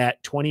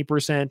at 20%,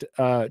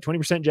 20%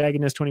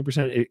 jaggedness,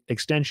 20%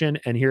 extension.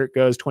 And here it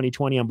goes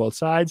 20-20 on both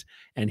sides.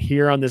 And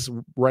here on this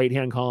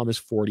right-hand column is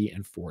 40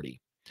 and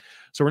 40.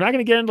 So we're not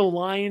going to get into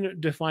line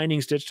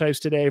defining stitch types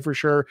today for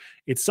sure.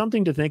 It's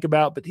something to think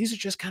about, but these are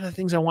just kind of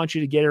things I want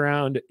you to get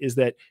around, is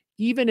that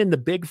even in the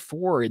big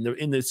 4,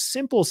 in the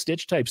simple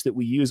stitch types that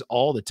we use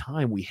all the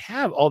time, we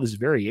have all this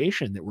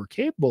variation that we're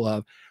capable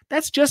of.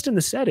 That's just in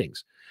the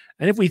settings.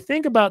 And if we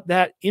think about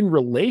that in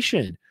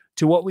relation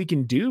to what we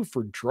can do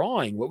for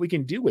drawing, what we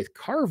can do with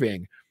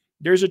carving,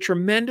 there's a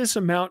tremendous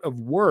amount of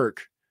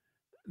work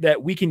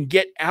that we can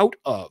get out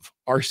of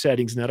our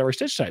settings and out of our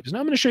stitch types. And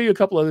I'm going to show you a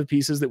couple other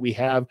pieces that we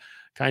have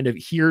kind of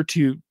here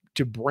to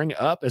bring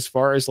up as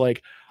far as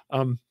like,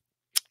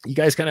 you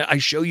guys I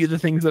show you the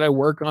things that I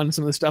work on,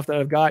 some of the stuff that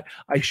I've got.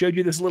 I showed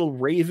you this little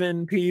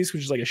raven piece,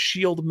 which is like a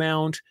shield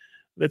mount.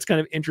 That's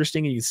kind of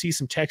interesting. And you can see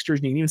some textures,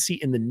 and you can even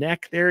see in the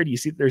neck there. Do you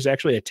see there's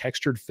actually a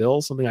textured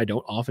fill, something I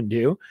don't often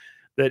do.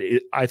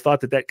 I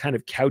thought that kind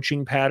of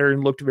couching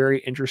pattern looked very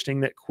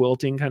interesting, that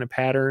quilting kind of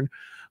pattern.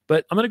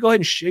 But I'm going to go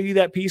ahead and show you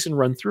that piece and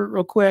run through it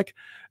real quick.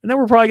 And then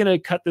we're probably going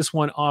to cut this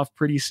one off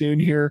pretty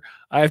soon here.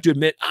 I have to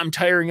admit, I'm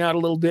tiring out a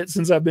little bit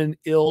since I've been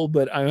ill,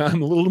 but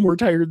I'm a little more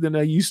tired than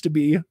I used to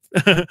be,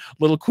 a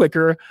little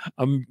quicker.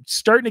 I'm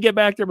starting to get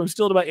back there, but I'm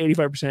still at about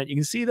 85%. You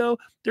can see, though,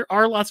 there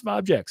are lots of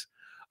objects.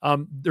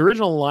 The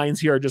original lines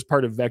here are just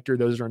part of vector.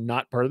 Those are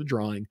not part of the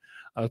drawing,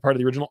 part of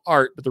the original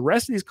art. But the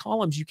rest of these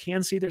columns, you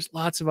can see there's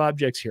lots of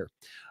objects here.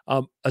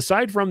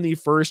 Aside from the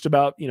first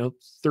about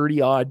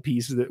 30 odd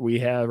pieces that we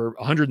have, or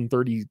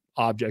 130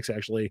 objects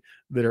actually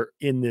that are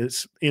in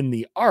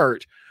the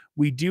art,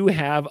 we do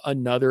have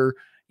another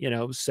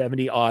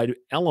 70 odd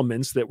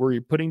elements that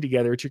we're putting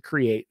together to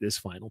create this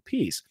final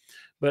piece.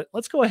 But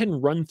let's go ahead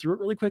and run through it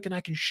really quick, and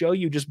I can show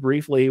you just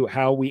briefly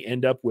how we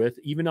end up with,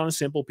 even on a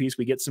simple piece,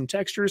 we get some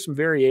texture, some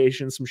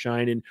variation, some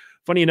shine. And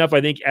funny enough,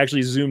 I think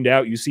actually zoomed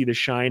out, you see the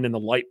shine and the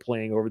light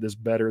playing over this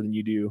better than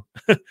you do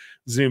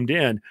zoomed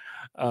in,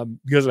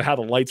 because of how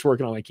the light's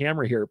working on my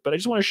camera here. But I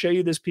just want to show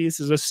you this piece.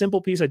 This is a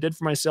simple piece I did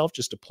for myself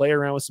just to play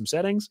around with some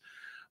settings.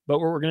 But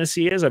what we're going to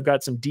see is I've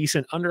got some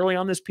decent underlay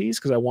on this piece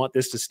because I want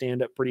this to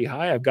stand up pretty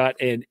high. I've got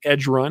an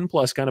edge run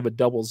plus kind of a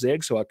double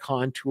zig, so a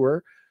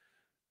contour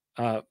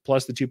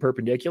plus the two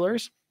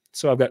perpendiculars.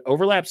 So I've got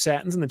overlap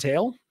satins in the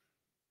tail.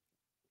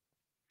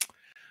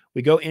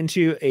 We go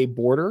into a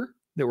border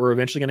that we're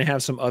eventually going to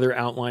have some other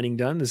outlining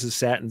done. This is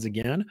satins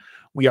again.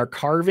 We are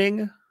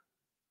carving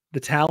the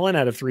talon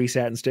out of 3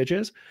 satin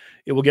stitches.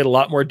 It will get a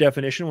lot more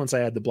definition once I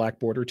add the black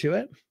border to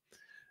it.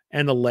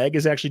 And the leg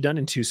is actually done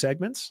in 2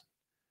 segments.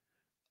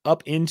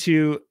 Up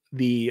into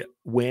the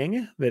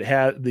wing that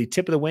has the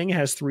tip of the wing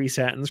has 3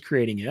 satins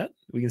creating it.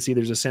 We can see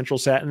there's a central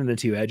satin and the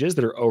 2 edges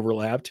that are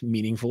overlapped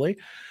meaningfully.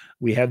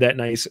 We have that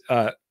nice,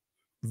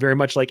 very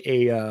much like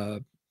a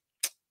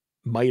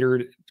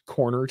mitered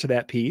corner to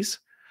that piece,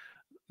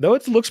 though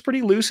it looks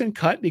pretty loose and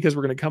cut because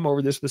we're going to come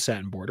over this with the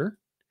satin border.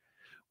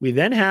 We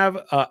then have,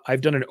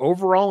 I've done an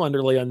overall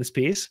underlay on this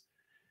piece.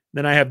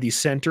 Then I have the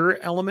center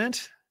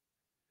element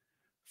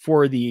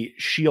for the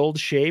shield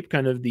shape,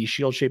 kind of the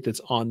shield shape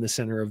that's on the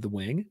center of the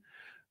wing.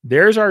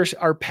 There's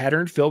our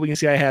patterned fill. We can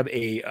see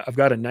I've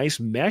got a nice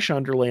mesh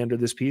underlay under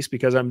this piece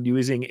because I'm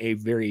using a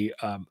very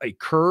a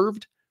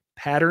curved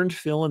patterned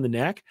fill in the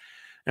neck.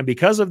 And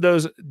because of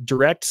those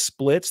direct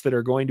splits that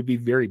are going to be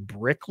very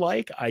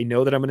brick-like, I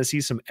know that I'm going to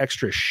see some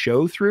extra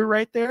show through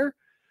right there.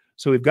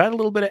 So we've got a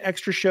little bit of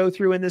extra show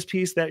through in this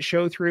piece. That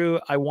show through,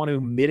 I want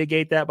to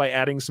mitigate that by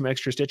adding some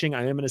extra stitching.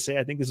 I am going to say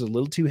I think this is a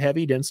little too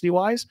heavy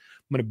density-wise.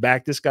 I'm going to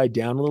back this guy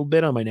down a little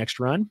bit on my next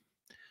run.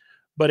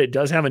 But it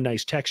does have a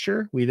nice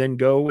texture. We then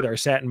go with our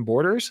satin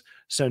borders.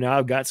 So now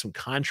I've got some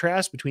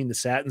contrast between the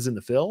satins and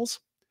the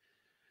fills.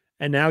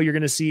 And now you're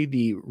going to see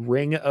the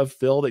ring of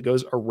fill that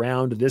goes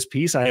around this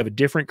piece. I have a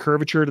different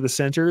curvature to the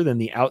center than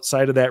the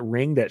outside of that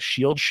ring, that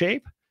shield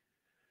shape.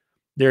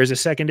 There's a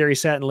secondary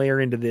satin layer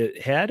into the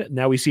head.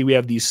 Now we see we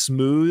have the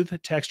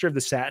smooth texture of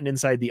the satin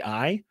inside the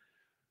eye.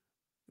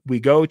 We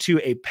go to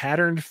a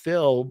patterned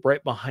fill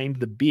right behind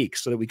the beak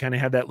so that we kind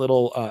of have that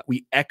little,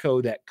 we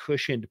echo that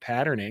cushioned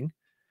patterning.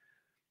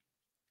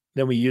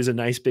 Then we use a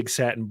nice big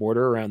satin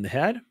border around the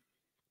head.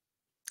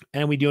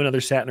 And we do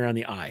another satin around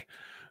the eye.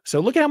 So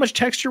look at how much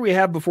texture we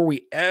have before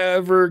we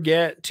ever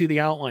get to the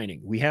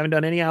outlining. We haven't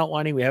done any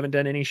outlining. We haven't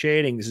done any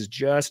shading. This is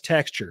just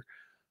texture.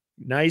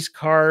 Nice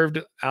carved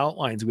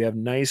outlines. We have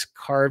nice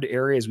carved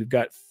areas. We've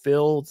got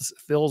fills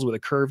with a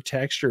curved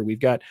texture. We've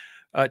got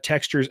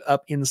textures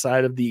up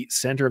inside of the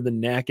center of the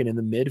neck and in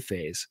the mid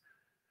phase.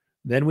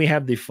 Then we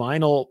have the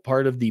final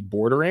part of the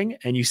bordering,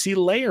 and you see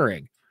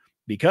layering.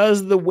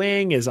 Because the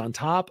wing is on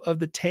top of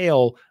the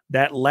tail,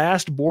 that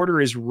last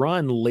border is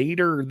run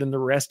later than the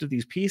rest of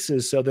these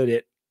pieces so that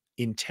it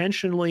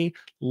intentionally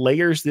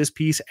layers this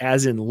piece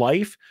as in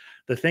life.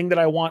 The thing that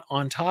I want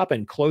on top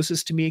and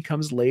closest to me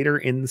comes later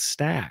in the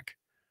stack.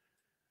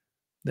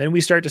 Then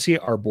we start to see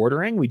our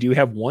bordering. We do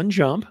have one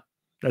jump.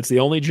 That's the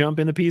only jump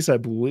in the piece, I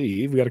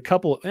believe. We got a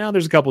couple,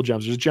 there's a couple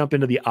jumps. There's a jump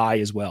into the eye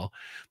as well.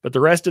 But the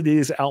rest of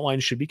these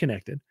outlines should be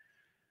connected.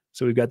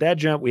 So we've got that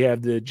jump. We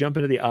have the jump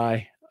into the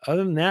eye.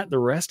 Other than that, the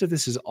rest of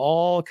this is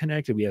all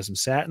connected. We have some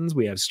satins.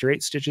 We have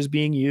straight stitches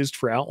being used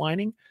for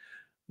outlining.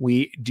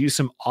 We do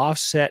some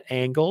offset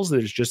angles.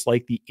 There's just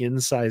like the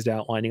incised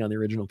outlining on the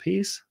original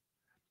piece.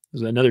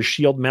 There's another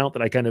shield mount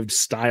that I kind of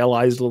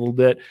stylized a little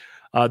bit.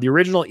 The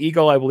original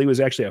eagle, I believe, was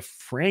actually a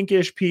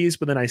Frankish piece,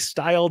 but then I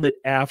styled it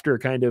after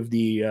kind of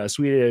the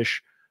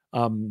Swedish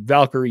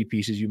Valkyrie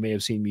pieces you may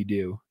have seen me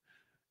do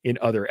in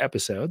other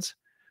episodes.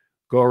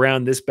 Go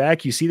around this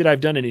back. You see that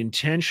I've done an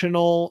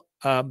intentional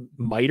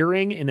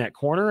mitering in that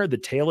corner. The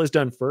tail is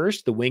done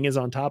first. The wing is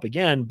on top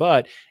again,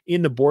 but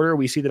in the border,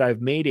 we see that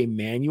I've made a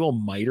manual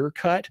miter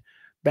cut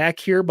back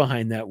here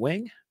behind that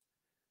wing.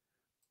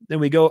 Then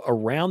we go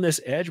around this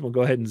edge. We'll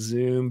go ahead and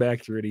zoom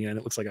back through it again.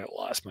 It looks like I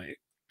lost my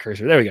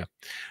cursor. There we go.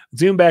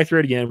 Zoom back through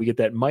it again. We get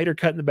that miter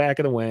cut in the back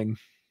of the wing.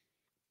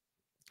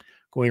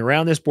 Going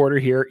around this border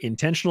here,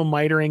 intentional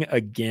mitering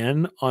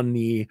again on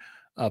the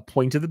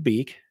point of the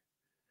beak.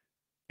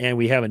 and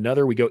we have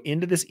another, we go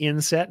into this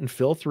inset and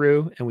fill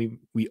through, and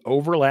we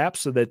overlap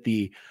so that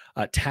the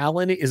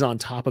talon is on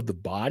top of the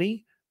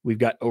body. We've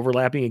got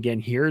overlapping again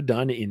here,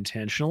 done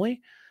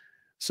intentionally.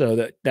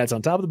 So that's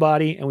on top of the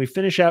body, and we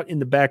finish out in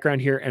the background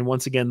here. And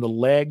once again, the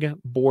leg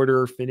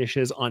border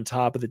finishes on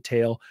top of the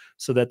tail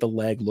so that the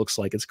leg looks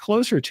like it's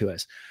closer to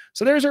us.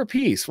 So there's our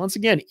piece. Once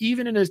again,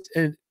 even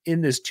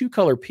in this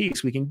 2-color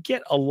piece, we can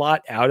get a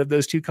lot out of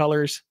those 2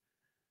 colors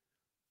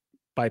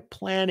by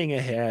planning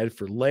ahead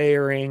for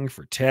layering,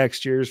 for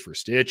textures, for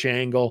stitch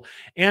angle,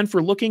 and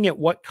for looking at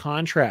what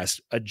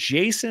contrast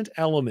adjacent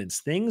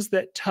elements, things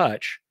that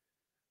touch,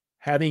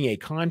 having a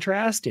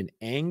contrast in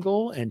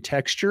angle and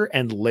texture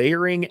and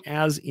layering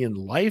as in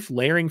life,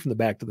 layering from the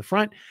back to the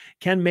front,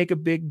 can make a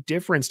big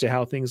difference to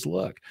how things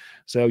look.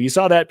 So you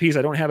saw that piece.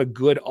 I don't have a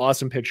good,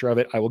 awesome picture of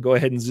it. I will go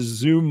ahead and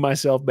zoom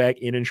myself back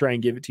in and try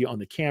and give it to you on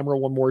the camera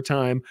one more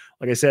time.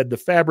 Like I said, the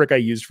fabric I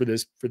used for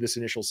this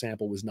initial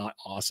sample was not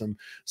awesome,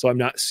 so I'm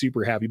not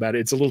super happy about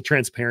it. It's a little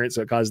transparent,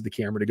 so it causes the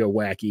camera to go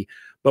wacky.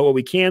 But what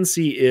we can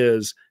see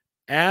is,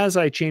 as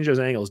I change those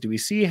angles, do we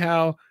see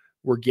how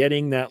we're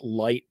getting that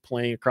light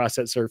playing across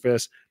that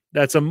surface?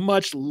 That's a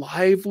much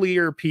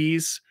livelier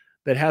piece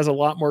that has a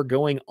lot more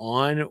going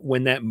on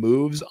when that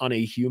moves on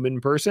a human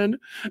person,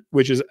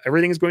 which is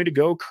everything is going to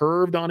go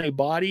curved on a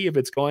body if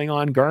it's going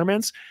on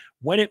garments.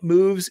 When it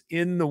moves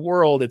in the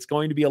world, it's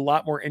going to be a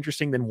lot more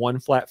interesting than one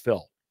flat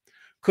fill.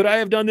 Could I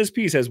have done this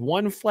piece as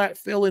one flat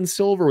fill in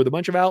silver with a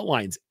bunch of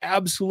outlines?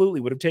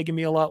 Absolutely. Would have taken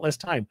me a lot less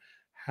time.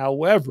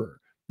 However,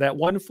 that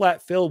one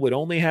flat fill would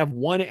only have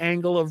one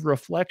angle of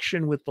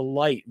reflection with the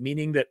light,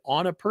 meaning that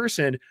on a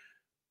person,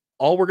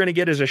 all we're going to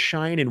get is a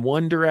shine in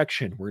one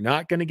direction. We're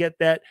not going to get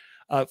that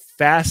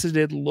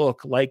faceted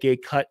look like a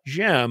cut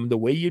gem the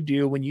way you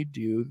do when you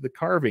do the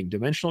carving.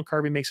 Dimensional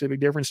carving makes a big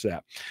difference to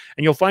that.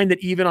 And you'll find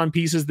that even on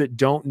pieces that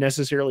don't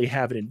necessarily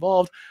have it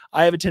involved,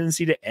 I have a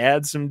tendency to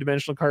add some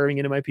dimensional carving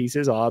into my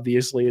pieces.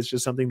 Obviously, it's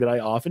just something that I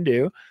often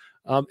do.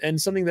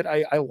 And something that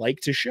I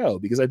like to show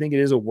because I think it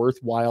is a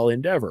worthwhile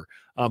endeavor.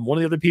 One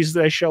of the other pieces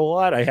that I show a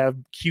lot, I have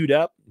queued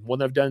up, one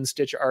that I've done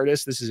Stitch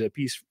Artist. This is a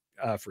piece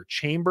for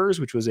Chambers,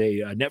 which was a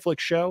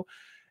Netflix show.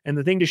 And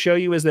the thing to show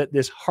you is that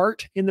this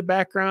heart in the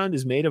background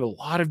is made of a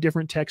lot of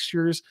different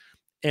textures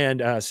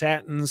and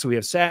satins. So we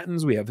have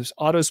satins, we have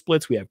auto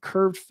splits, we have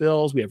curved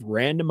fills, we have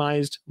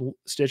randomized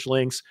stitch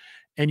lengths.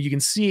 And you can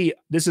see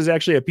this is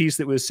actually a piece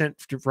that was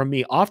sent from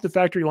me off the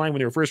factory line when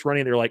they were first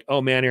running. They were like, oh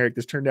man, Eric,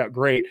 this turned out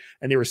great.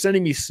 And they were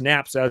sending me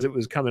snaps as it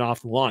was coming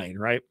off the line,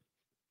 right?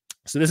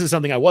 So this is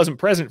something I wasn't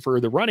present for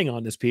the running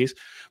on this piece.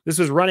 This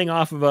was running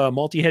off of a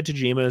multi-head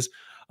Tajimas.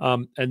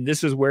 And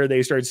this is where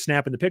they started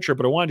snapping the picture.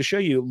 But I wanted to show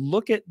you,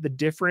 look at the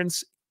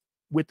difference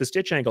with the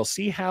stitch angle.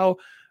 See how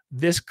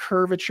this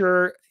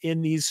curvature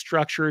in these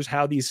structures,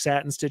 how these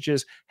satin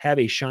stitches have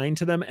a shine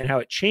to them and how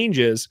it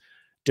changes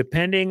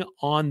depending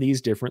on these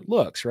different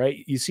looks,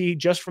 right? You see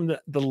just from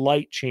the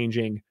light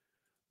changing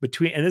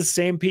between, and this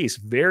same piece,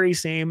 very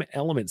same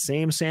element,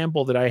 same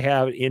sample that I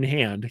have in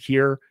hand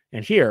here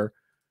and here,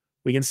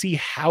 we can see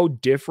how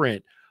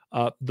different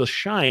the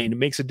shine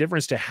makes a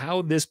difference to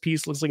how this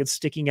piece looks like it's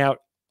sticking out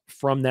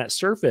from that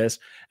surface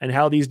and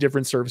how these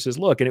different surfaces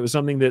look. And it was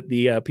something that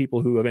the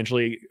people who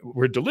eventually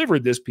were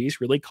delivered this piece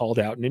really called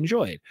out and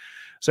enjoyed.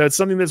 So it's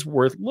something that's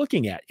worth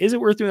looking at. Is it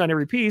worth doing on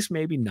every piece?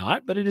 Maybe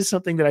not, but it is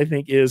something that I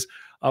think is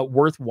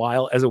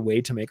worthwhile as a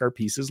way to make our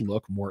pieces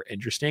look more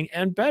interesting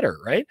and better,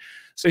 right?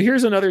 So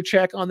here's another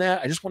check on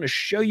that. I just want to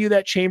show you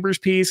that Chambers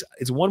piece.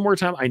 It's one more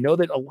time. I know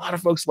that a lot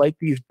of folks like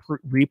these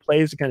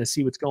replays to kind of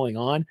see what's going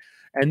on.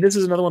 And this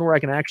is another one where I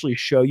can actually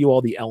show you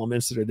all the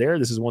elements that are there.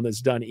 This is one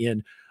that's done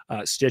in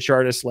Stitch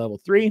Artist Level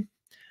 3.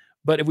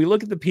 But if we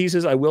look at the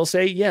pieces, I will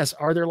say, yes,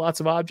 are there lots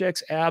of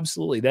objects?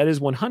 Absolutely. That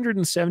is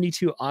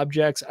 172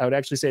 objects. I would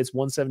actually say it's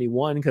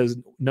 171 because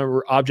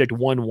number object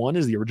 11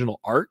 is the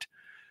original art.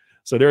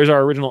 So there's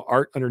our original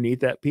art underneath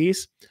that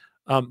piece.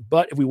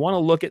 But if we want to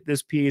look at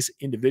this piece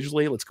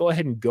individually, let's go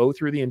ahead and go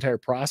through the entire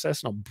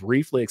process and I'll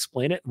briefly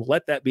explain it. We'll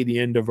let that be the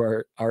end of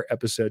our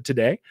episode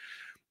today.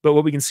 But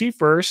what we can see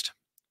first,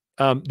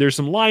 there's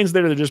some lines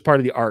there that are just part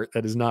of the art.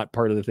 That is not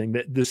part of the thing.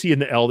 The C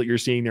and the L that you're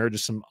seeing there are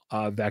just some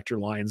vector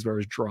lines where I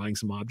was drawing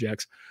some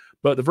objects.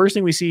 But the first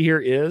thing we see here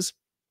is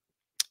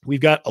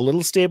we've got a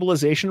little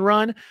stabilization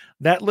run.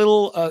 That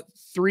little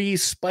 3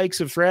 spikes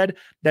of thread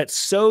that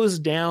sews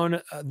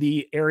down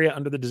the area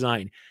under the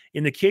design.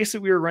 In the case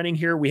that we were running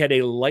here, we had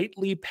a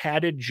lightly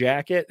padded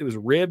jacket. It was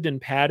ribbed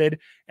and padded,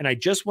 and I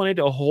just wanted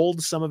to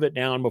hold some of it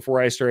down before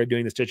I started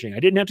doing the stitching. I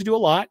didn't have to do a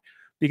lot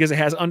because it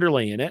has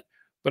underlay in it.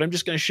 But I'm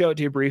just going to show it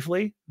to you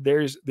briefly.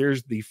 There's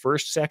the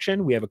first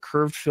section. We have a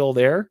curved fill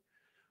there.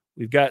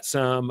 We've got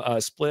some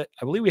split.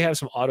 I believe we have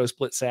some auto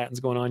split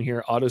satins going on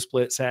here. Auto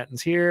split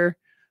satins here.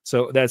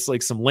 So that's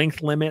like some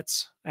length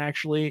limits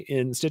actually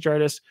in Stitch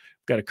Artist.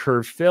 We've got a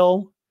curved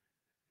fill.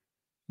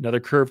 Another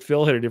curved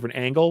fill at a different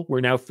angle.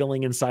 We're now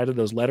filling inside of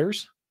those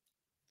letters.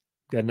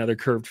 Got another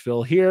curved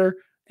fill here.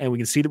 And we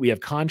can see that we have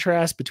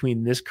contrast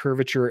between this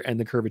curvature and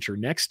the curvature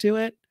next to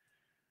it.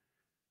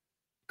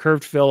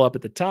 Curved fill up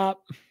at the top.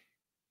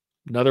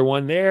 Another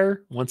one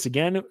there. Once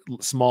again,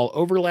 small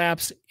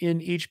overlaps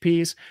in each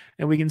piece.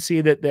 And we can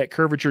see that that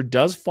curvature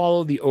does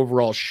follow the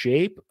overall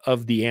shape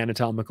of the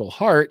anatomical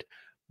heart,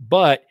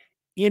 but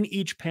in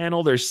each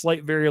panel, there's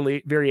slight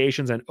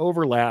variations and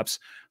overlaps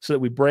so that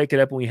we break it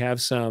up and we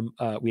have some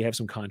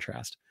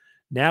contrast.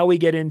 Now we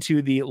get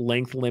into the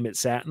length limit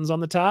satins on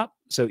the top.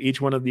 So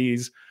each one of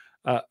these,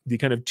 the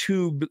kind of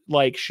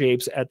tube-like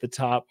shapes at the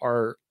top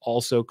are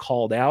also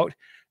called out.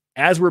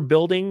 As we're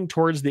building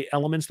towards the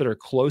elements that are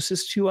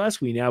closest to us,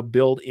 we now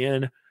build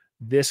in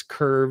this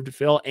curved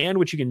fill. And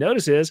what you can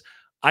notice is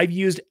I've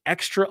used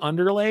extra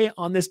underlay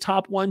on this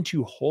top one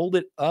to hold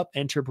it up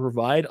and to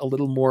provide a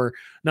little more,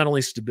 not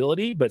only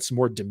stability, but some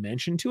more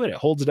dimension to it. It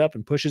holds it up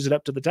and pushes it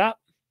up to the top.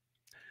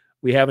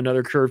 We have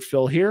another curved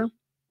fill here.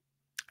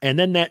 And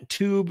then that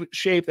tube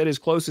shape that is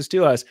closest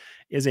to us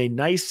is a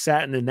nice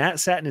satin, and that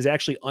satin is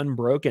actually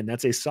unbroken.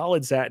 That's a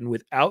solid satin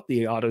without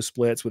the auto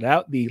splits,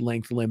 without the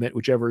length limit,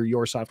 whichever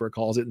your software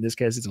calls it. In this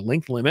case, it's a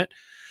length limit.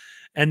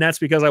 And that's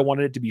because I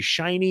wanted it to be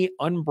shiny,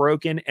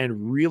 unbroken,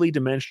 and really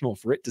dimensional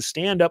for it to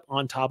stand up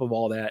on top of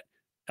all that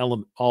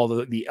element, all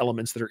the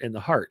elements that are in the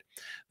heart.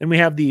 Then we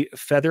have the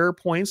feather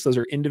points. Those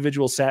are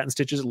individual satin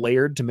stitches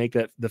layered to make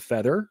that the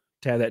feather,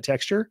 to have that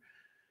texture.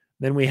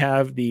 Then we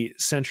have the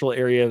central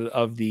area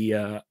of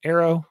the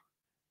arrow.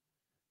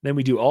 Then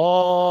we do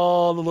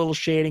all the little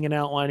shading and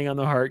outlining on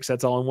the heart because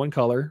that's all in one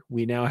color.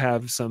 We now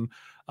have some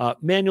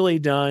manually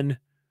done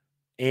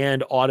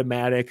and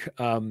automatic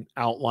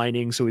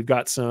outlining. So we've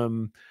got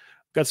some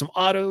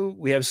auto.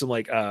 We have some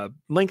like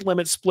length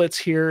limit splits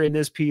here in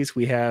this piece.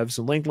 We have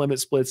some length limit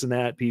splits in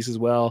that piece as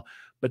well.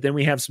 But then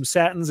we have some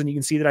satins, and you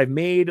can see that I've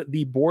made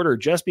the border.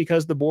 Just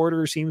because the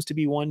border seems to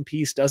be one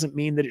piece doesn't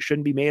mean that it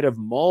shouldn't be made of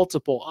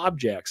multiple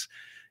objects.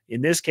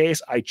 In this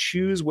case, I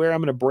choose where I'm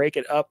going to break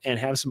it up and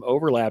have some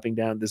overlapping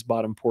down this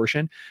bottom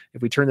portion.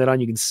 If we turn that on,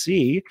 you can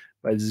see, if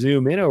I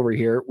zoom in over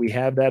here, we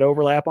have that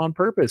overlap on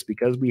purpose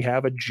because we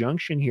have a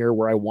junction here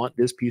where I want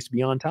this piece to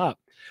be on top.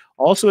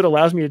 Also, it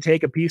allows me to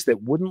take a piece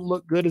that wouldn't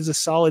look good as a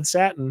solid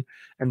satin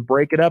and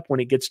break it up when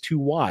it gets too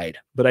wide.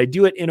 But I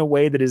do it in a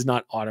way that is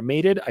not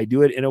automated. I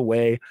do it in a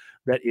way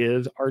that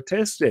is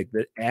artistic,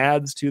 that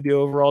adds to the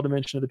overall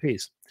dimension of the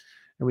piece.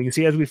 And we can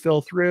see as we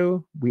fill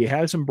through, we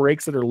have some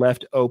breaks that are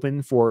left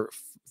open for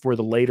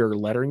the later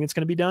lettering that's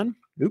going to be done.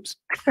 Oops.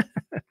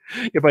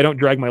 If I don't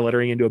drag my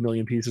lettering into a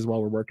million pieces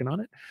while we're working on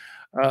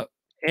it.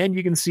 And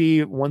you can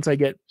see once I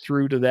get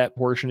through to that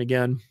portion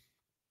again,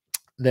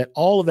 that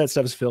all of that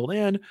stuff is filled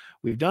in.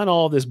 We've done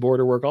all this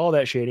border work, all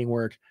that shading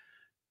work.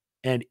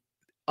 And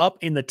up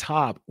in the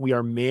top, we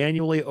are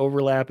manually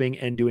overlapping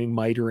and doing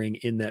mitering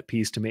in that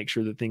piece to make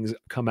sure that things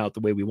come out the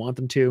way we want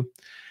them to.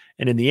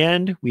 And in the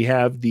end, we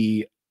have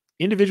the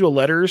individual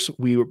letters.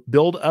 We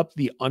build up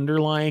the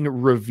underlying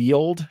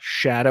revealed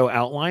shadow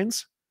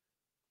outlines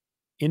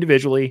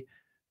individually,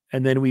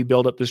 and then we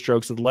build up the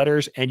strokes of the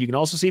letters. And you can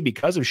also see,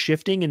 because of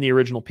shifting in the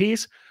original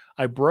piece,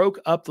 I broke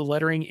up the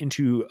lettering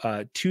into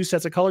 2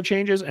 sets of color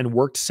changes and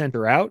worked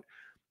center out,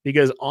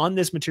 because on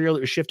this material it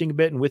was shifting a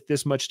bit, and with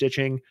this much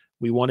stitching,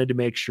 we wanted to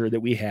make sure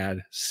that we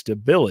had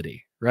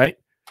stability, right?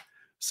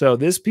 So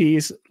this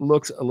piece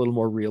looks a little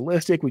more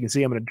realistic. We can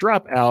see I'm going to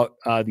drop out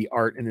the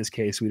art in this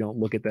case. We don't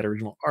look at that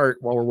original art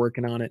while we're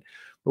working on it,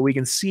 but we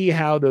can see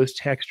how those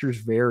textures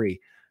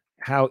vary,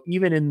 how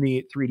even in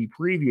the 3D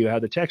preview, how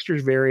the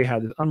textures vary, how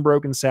the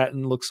unbroken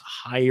satin looks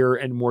higher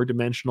and more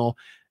dimensional.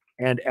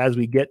 And as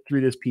we get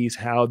through this piece,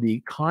 how the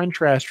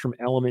contrast from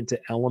element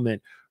to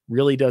element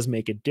really does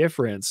make a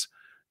difference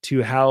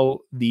to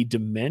how the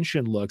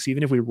dimension looks,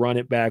 even if we run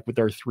it back with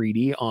our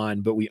 3D on,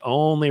 but we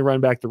only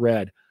run back the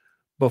red.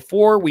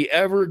 Before we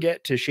ever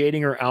get to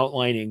shading or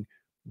outlining,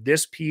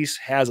 this piece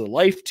has a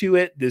life to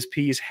it. This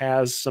piece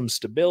has some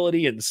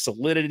stability and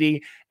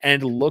solidity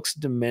and looks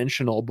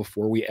dimensional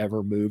before we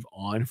ever move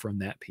on from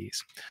that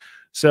piece.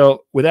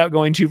 So without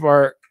going too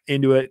far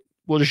into it,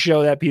 we'll just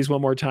show that piece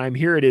one more time.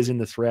 Here it is in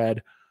the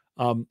thread.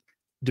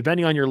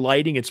 Depending on your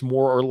lighting, it's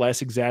more or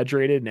less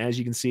exaggerated. And as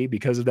you can see,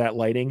 because of that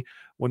lighting,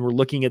 when we're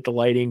looking at the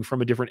lighting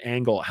from a different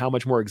angle, how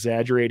much more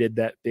exaggerated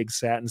that big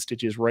satin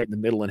stitch is right in the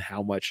middle, and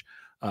how much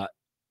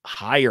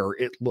higher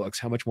it looks,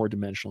 how much more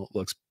dimensional it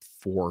looks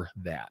for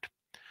that.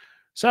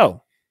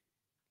 So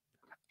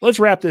let's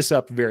wrap this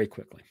up very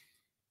quickly.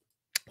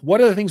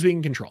 What are the things we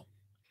can control?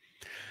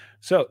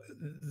 So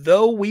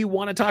though we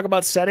want to talk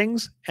about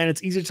settings, and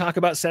it's easy to talk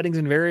about settings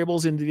and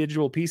variables,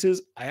 individual pieces,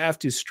 I have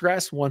to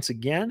stress once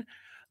again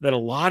that a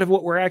lot of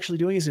what we're actually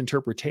doing is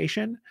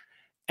interpretation,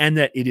 and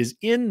that it is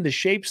in the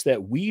shapes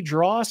that we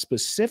draw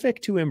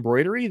specific to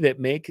embroidery that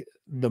make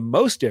the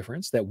most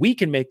difference, that we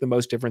can make the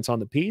most difference on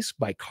the piece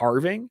by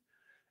carving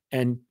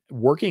and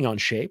working on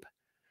shape.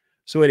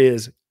 So it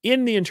is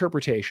in the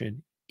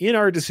interpretation, in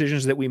our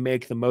decisions, that we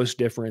make the most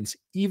difference,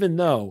 even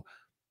though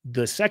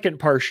the second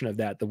portion of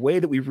that, the way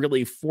that we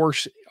really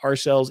force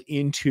ourselves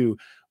into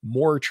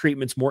more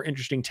treatments, more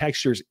interesting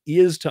textures,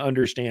 is to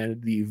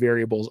understand the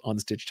variables on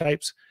the stitch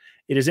types.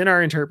 It is in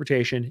our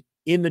interpretation,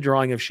 in the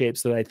drawing of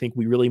shapes, that I think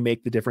we really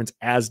make the difference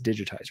as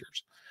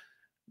digitizers.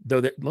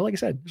 Though, well, like I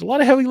said, there's a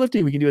lot of heavy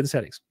lifting we can do in the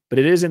settings, but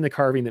it is in the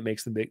carving that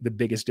makes the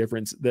biggest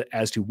difference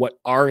as to what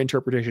our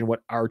interpretation,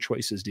 what our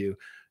choices do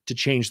to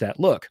change that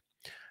look.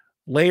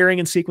 Layering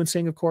and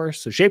sequencing, of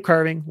course. So shape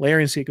carving,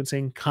 layering and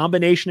sequencing,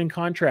 combination and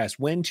contrast.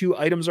 When two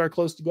items are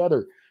close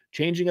together,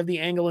 changing of the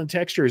angle and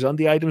textures on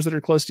the items that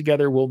are close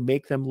together will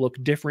make them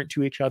look different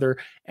to each other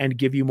and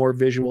give you more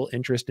visual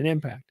interest and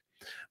impact.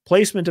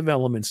 Placement of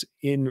elements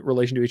in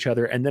relation to each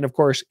other. And then, of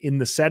course, in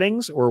the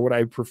settings, or what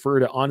I prefer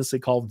to honestly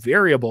call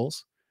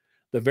variables,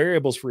 the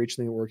variables for each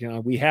thing that we're working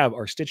on, we have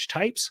our stitch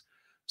types.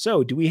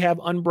 So do we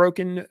have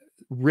unbroken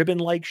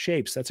ribbon-like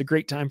shapes? That's a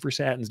great time for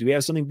satins. Do we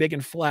have something big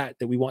and flat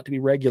that we want to be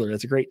regular?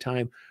 That's a great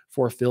time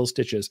for fill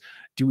stitches.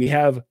 Do we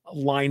have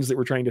lines that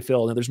we're trying to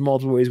fill? Now, there's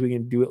multiple ways we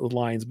can do it with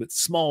lines, but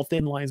small,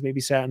 thin lines,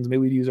 maybe satins.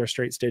 Maybe we use our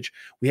straight stitch.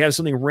 We have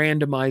something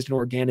randomized and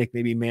organic,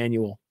 maybe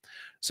manual.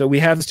 So we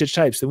have the stitch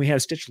types. Then we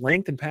have stitch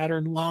length and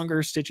pattern.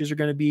 Longer stitches are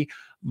going to be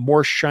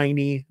more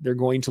shiny. They're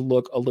going to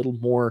look a little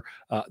more,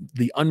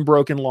 the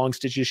unbroken long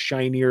stitches,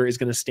 shinier, is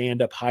going to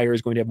stand up higher,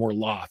 is going to have more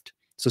loft.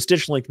 So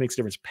stitch length makes a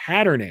difference.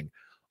 Patterning.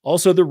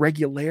 Also the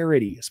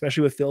regularity,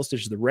 especially with fill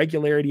stitches, the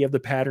regularity of the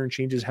pattern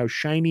changes how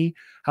shiny,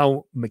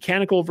 how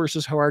mechanical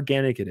versus how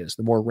organic it is.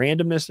 The more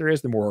randomness there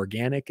is, the more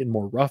organic and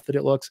more rough that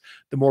it looks,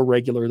 the more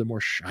regular, the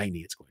more shiny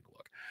it's going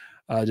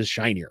to look, just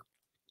shinier.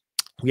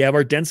 We have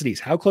our densities.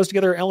 How close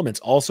together are elements?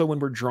 Also, when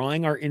we're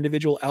drawing our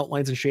individual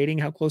outlines and shading,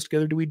 how close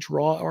together do we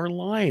draw our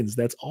lines?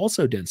 That's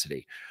also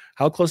density.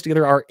 How close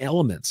together are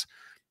elements?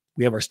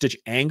 We have our stitch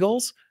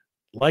angles.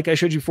 Like I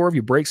showed you before, if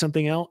you break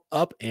something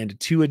up and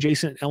two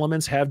adjacent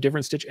elements have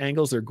different stitch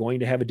angles, they're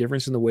going to have a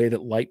difference in the way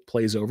that light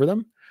plays over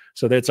them.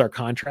 So that's our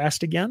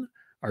contrast again,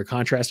 our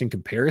contrasting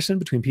comparison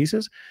between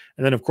pieces.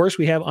 And then, of course,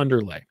 we have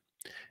underlay.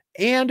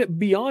 And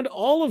beyond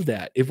all of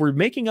that, if we're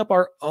making up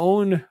our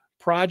own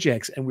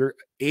projects and we're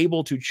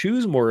able to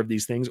choose more of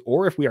these things,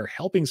 or if we are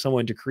helping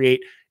someone to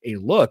create a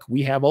look,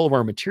 we have all of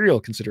our material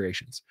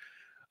considerations.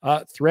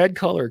 Thread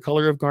color,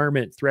 color of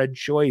garment, thread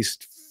choice,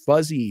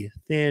 fuzzy,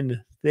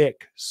 thin,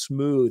 thick,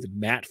 smooth,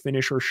 matte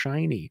finish, or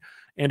shiny,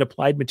 and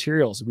applied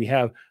materials. We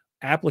have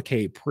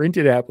applique,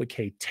 printed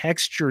applique,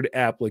 textured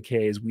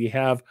appliques. We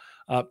have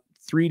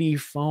 3D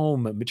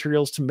foam,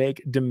 materials to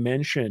make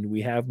dimension.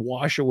 We have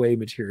wash away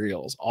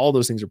materials. All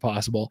those things are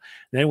possible.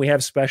 Then we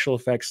have special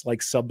effects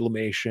like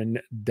sublimation,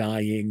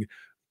 dyeing,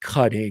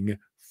 cutting,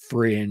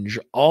 fringe,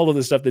 all of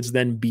the stuff that's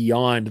then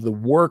beyond the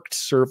worked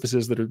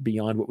surfaces that are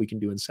beyond what we can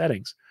do in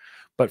settings.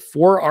 But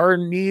for our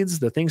needs,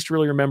 the things to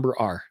really remember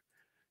are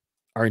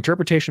our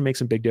interpretation makes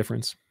a big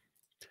difference.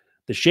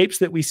 The shapes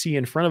that we see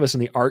in front of us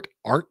in the art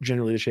aren't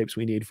generally the shapes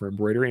we need for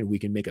embroidery, and we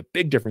can make a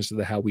big difference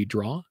to how we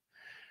draw.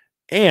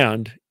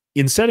 And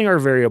in setting our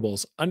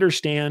variables,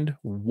 understand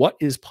what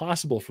is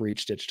possible for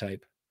each stitch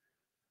type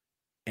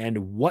and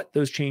what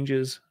those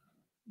changes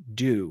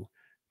do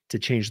to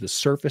change the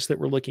surface that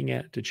we're looking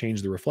at, to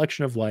change the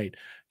reflection of light,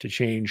 to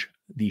change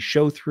the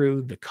show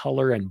through, the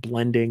color and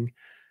blending.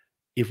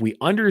 If we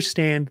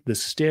understand the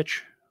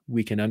stitch,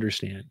 we can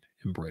understand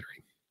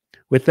embroidery.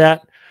 With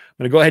that, I'm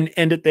going to go ahead and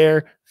end it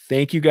there.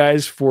 Thank you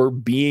guys for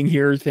being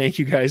here. Thank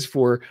you guys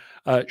for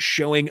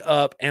showing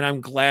up. And I'm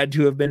glad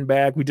to have been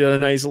back. We did a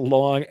nice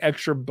long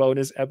extra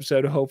bonus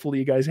episode. Hopefully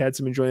you guys had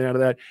some enjoyment out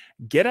of that.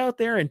 Get out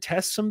there and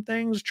test some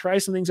things, try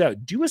some things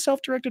out. Do a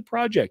self-directed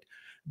project.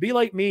 Be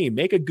like me,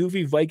 make a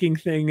goofy Viking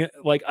thing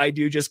like I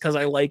do just because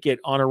I like it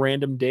on a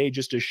random day,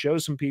 just to show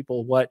some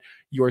people what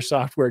your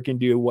software can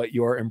do, what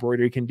your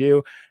embroidery can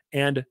do,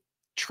 and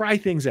try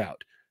things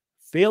out.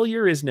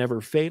 Failure is never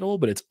fatal,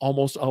 but it's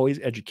almost always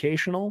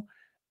educational.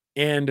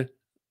 And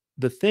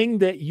the thing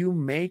that you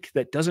make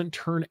that doesn't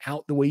turn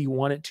out the way you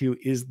want it to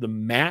is the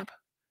map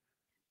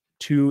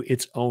to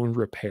its own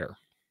repair.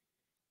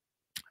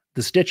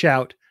 The stitch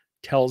out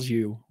tells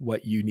you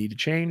what you need to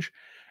change.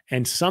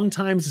 And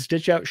sometimes the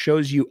stitch out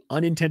shows you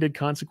unintended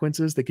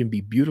consequences that can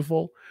be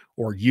beautiful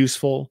or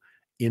useful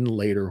in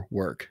later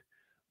work.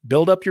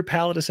 Build up your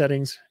palette of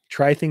settings,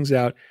 try things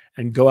out,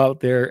 and go out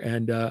there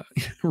and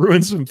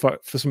ruin some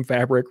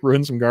fabric,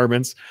 ruin some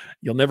garments.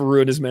 You'll never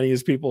ruin as many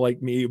as people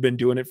like me who've been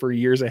doing it for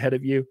years ahead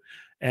of you.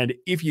 And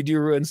if you do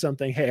ruin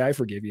something, hey, I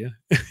forgive you.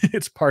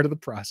 It's part of the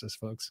process,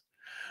 folks.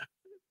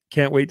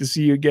 Can't wait to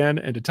see you again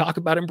and to talk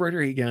about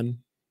embroidery again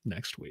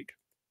next week.